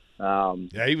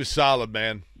 yeah, he was solid,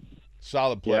 man.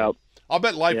 Solid player. Yep. I'll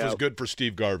bet life was good for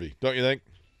Steve Garvey. Don't you think?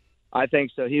 I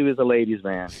think so. He was a ladies'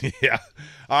 man. Yeah.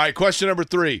 All right, question number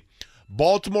 3.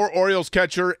 Baltimore Orioles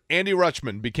catcher Andy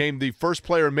Rutschman became the first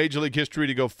player in Major League history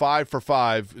to go 5 for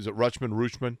 5. Is it Rutschman?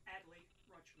 Adley.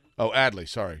 Oh, Adley.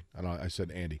 Sorry. I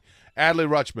said Andy. Adley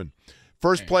Rutschman.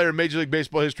 First player in Major League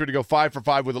Baseball history to go 5 for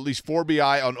 5 with at least 4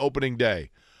 BI on opening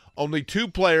day. Only 2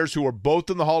 players who are both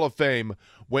in the Hall of Fame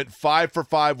went 5 for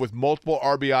 5 with multiple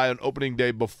RBI on opening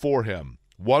day before him.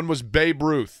 One was Babe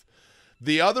Ruth.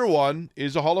 The other one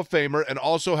is a Hall of Famer and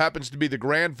also happens to be the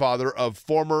grandfather of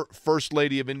former First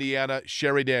Lady of Indiana,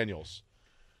 Sherry Daniels.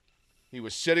 He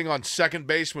was sitting on second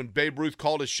base when Babe Ruth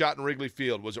called his shot in Wrigley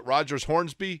Field. Was it Rogers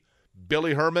Hornsby,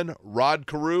 Billy Herman, Rod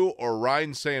Carew, or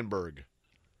Ryne Sandberg?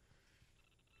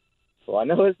 Well, I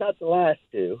know it's not the last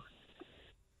 2.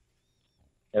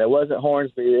 And it wasn't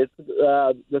Hornsby. It's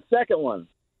the second one.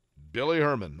 Billy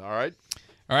Herman. All right.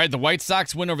 All right, the White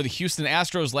Sox win over the Houston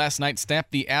Astros last night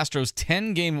stamped the Astros'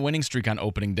 10-game winning streak on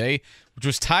opening day, which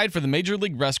was tied for the Major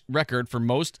League record for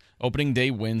most opening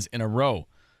day wins in a row.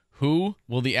 Who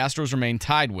will the Astros remain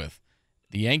tied with?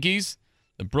 The Yankees,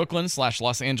 the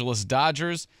Brooklyn/Los Angeles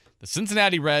Dodgers, the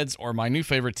Cincinnati Reds, or my new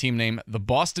favorite team name, the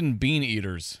Boston Bean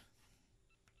Eaters?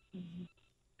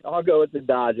 I'll go with the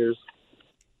Dodgers.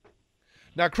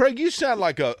 Now, Craig, you sound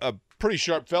like a pretty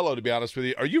sharp fellow, to be honest with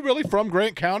you. Are you really from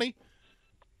Grant County?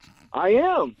 I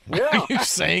am. Yeah. Are you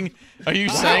saying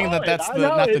that that's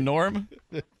not the norm?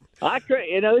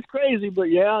 It's crazy, but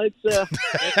yeah, it's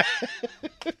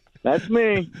that's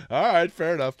me. All right,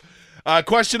 fair enough.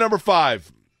 Question number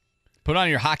 5. Put on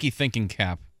your hockey thinking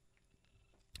cap.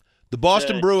 The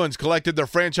Boston Bruins collected their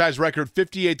franchise record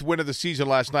 58th win of the season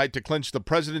last night to clinch the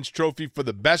President's Trophy for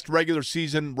the best regular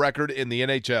season record in the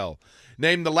NHL.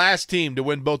 Name the last team to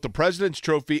win both the President's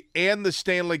Trophy and the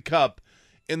Stanley Cup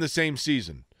in the same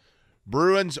season.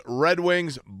 Bruins, Red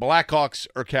Wings, Blackhawks,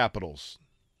 or Capitals?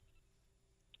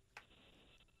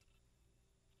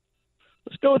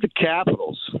 Let's go with the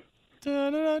Capitals.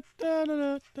 That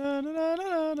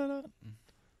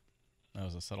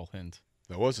was a subtle hint.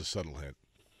 That was a subtle hint.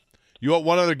 You want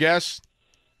one other guess?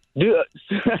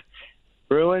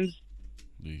 Bruins,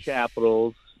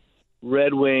 Capitals,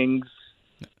 Red Wings,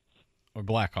 or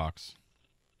Blackhawks.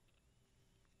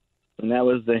 And that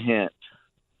was the hint.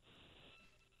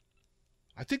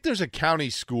 I think there's a county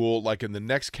school like in the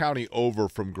next county over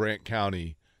from Grant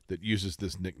County that uses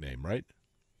this nickname, right?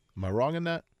 Am I wrong in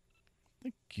that? I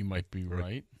think you might be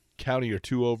right. County or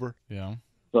 2 over? Yeah.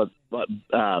 But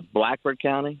Blackford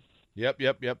County? Yep.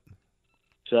 Should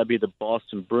that be the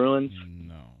Boston Bruins?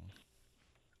 No.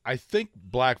 I think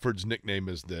Blackford's nickname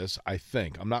is this. I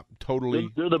think. I'm not totally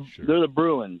They're the sure. they're the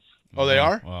Bruins. Oh, they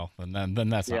are? Well, then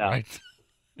that's not Yeah. right.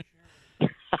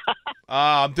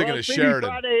 I'm thinking Well, of it's Sheridan.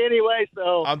 Friday anyway,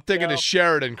 so I'm thinking of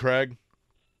Sheridan, Craig.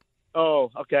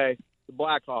 Oh, okay. The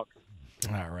Blackhawks.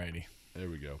 All righty. There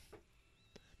we go.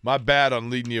 My bad on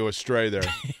leading you astray there.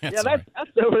 That's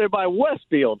over there by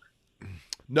Westfield.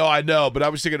 No, I know, but I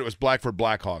was thinking it was Blackford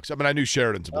Blackhawks. I mean, I knew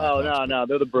Sheridan's a Blackhawks. Oh, no,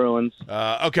 they're the Bruins.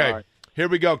 Okay, Sorry. Here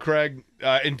we go, Craig.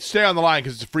 And stay on the line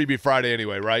because it's a Freebie Friday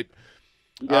anyway, right?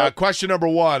 Yep. Question number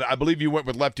 1. I believe you went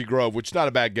with Lefty Grove, which is not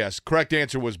a bad guess. Correct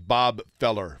answer was Bob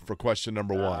Feller for question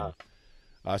number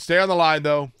 1. Stay on the line,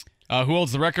 though. Who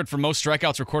holds the record for most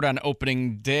strikeouts recorded on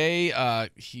opening day?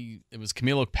 It was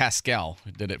Camilo Pascal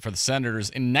who did it for the Senators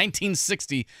in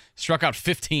 1960. Struck out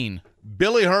 15.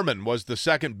 Billy Herman was the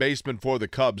second baseman for the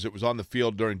Cubs. It was on the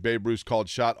field during Babe Ruth's called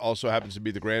shot. Also happens to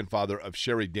be the grandfather of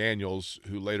Sherry Daniels,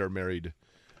 who later married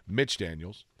Mitch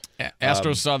Daniels.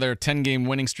 Astros saw their 10-game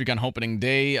winning streak on opening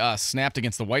day snapped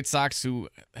against the White Sox, who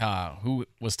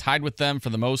was tied with them for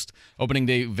the most opening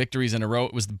day victories in a row.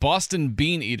 It was the Boston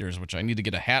Bean Eaters, which I need to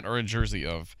get a hat or a jersey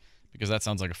of because that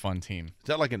sounds like a fun team. Is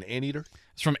that like an anteater?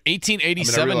 It's from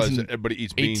 1887 I to that everybody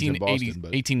eats beans in Boston,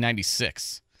 but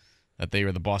 1896 that they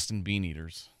were the Boston Bean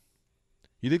Eaters.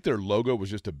 You think their logo was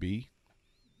just a bee?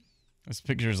 This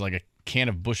picture is like a can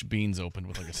of bush beans opened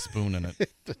with like a spoon in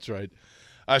it. That's right.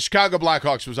 Chicago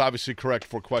Blackhawks was obviously correct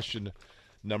for question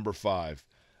number 5.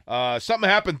 Something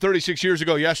happened 36 years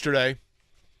ago yesterday,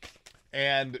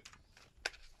 and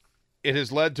it has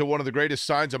led to one of the greatest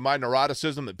signs of my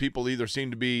neuroticism that people either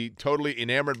seem to be totally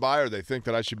enamored by or they think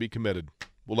that I should be committed.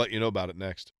 We'll let you know about it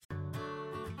next.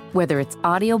 Whether it's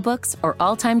audiobooks or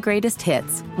all-time greatest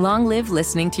hits, long live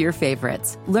listening to your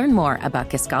favorites. Learn more about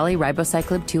Kisqali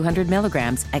Ribociclib 200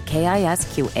 milligrams at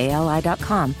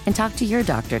KISQALI.com and talk to your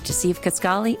doctor to see if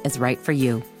Kisqali is right for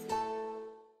you.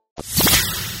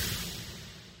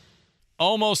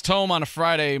 Almost home on a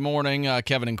Friday morning.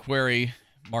 Kevin and Query,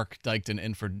 Marc Dykton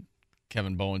in for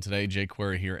Kevin Bowen today. Jay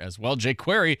Query here as well. Jay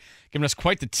Query giving us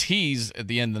quite the tease at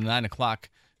the end of the 9 o'clock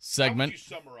segment.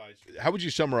 How would you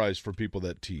summarize for people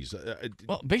that tease?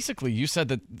 Well, basically, you said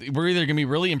that we're either going to be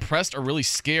really impressed or really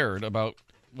scared about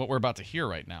what we're about to hear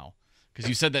right now. Because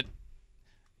you said that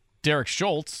Derek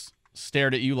Schultz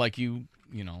stared at you like you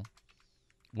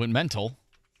went mental,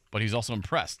 but he's also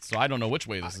impressed. So I don't know which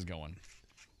way this is going.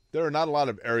 There are not a lot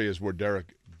of areas where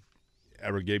Derek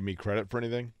ever gave me credit for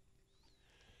anything.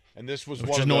 And this was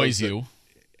Which one of annoys those you.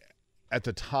 At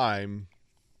the time,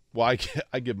 well,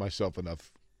 I give myself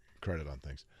enough credit on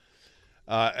things.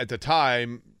 At the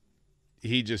time,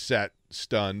 he just sat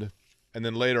stunned. And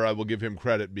then later I will give him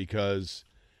credit because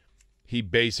he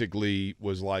basically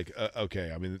was like,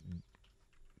 okay, I mean,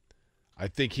 I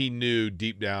think he knew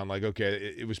deep down, like,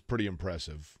 okay, it was pretty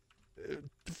impressive.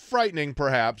 Frightening,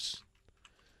 perhaps,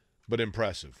 but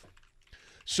impressive.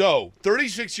 So,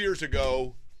 36 years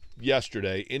ago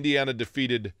yesterday, Indiana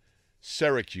defeated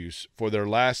Syracuse for their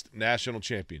last national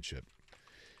championship.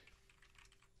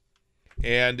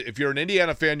 And if you're an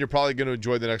Indiana fan, you're probably going to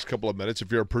enjoy the next couple of minutes.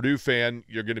 If you're a Purdue fan,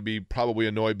 you're going to be probably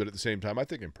annoyed, but at the same time, I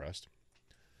think impressed.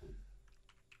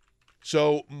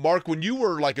 So, Marc, when you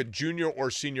were like a junior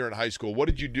or senior in high school, what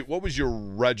did you do? What was your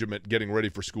regiment getting ready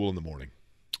for school in the morning?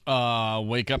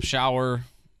 Wake up, shower,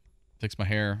 fix my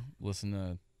hair, listen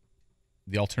to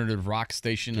the alternative rock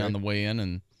station on the way in,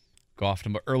 and go off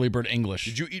to early bird English.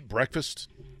 Did you eat breakfast?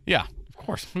 Yeah, of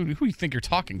course. Who do you think you're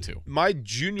talking to? My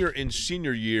junior and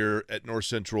senior year at North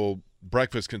Central,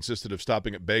 breakfast consisted of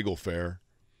stopping at Bagel Fair,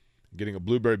 getting a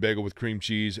blueberry bagel with cream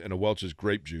cheese and a Welch's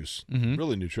grape juice. Mm-hmm.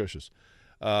 Really nutritious.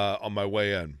 On my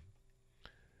way in.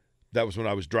 That was when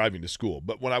I was driving to school.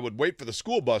 But when I would wait for the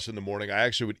school bus in the morning, I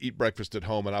actually would eat breakfast at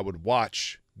home, and I would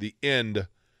watch the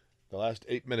last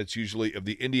 8 minutes usually, of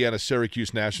the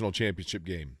Indiana-Syracuse National Championship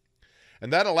game.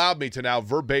 And that allowed me to now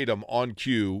verbatim on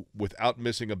cue, without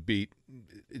missing a beat.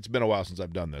 It's been a while since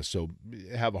I've done this, so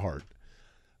have a heart.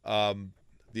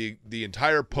 The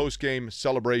entire post-game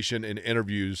celebration and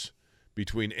interviews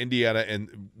between Indiana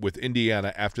and with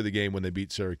Indiana after the game when they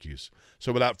beat Syracuse.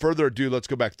 So without further ado, let's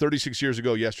go back 36 years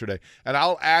ago yesterday, and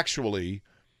I'll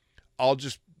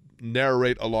just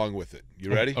narrate along with it.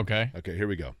 You ready? Okay. Okay, here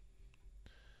we go.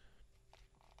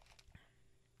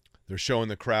 They're showing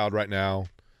the crowd right now,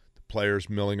 the players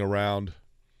milling around.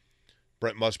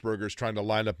 Brent Musburger's trying to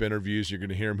line up interviews. You're going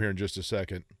to hear him here in just a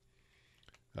second.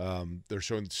 They're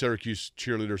showing Syracuse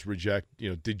cheerleaders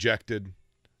dejected,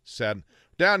 sad.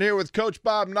 Down here with Coach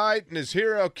Bob Knight and his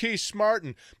hero, Keith Smart.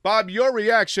 And, Bob, your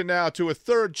reaction now to a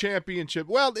third championship.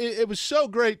 Well, it was so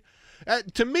great.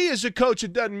 To me as a coach,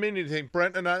 it doesn't mean anything,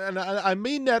 Brent, and I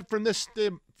mean that from this.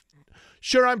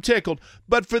 Sure, I'm tickled,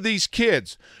 but for these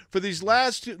kids, for these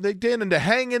they did, and to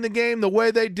hang in the game the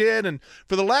way they did, and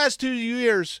for the last 2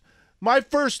 years, my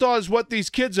first thought is what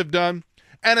these kids have done,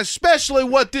 and especially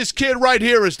what this kid right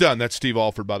here has done. That's Steve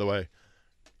Alford, by the way.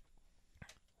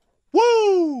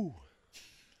 Woo!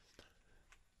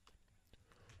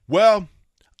 Well,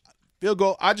 field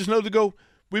goal. I just know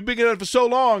we've been getting it for so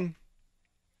long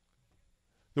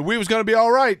that we was going to be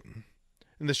all right.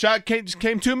 And the shot came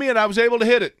to me, and I was able to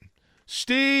hit it.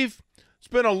 Steve, it's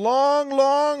been a long,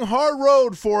 long, hard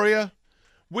road for you.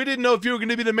 We didn't know if you were going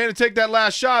to be the man to take that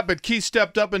last shot, but Keith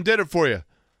stepped up and did it for you.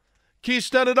 Keith's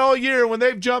done it all year. When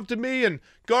they've jumped to me and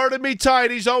guarded me tight,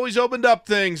 he's always opened up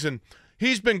things, and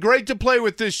he's been great to play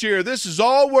with this year. This is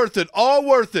all worth it, all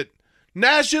worth it.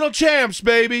 National champs,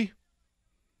 baby.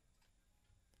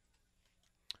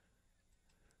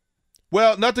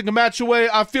 Well, nothing can match the way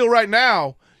I feel right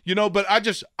now, but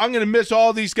I'm going to miss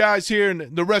all these guys here and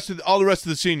all the rest of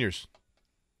the seniors.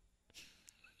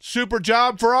 Super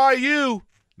job for IU.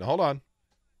 Now, hold on.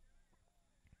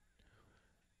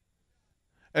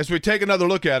 As we take another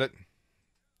look at it.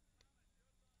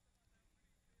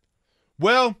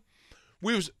 Well,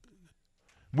 we was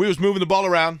moving the ball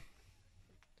around.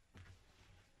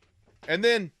 And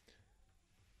then,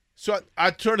 so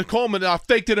I turned to Coleman and I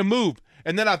faked it and moved.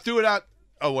 And then I threw it out.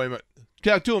 Oh, wait a minute.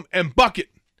 Got out to him and bucket.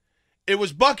 It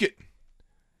was bucket.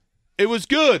 It was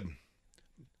good.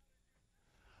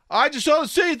 I just saw the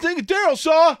same thing that Daryl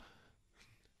saw.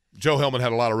 Joe Hellman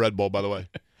had a lot of Red Bull, by the way.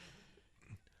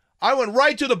 I went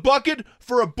right to the bucket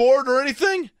for a board or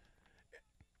anything.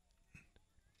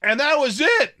 And that was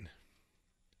it.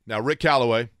 Now, Rick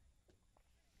Calloway,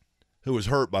 who was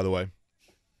hurt, by the way.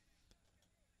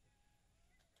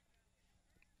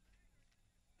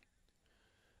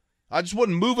 I just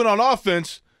wasn't moving on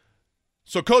offense.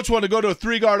 So Coach wanted to go to a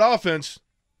 3-guard offense.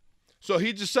 So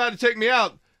he decided to take me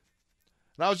out.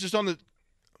 And I was just on the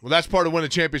 – well, that's part of winning a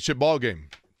championship ball game.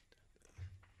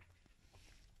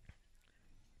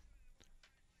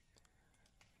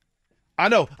 I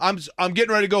know. I'm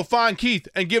getting ready to go find Keith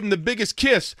and give him the biggest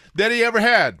kiss that he ever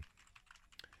had.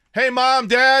 Hey, Mom,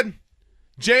 Dad,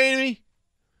 Jamie,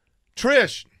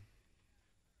 Trish.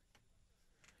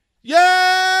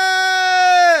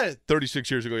 Yeah! 36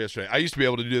 years ago yesterday. I used to be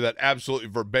able to do that absolutely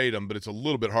verbatim, but it's a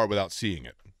little bit hard without seeing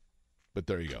it. But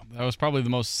there you go. That was probably the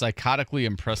most psychotically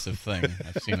impressive thing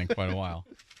I've seen in quite a while.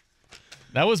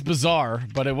 That was bizarre,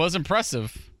 but it was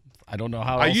impressive. I don't know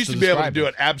how else I used to be able to do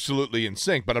it absolutely in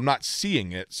sync, but I'm not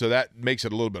seeing it, so that makes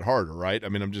it a little bit harder, right? I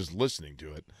mean, I'm just listening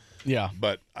to it. Yeah.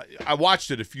 But I watched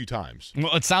it a few times.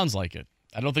 Well, it sounds like it.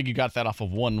 I don't think you got that off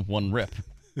of one rip.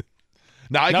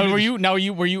 Now, were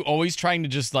you always trying to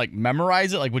just like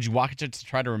memorize it? Like, would you walk it to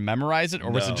try to memorize it, or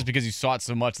was it just because you saw it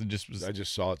so much that just was? I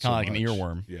just saw it kind of so like much. an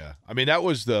earworm. Yeah, I mean that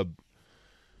was the.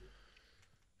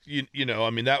 I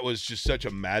mean that was just such a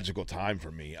magical time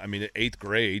for me. I mean, 8th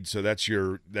grade, so that's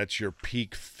your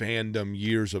peak fandom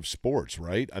years of sports,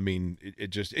 right? I mean, it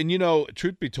just and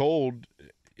truth be told,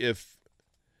 and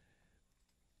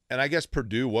I guess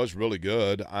Purdue was really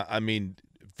good. I mean,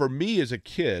 for me as a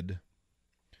kid.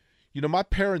 My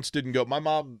parents didn't go. My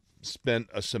mom spent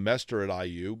a semester at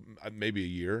IU, maybe a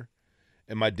year,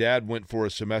 and my dad went for a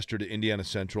semester to Indiana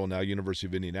Central, now University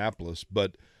of Indianapolis.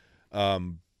 But,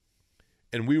 and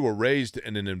we were raised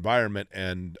in an environment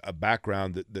and a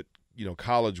background that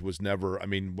college was never. I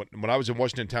mean, when I was in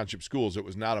Washington Township schools, it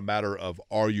was not a matter of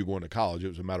are you going to college. It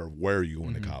was a matter of where are you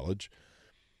going to college.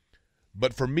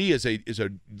 But for me as a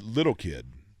little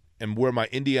kid, and where my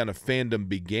Indiana fandom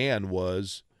began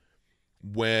was.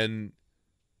 When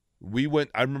we went,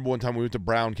 I remember one time we went to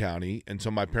Brown County, and so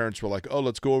my parents were like, oh,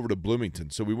 let's go over to Bloomington.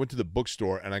 So we went to the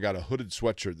bookstore, and I got a hooded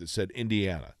sweatshirt that said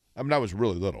Indiana. I mean, I was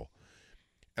really little.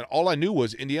 And all I knew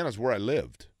was Indiana's where I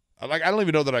lived. I don't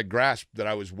even know that I grasped that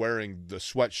I was wearing the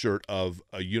sweatshirt of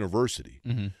a university.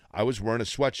 Mm-hmm. I was wearing a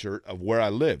sweatshirt of where I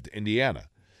lived, Indiana.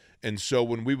 And so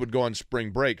when we would go on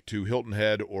spring break to Hilton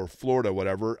Head or Florida,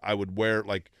 whatever, I would wear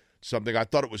something. I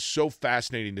thought it was so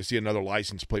fascinating to see another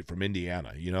license plate from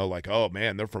Indiana, like, oh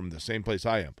man, they're from the same place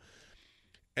I am.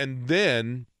 And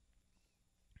then,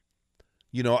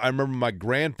 I remember my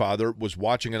grandfather was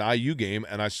watching an IU game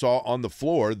and I saw on the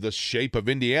floor the shape of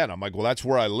Indiana. I'm like, well, that's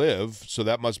where I live, so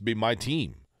that must be my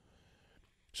team.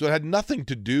 So it had nothing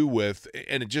to do with,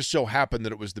 and it just so happened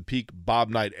that it was the peak Bob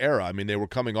Knight era. I mean, they were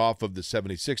coming off of the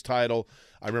 76 title.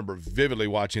 I remember vividly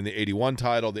watching the 81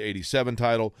 title, the 87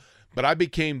 title. But I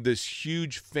became this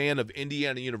huge fan of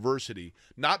Indiana University,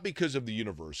 not because of the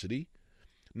university,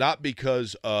 not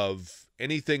because of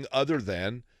anything other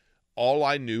than all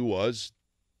I knew was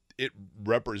it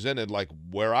represented like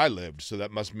where I lived, so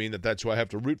that must mean that that's who I have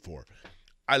to root for.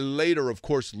 I later, of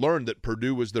course, learned that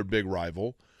Purdue was their big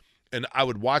rival, and I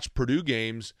would watch Purdue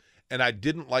games, and I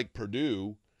didn't like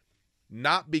Purdue,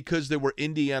 not because they were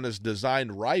Indiana's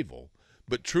designed rival,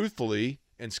 but truthfully,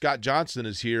 and Scott Johnson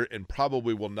is here and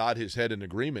probably will nod his head in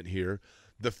agreement here,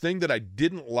 the thing that I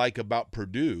didn't like about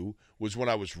Purdue was when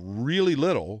I was really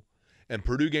little and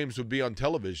Purdue games would be on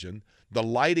television, the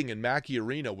lighting in Mackey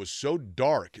Arena was so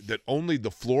dark that only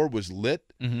the floor was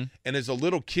lit. Mm-hmm. And as a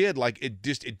little kid, like it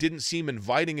didn't seem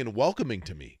inviting and welcoming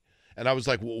to me. And I was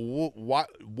like, well,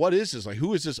 what is this? Like,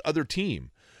 who is this other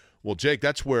team? Well, Jake,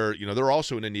 that's where, they're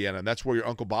also in Indiana, and that's where your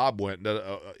Uncle Bob went.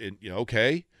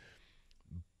 Okay.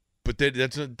 But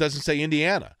that doesn't say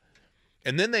Indiana.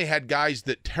 And then they had guys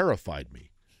that terrified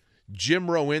me. Jim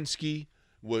Rowinski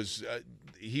was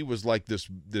he was like this.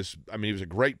 I mean, he was a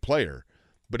great player,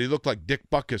 but he looked like Dick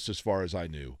Butkus as far as I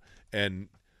knew. And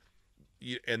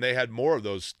they had more of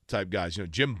those type guys.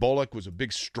 Jim Bullock was a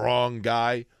big, strong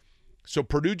guy. So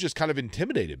Purdue just kind of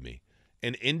intimidated me.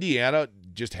 And Indiana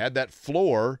just had that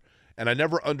floor, and I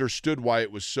never understood why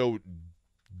it was so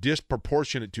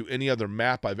disproportionate to any other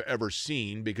map I've ever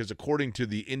seen, because according to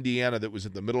the Indiana that was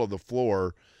at the middle of the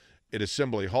floor at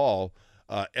Assembly Hall,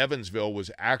 Evansville was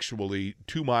actually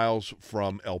 2 miles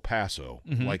from El Paso,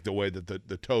 like the way that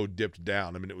the toe dipped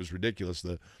down. I mean, it was ridiculous,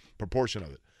 the proportion of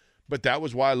it. But that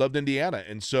was why I loved Indiana.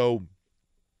 And so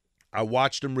I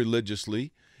watched them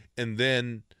religiously, and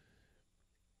then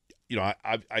I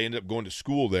ended up going to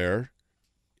school there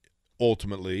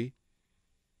ultimately.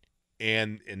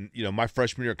 And my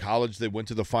freshman year of college, they went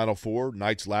to the Final Four,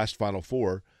 Knight's last Final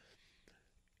Four.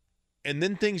 And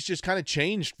then things just kind of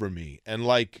changed for me. And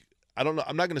I don't know,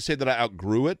 I'm not going to say that I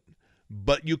outgrew it,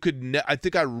 but I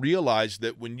think I realized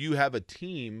that when you have a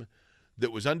team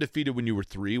that was undefeated when you were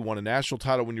 3, won a national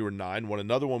title when you were 9, won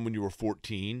another one when you were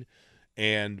 14,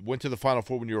 and went to the Final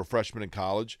Four when you were a freshman in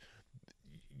college,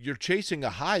 you're chasing a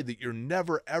high that you're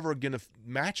never, ever going to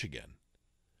match again.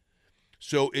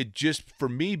 So it just, for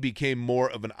me, became more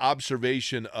of an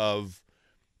observation of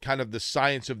kind of the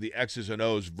science of the X's and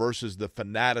O's versus the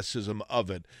fanaticism of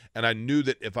it. And I knew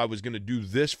that if I was going to do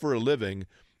this for a living,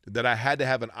 that I had to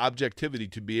have an objectivity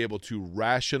to be able to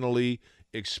rationally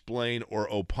explain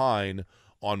or opine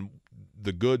on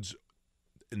the goods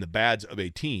and the bads of a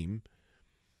team.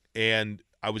 And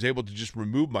I was able to just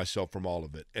remove myself from all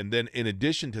of it. And then in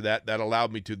addition to that, that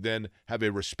allowed me to then have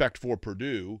a respect for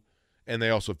Purdue. And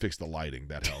they also fixed the lighting.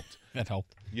 That helped. That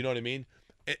helped. You know what I mean?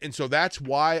 And so that's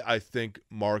why I think,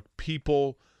 Mark,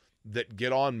 people that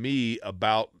get on me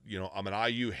about, I'm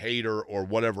an IU hater or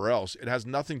whatever else, it has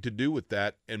nothing to do with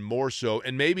that, and more so,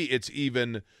 and maybe it's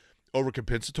even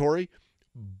overcompensatory,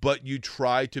 but you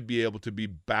try to be able to be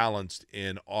balanced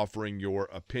in offering your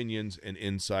opinions and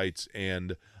insights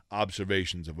and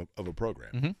observations of a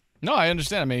program. Mm-hmm. No, I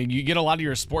understand. I mean, you get a lot of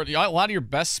your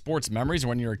best sports memories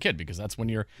when you're a kid, because that's when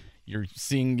you're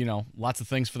seeing, lots of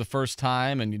things for the first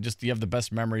time, and you have the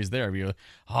best memories there. You're,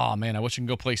 oh man, I wish I could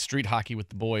go play street hockey with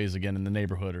the boys again in the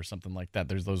neighborhood or something like that.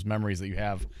 There's those memories that you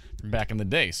have from back in the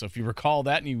day. So if you recall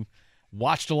that and you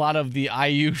watched a lot of the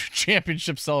IU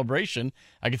championship celebration,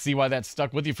 I can see why that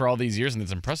stuck with you for all these years, and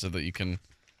it's impressive that you can,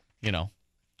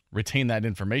 retain that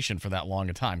information for that long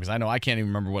a time, because I know I can't even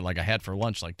remember what I had for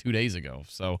lunch 2 days ago.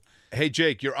 So, hey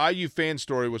Jake, your IU fan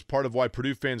story was part of why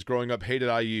Purdue fans growing up hated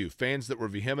IU. Fans that were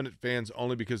vehement fans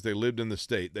only because they lived in the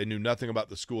state. They knew nothing about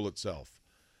the school itself.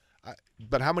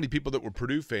 But how many people that were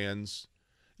Purdue fans?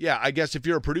 Yeah, I guess if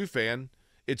you're a Purdue fan,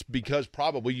 it's because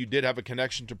probably you did have a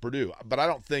connection to Purdue. But I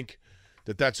don't think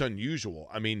that that's unusual.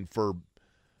 I mean,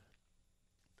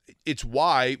 it's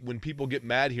why when people get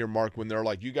mad here, Mark, when they're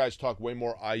like, you guys talk way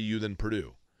more IU than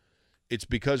Purdue, it's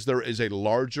because there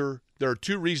are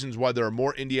 2 reasons why there are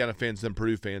more Indiana fans than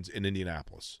Purdue fans in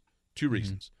Indianapolis. 2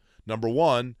 reasons. Number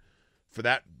one, for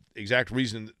that exact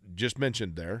reason just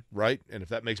mentioned there, right? And if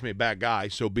that makes me a bad guy,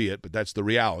 so be it, but that's the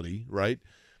reality, right?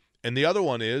 And the other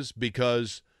one is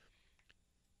because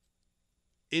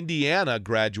Indiana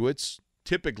graduates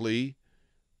typically,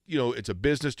 it's a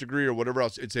business degree or whatever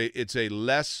else. It's a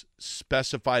less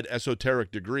specified esoteric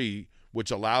degree,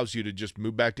 which allows you to just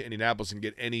move back to Indianapolis and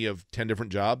get any of 10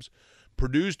 different jobs.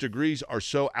 Purdue's degrees are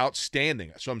so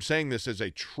outstanding. So I'm saying this as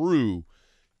a true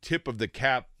tip of the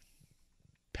cap,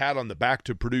 pat on the back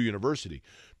to Purdue University.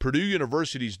 Purdue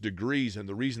University's degrees, and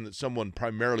the reason that someone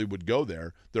primarily would go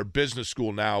there, their business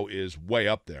school now is way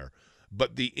up there.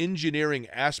 But the engineering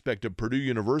aspect of Purdue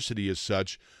University is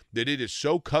such that it is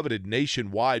so coveted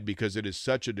nationwide because it is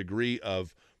such a degree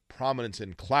of prominence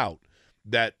and clout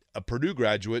that a Purdue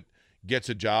graduate gets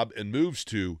a job and moves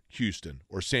to Houston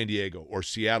or San Diego or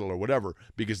Seattle or whatever,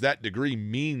 because that degree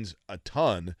means a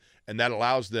ton, and that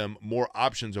allows them more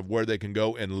options of where they can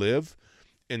go and live.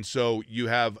 And so you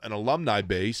have an alumni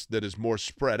base that is more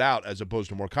spread out as opposed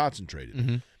to more concentrated.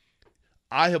 Mm-hmm.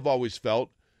 I have always felt,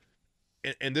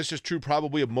 and this is true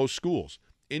probably of most schools,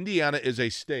 Indiana is a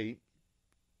state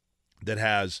that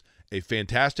has a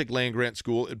fantastic land-grant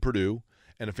school at Purdue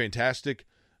and a fantastic,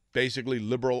 basically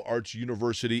liberal arts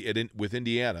university with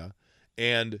Indiana.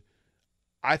 And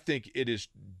I think it is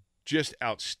just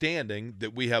outstanding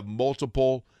that we have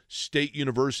multiple state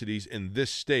universities in this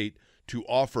state to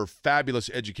offer fabulous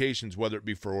educations, whether it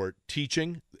be for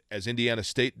teaching, as Indiana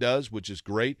State does, which is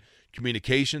great,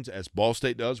 communications, as Ball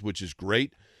State does, which is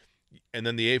great, and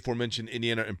then the aforementioned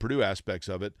Indiana and Purdue aspects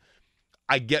of it.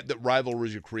 I get that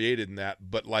rivalries are created in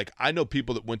that, but, like, I know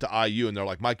people that went to IU and they're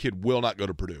like, my kid will not go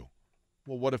to Purdue.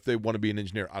 Well, what if they want to be an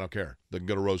engineer? I don't care. They can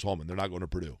go to Rose-Hulman. They're not going to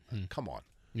Purdue. Come on.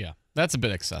 Yeah, that's a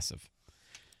bit excessive.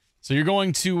 So you're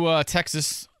going to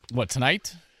Texas, what,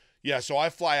 tonight? Yeah, so I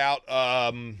fly out,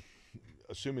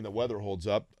 assuming the weather holds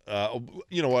up.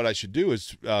 You know what I should do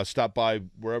is stop by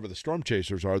wherever the Storm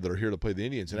Chasers are that are here to play the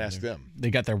Indians and ask them. They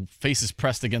got their faces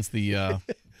pressed against the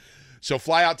So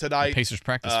fly out tonight. Pacers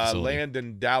practice facility. Land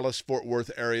in Dallas, Fort Worth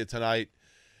area tonight.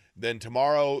 Then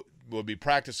tomorrow we'll be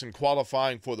practicing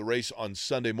qualifying for the race on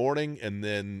Sunday morning, and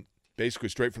then basically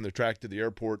straight from the track to the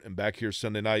airport and back here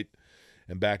Sunday night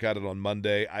and back at it on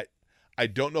Monday. I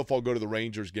don't know if I'll go to the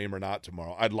Rangers game or not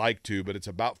tomorrow. I'd like to, but it's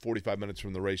about 45 minutes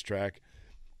from the racetrack,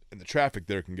 and the traffic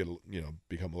there can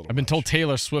become a little. I've been told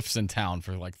Taylor Swift's in town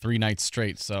for like 3 nights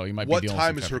straight, so you might be. What dealing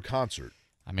time with is her concert?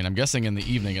 I mean, I'm guessing in the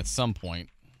evening at some point.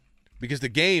 Because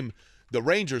the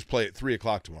Rangers play at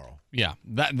 3:00 tomorrow. Yeah,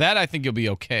 that I think you'll be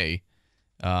okay,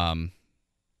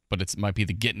 but it might be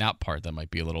the getting out part that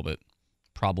might be a little bit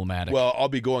problematic. Well, I'll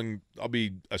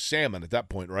be a salmon at that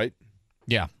point, right?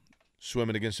 Yeah.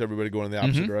 Swimming against everybody going in the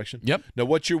opposite direction? Yep. Now,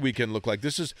 what's your weekend look like?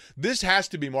 This has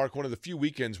to be, Mark, one of the few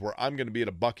weekends where I'm going to be at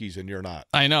a Buc-ee's and you're not.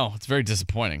 I know. It's very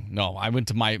disappointing. No, I went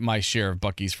to my share of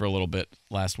Buc-ee's for a little bit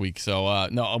last week. So,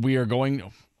 no, we are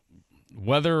going,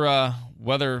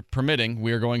 weather permitting,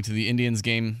 we are going to the Indians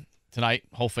game tonight,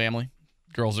 whole family.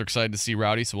 Girls are excited to see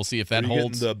Rowdy, so we'll see if that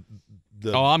holds.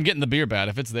 I'm getting the beer bat.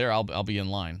 If it's there, I'll be in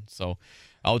line. So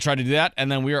I'll try to do that,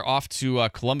 and then we are off to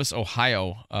Columbus,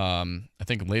 Ohio. I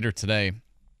think later today.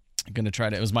 I'm gonna try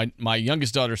to. It was my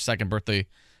youngest daughter's second birthday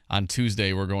on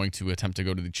Tuesday. We're going to attempt to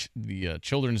go to the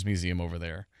Children's Museum over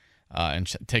there and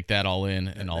take that all in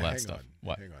and all that stuff.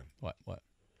 What? Hang on. What?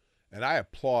 And I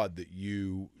applaud that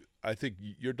you. I think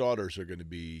your daughters are going to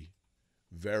be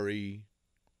very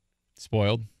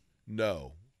spoiled.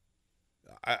 No,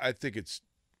 I think it's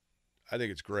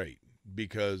great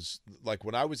because, like,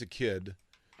 when I was a kid,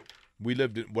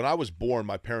 when I was born,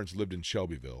 my parents lived in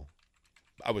Shelbyville.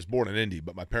 I was born in Indy,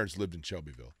 but my parents lived in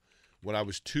Shelbyville. When I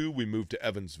was 2, we moved to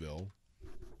Evansville.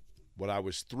 When I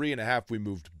was 3.5, we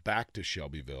moved back to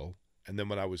Shelbyville. And then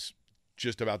when I was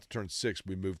just about to turn 6,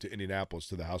 we moved to Indianapolis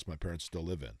to the house my parents still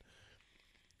live in.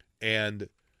 And,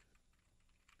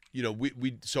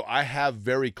 so I have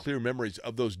very clear memories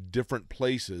of those different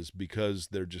places because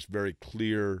they're just very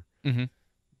clear,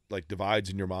 like, divides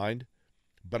in your mind.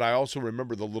 But I also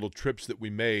remember the little trips that we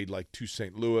made, like to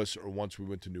St. Louis, or once we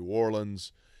went to New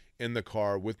Orleans in the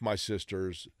car with my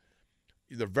sisters.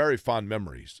 They're very fond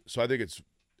memories. So I think it's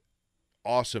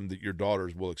awesome that your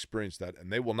daughters will experience that,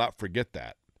 and they will not forget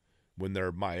that when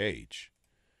they're my age.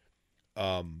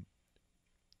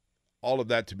 All of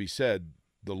that to be said,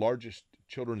 the largest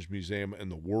children's museum in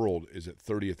the world is at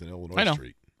 30th and Illinois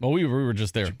Street. Well, we were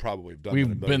just there. You probably have done We've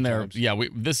that been there. times. Yeah,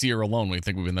 this year alone, we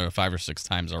think we've been there 5 or 6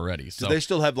 times already. So do they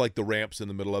still have, like, the ramps in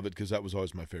the middle of it? Because that was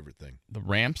always my favorite thing. The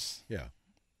ramps? Yeah.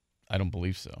 I don't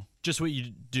believe so. Just what you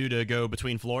do to go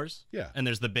between floors? Yeah. And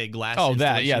there's the big glass. Oh,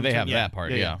 that. Yeah, installation they have thing? that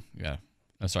part. Yeah.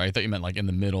 I'm sorry. I thought you meant like in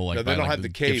the middle. Like No, they don't have the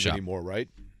the cave gift shop anymore, right?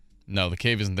 No, the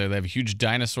cave isn't there. They have a huge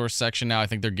dinosaur section now. I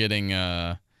think they're getting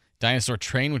Dinosaur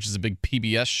Train, which is a big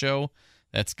PBS show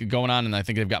that's going on, and I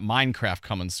think they've got Minecraft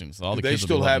coming soon. So all the Do kids they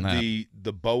still will be have loving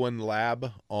the Bowen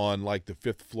Lab on, like, the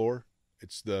 5th floor?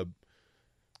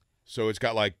 So it's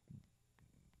got, like,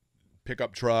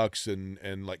 pickup trucks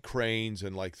and like cranes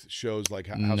and, like, shows like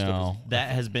how No. stuff is.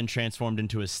 That has been transformed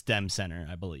into a STEM center,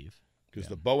 I believe. Because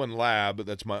the Bowen Lab,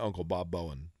 that's my uncle Bob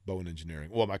Bowen, Bowen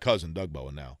Engineering. Well, my cousin Doug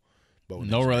Bowen now. Bowen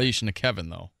No Engineering. relation to Kevin,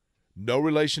 though. No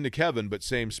relation to Kevin, but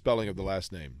same spelling of the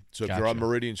last name. So if you're on Gotcha.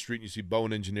 Meridian Street and you see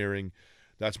Bowen Engineering,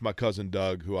 that's my cousin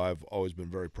Doug, who I've always been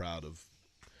very proud of.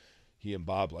 He and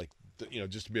Bob, like,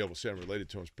 just to be able to say I'm related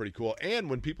to him is pretty cool. And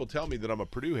when people tell me that I'm a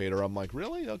Purdue hater, I'm like,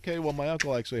 really? Okay, well, my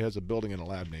uncle actually has a building and a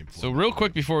lab named for him. So real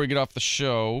quick before we get off the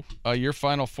show, your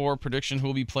Final Four prediction, who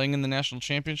will be playing in the national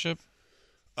championship?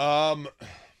 I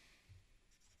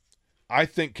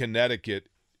think Connecticut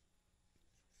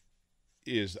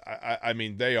is I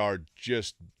mean, they are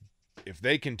just – if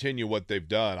they continue what they've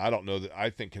done, I don't know that –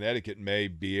 I think Connecticut may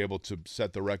be able to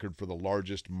set the record for the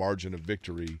largest margin of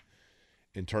victory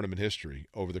in tournament history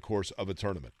over the course of a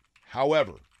tournament.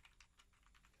 However,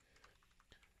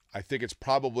 I think it's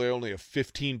probably only a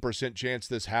 15% chance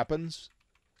this happens,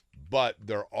 but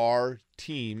there are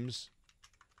teams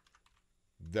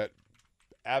that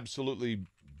absolutely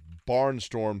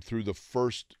barnstorm through the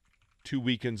first 2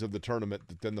 weekends of the tournament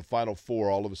that then the Final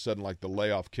Four, all of a sudden, like the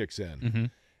layoff kicks in. Mm-hmm.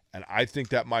 And I think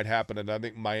that might happen, and I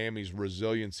think Miami's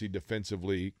resiliency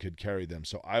defensively could carry them.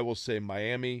 So I will say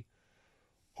Miami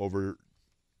over –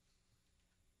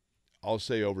 I'll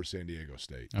say over San Diego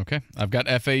State. Okay. I've got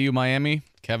FAU Miami.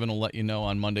 Kevin will let you know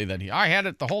on Monday that I had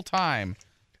it the whole time.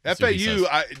 FAU,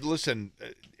 listen,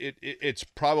 it's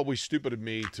probably stupid of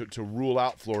me to rule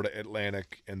out Florida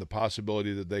Atlantic and the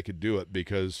possibility that they could do it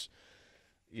because –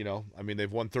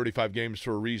 they've won 35 games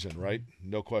for a reason, right?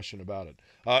 No question about it.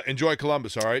 Enjoy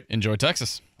Columbus, all right? Enjoy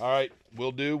Texas. All right,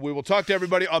 will do. We will talk to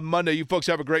everybody on Monday. You folks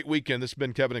have a great weekend. This has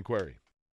been Kevin and Query.